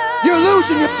 You're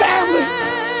losing your family.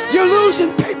 You're losing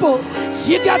people.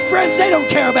 You got friends, they don't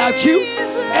care about you.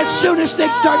 As soon as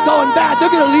things start going bad,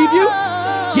 they're going to leave you.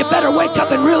 You better wake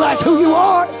up and realize who you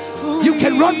are. You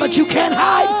can run, but you can't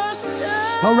hide.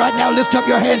 Oh, right now, lift up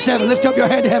your hands to heaven. Lift up your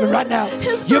hand to heaven right now.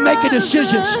 You're making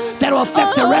decisions that will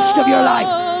affect the rest of your life.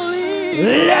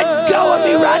 Let go of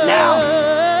me right now.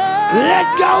 Let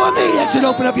go of me. That's it.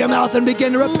 Open up your mouth and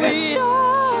begin to repent.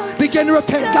 Begin to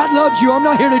repent. God loves you. I'm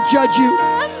not here to judge you.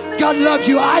 God loves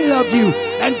you. I love you.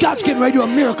 And God's getting ready to do a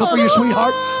miracle for you,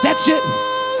 sweetheart. That's it.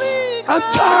 I'm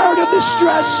tired of this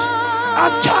stress.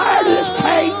 I'm tired of this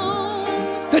pain.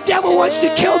 The devil wants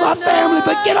to kill my family,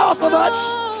 but get off of us.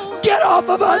 Get off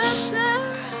of us.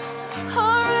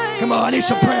 Come on, I need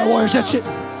some prayer warriors. That's it.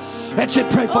 That's it.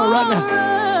 Pray for it right now.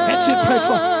 That's it. Pray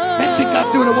for it. That's it.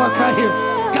 God's doing the work right here.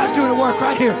 God's doing the work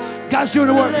right here. God's doing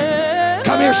the work.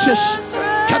 Come here, sis.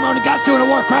 Come on, God's doing the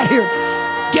work right here.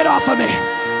 Get off of me.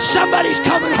 Somebody's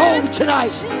coming home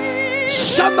tonight.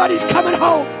 Somebody's coming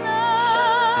home.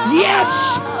 Yes.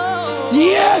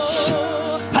 Yes.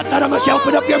 I thought I must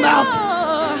open up your mouth.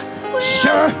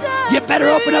 Sir, you better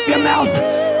open up your mouth.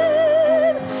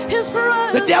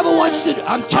 The devil wants to,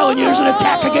 I'm telling you, there's an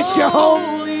attack against your home.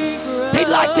 He'd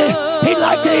like to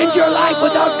end your life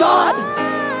without God.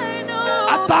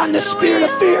 I bind the spirit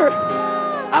of fear.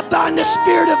 I bind the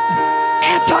spirit of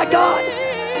anti-God.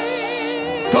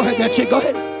 Go ahead, that's it, go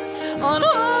ahead.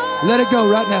 Let it go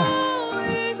right now.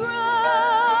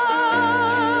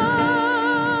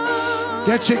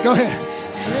 That's it, go ahead.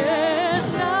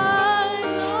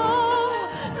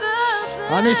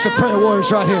 I need some prayer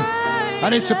warriors right here. I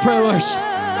need some prayer warriors.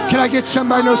 Can I get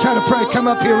somebody who knows how to pray? Come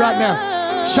up here right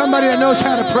now. Somebody that knows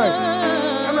how to pray.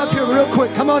 Come up here real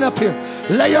quick. Come on up here.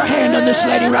 Lay your hand on this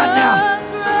lady right now.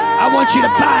 I want you to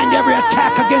bind every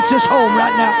attack against this home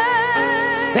right now.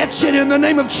 That's it, in the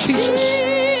name of Jesus.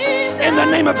 In the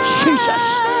name of Jesus.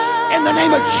 In the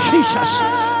name of Jesus.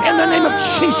 In the name of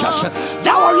Jesus.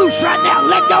 Thou art loose right now.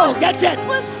 Let go. That's it.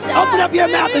 Open up your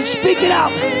mouth and speak it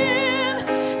out.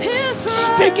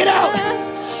 Speak it out.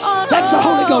 That's the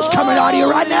Holy Ghost coming out of you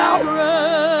right now.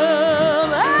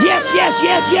 Yes, yes,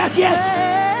 yes, yes, yes.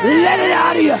 Let it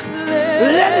out of you.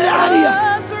 Let it out of you.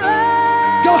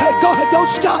 Go ahead, go ahead. Don't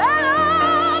stop.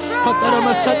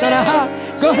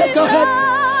 Go ahead, go ahead.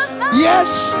 Yes.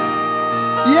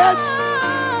 Yes.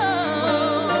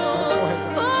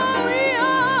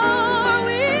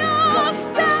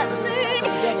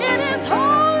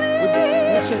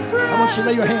 That's it. I want you to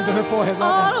lay your hand on her forehead right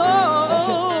now. That's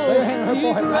it. Lay your hand on her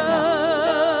forehead right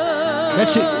now.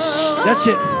 That's it. That's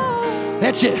it.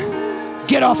 That's it.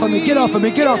 Get off of me. Get off of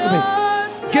me. Get off of me.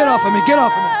 Get off of me. Get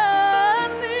off of me.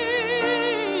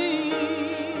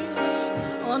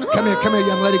 Come here,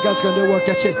 young lady. God's going to do work.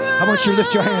 That's it. I want you to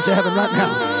lift your hands to heaven right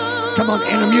now. Come on,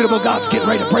 and immutable God's getting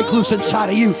ready to break loose inside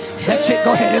of you. That's it.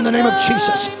 Go ahead, in the name of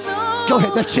Jesus. Go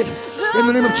ahead, that's it. In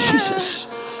the name of Jesus.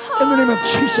 In the name of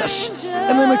Jesus.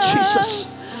 In the name of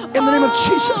Jesus. In the name of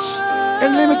Jesus.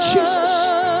 In the name of Jesus.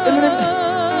 In the name of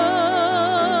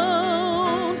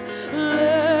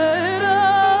Let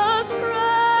us praise.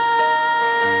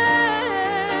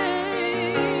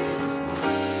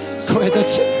 Go ahead,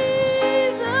 that's it.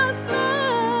 Jesus' name.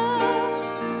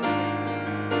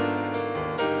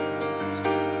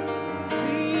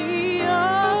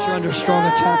 You're under a strong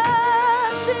attack.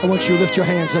 I want you to lift your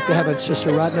hands up to heaven, sister,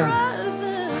 right now.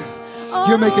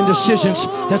 You're making decisions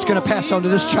that's going to pass on to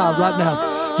this child right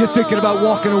now. You're thinking about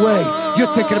walking away.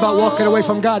 You're thinking about walking away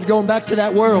from God, going back to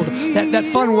that world, that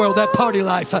fun world, that party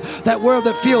life, that world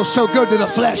that feels so good to the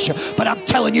flesh. But I'm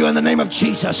telling you in the name of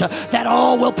Jesus, that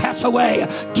all will pass away.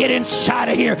 Get inside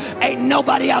of here. Ain't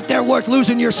nobody out there worth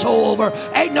losing your soul over.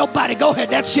 Ain't nobody. Go ahead.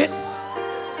 That's it.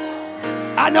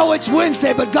 I know it's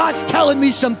Wednesday, but God's telling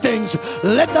me some things.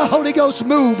 Let the Holy Ghost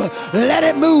move. Let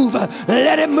it move.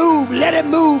 Let it move. Let it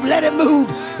move. Let it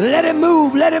move. Let it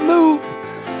move. Let it move.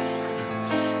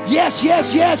 Yes,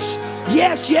 yes, yes.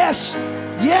 Yes, yes.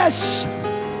 Yes.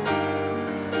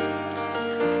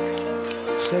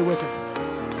 Stay with him.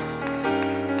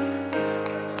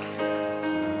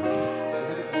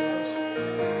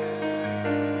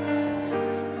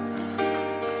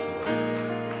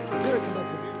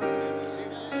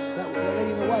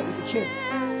 Kid.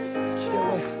 Stay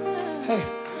away. Hey,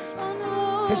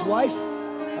 his wife,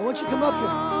 I want you to come up here.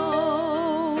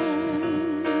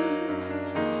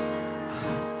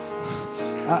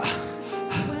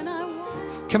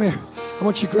 Come here. I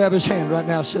want you to grab his hand right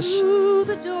now, sis.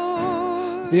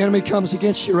 The enemy comes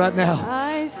against you right now.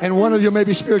 And one of you may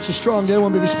be spiritually strong, the other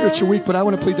one may be spiritually weak, but I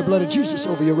want to plead the blood of Jesus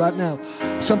over you right now.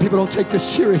 Some people don't take this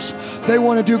serious. They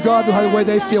want to do God the way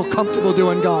they feel comfortable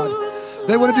doing God.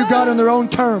 They want to do God on their own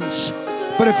terms.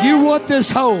 But if you want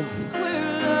this home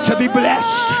to be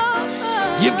blessed,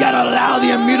 you've got to allow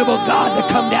the immutable God to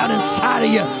come down inside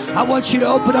of you. I want you to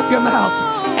open up your mouth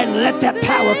and let that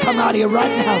power come out of you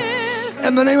right now.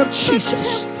 In the name of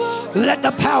Jesus, let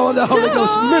the power of the Holy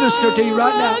Ghost minister to you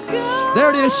right now.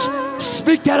 There it is.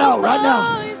 Speak that out right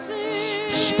now.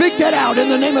 Speak that out in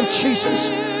the name of Jesus.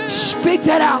 Speak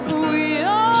that out.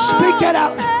 Speak that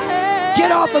out.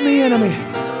 Get off of me, enemy.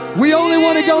 We only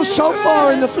want to go so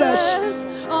far in the flesh.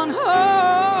 On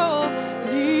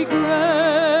holy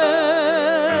ground,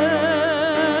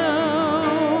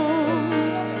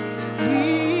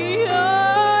 we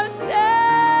are standing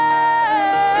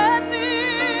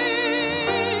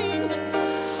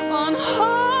on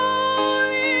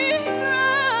holy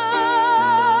ground,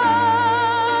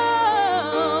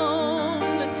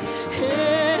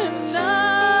 and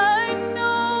I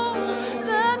know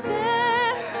that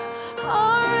there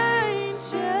are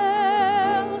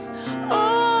angels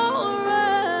all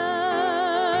around.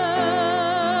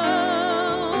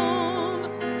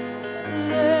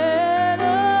 Let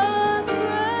us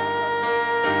praise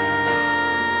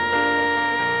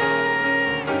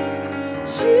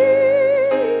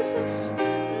Jesus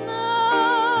now.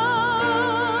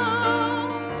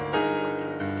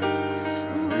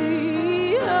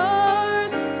 We are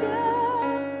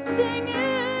standing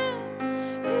in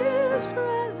His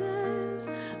presence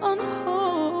on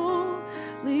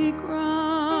holy ground.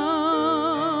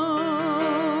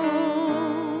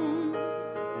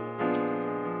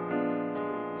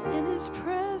 In His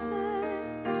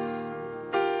presence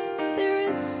there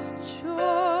is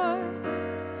joy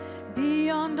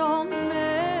beyond all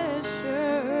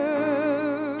measure,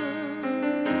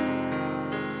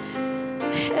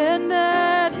 and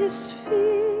at His feet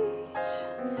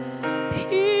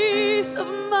peace of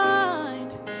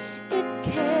mind, it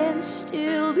can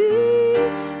still be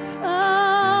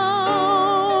found.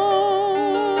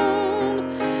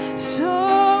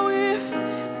 So if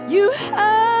you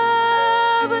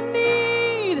have a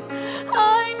need,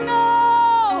 I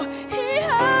know He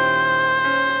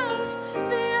has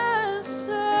the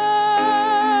answer.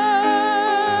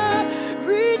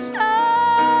 Reach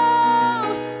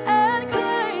out and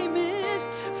claim it,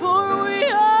 for we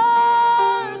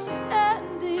are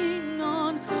standing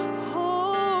on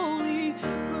holy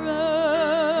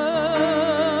ground.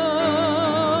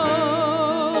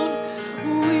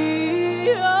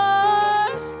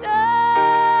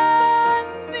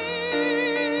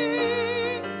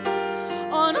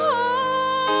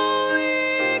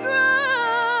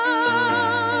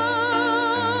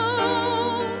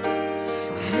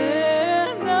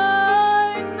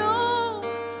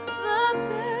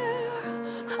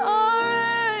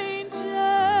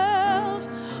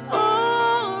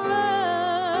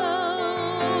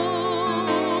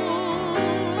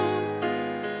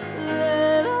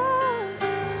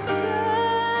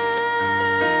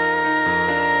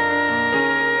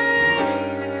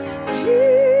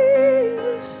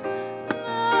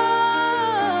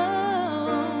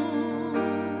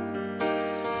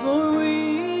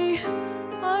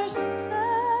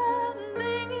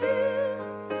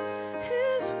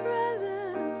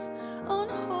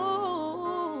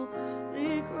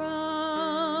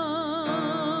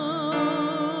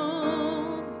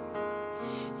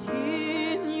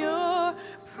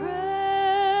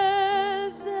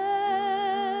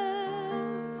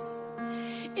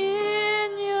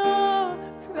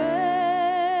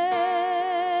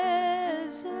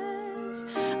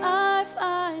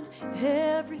 find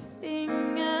everything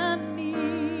I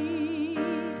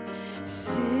need.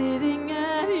 Sitting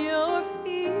at your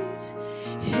feet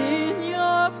in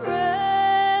your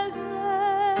presence,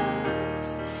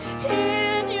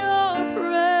 in your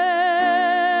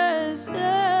presence.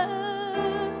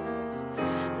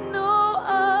 No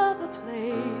other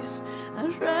place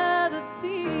I'd rather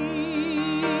be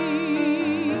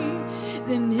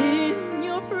than in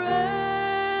your presence.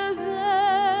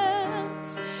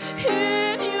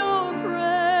 In your presence,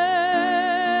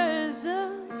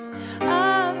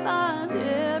 I find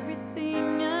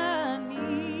everything I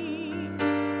need.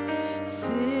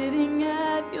 Sitting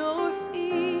at your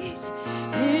feet,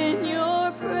 in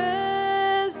your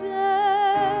presence,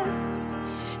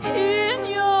 in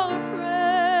your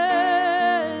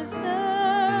presence.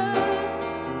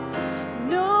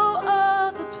 No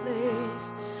other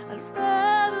place I'd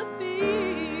rather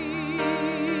be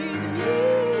than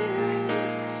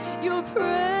here in your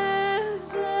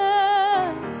presence.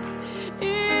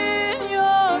 In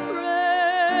your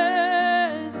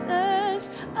presence,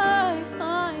 I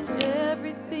find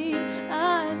everything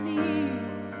I need.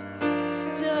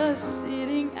 Just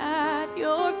sitting at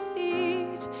your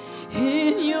feet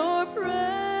in your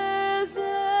presence,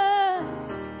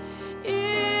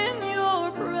 in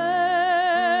your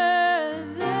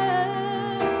presence.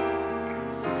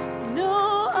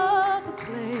 No other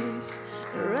place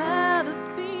I'd rather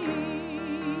be.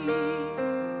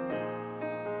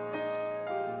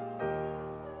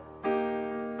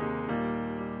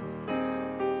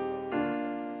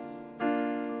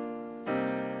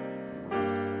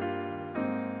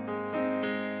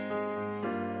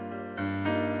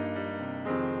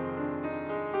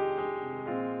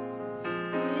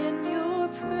 In your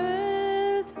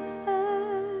presence,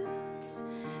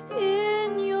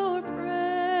 in your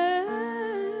presence,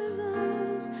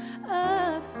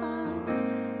 I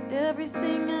find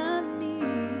everything I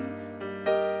need.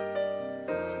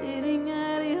 Sitting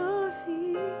at your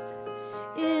feet,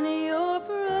 in your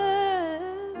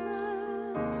presence,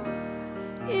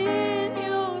 in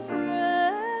your presence.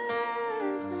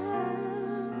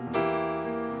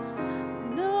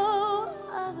 No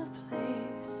other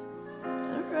place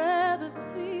I'd rather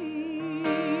be.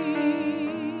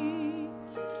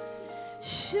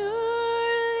 Surely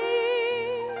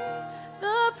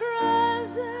the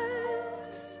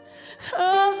presence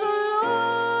of the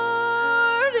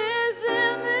Lord is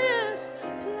in this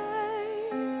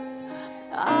place.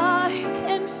 I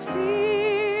can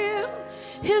feel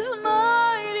His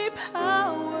mighty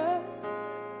power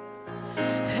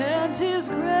and His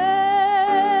grace,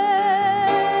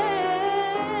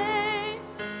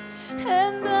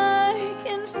 and I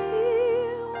can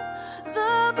feel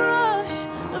the brush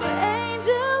of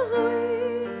angels'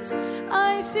 wings.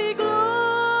 I see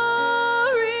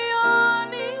glory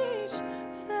on each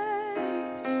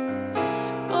face,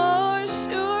 for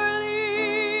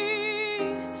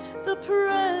surely the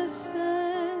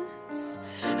presence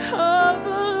of the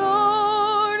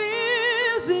Lord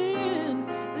is in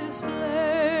this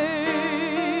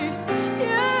place.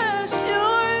 Yes,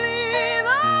 surely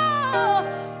the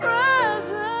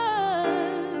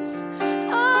presence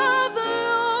of the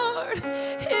Lord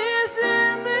is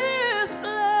in this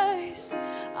place.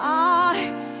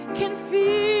 I can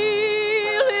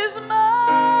feel His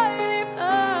mighty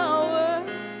power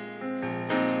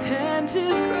and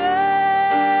His grace,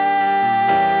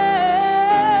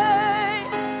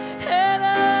 and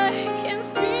I can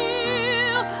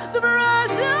feel the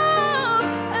brush of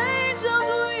angels'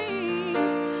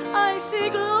 wings. I see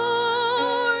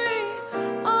glory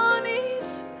on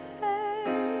each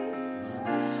face,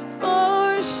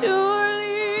 for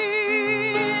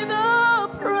surely the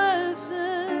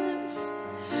presence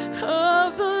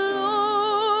of the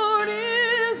Lord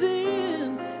is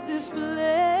in this place.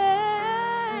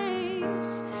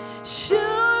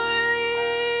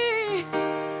 Surely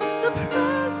the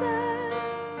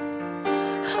presence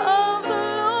of the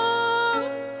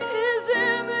Lord is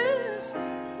in this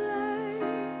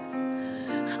place.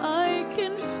 I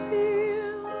can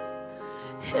feel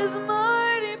His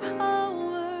mighty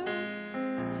power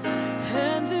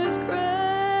and His grace.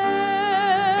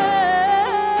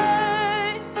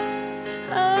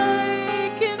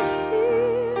 I can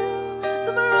feel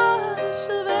the brush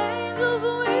of angels'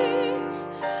 wings.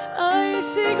 I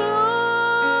see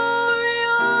glory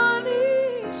on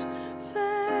each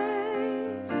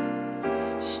face.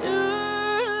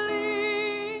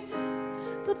 Surely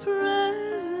the presence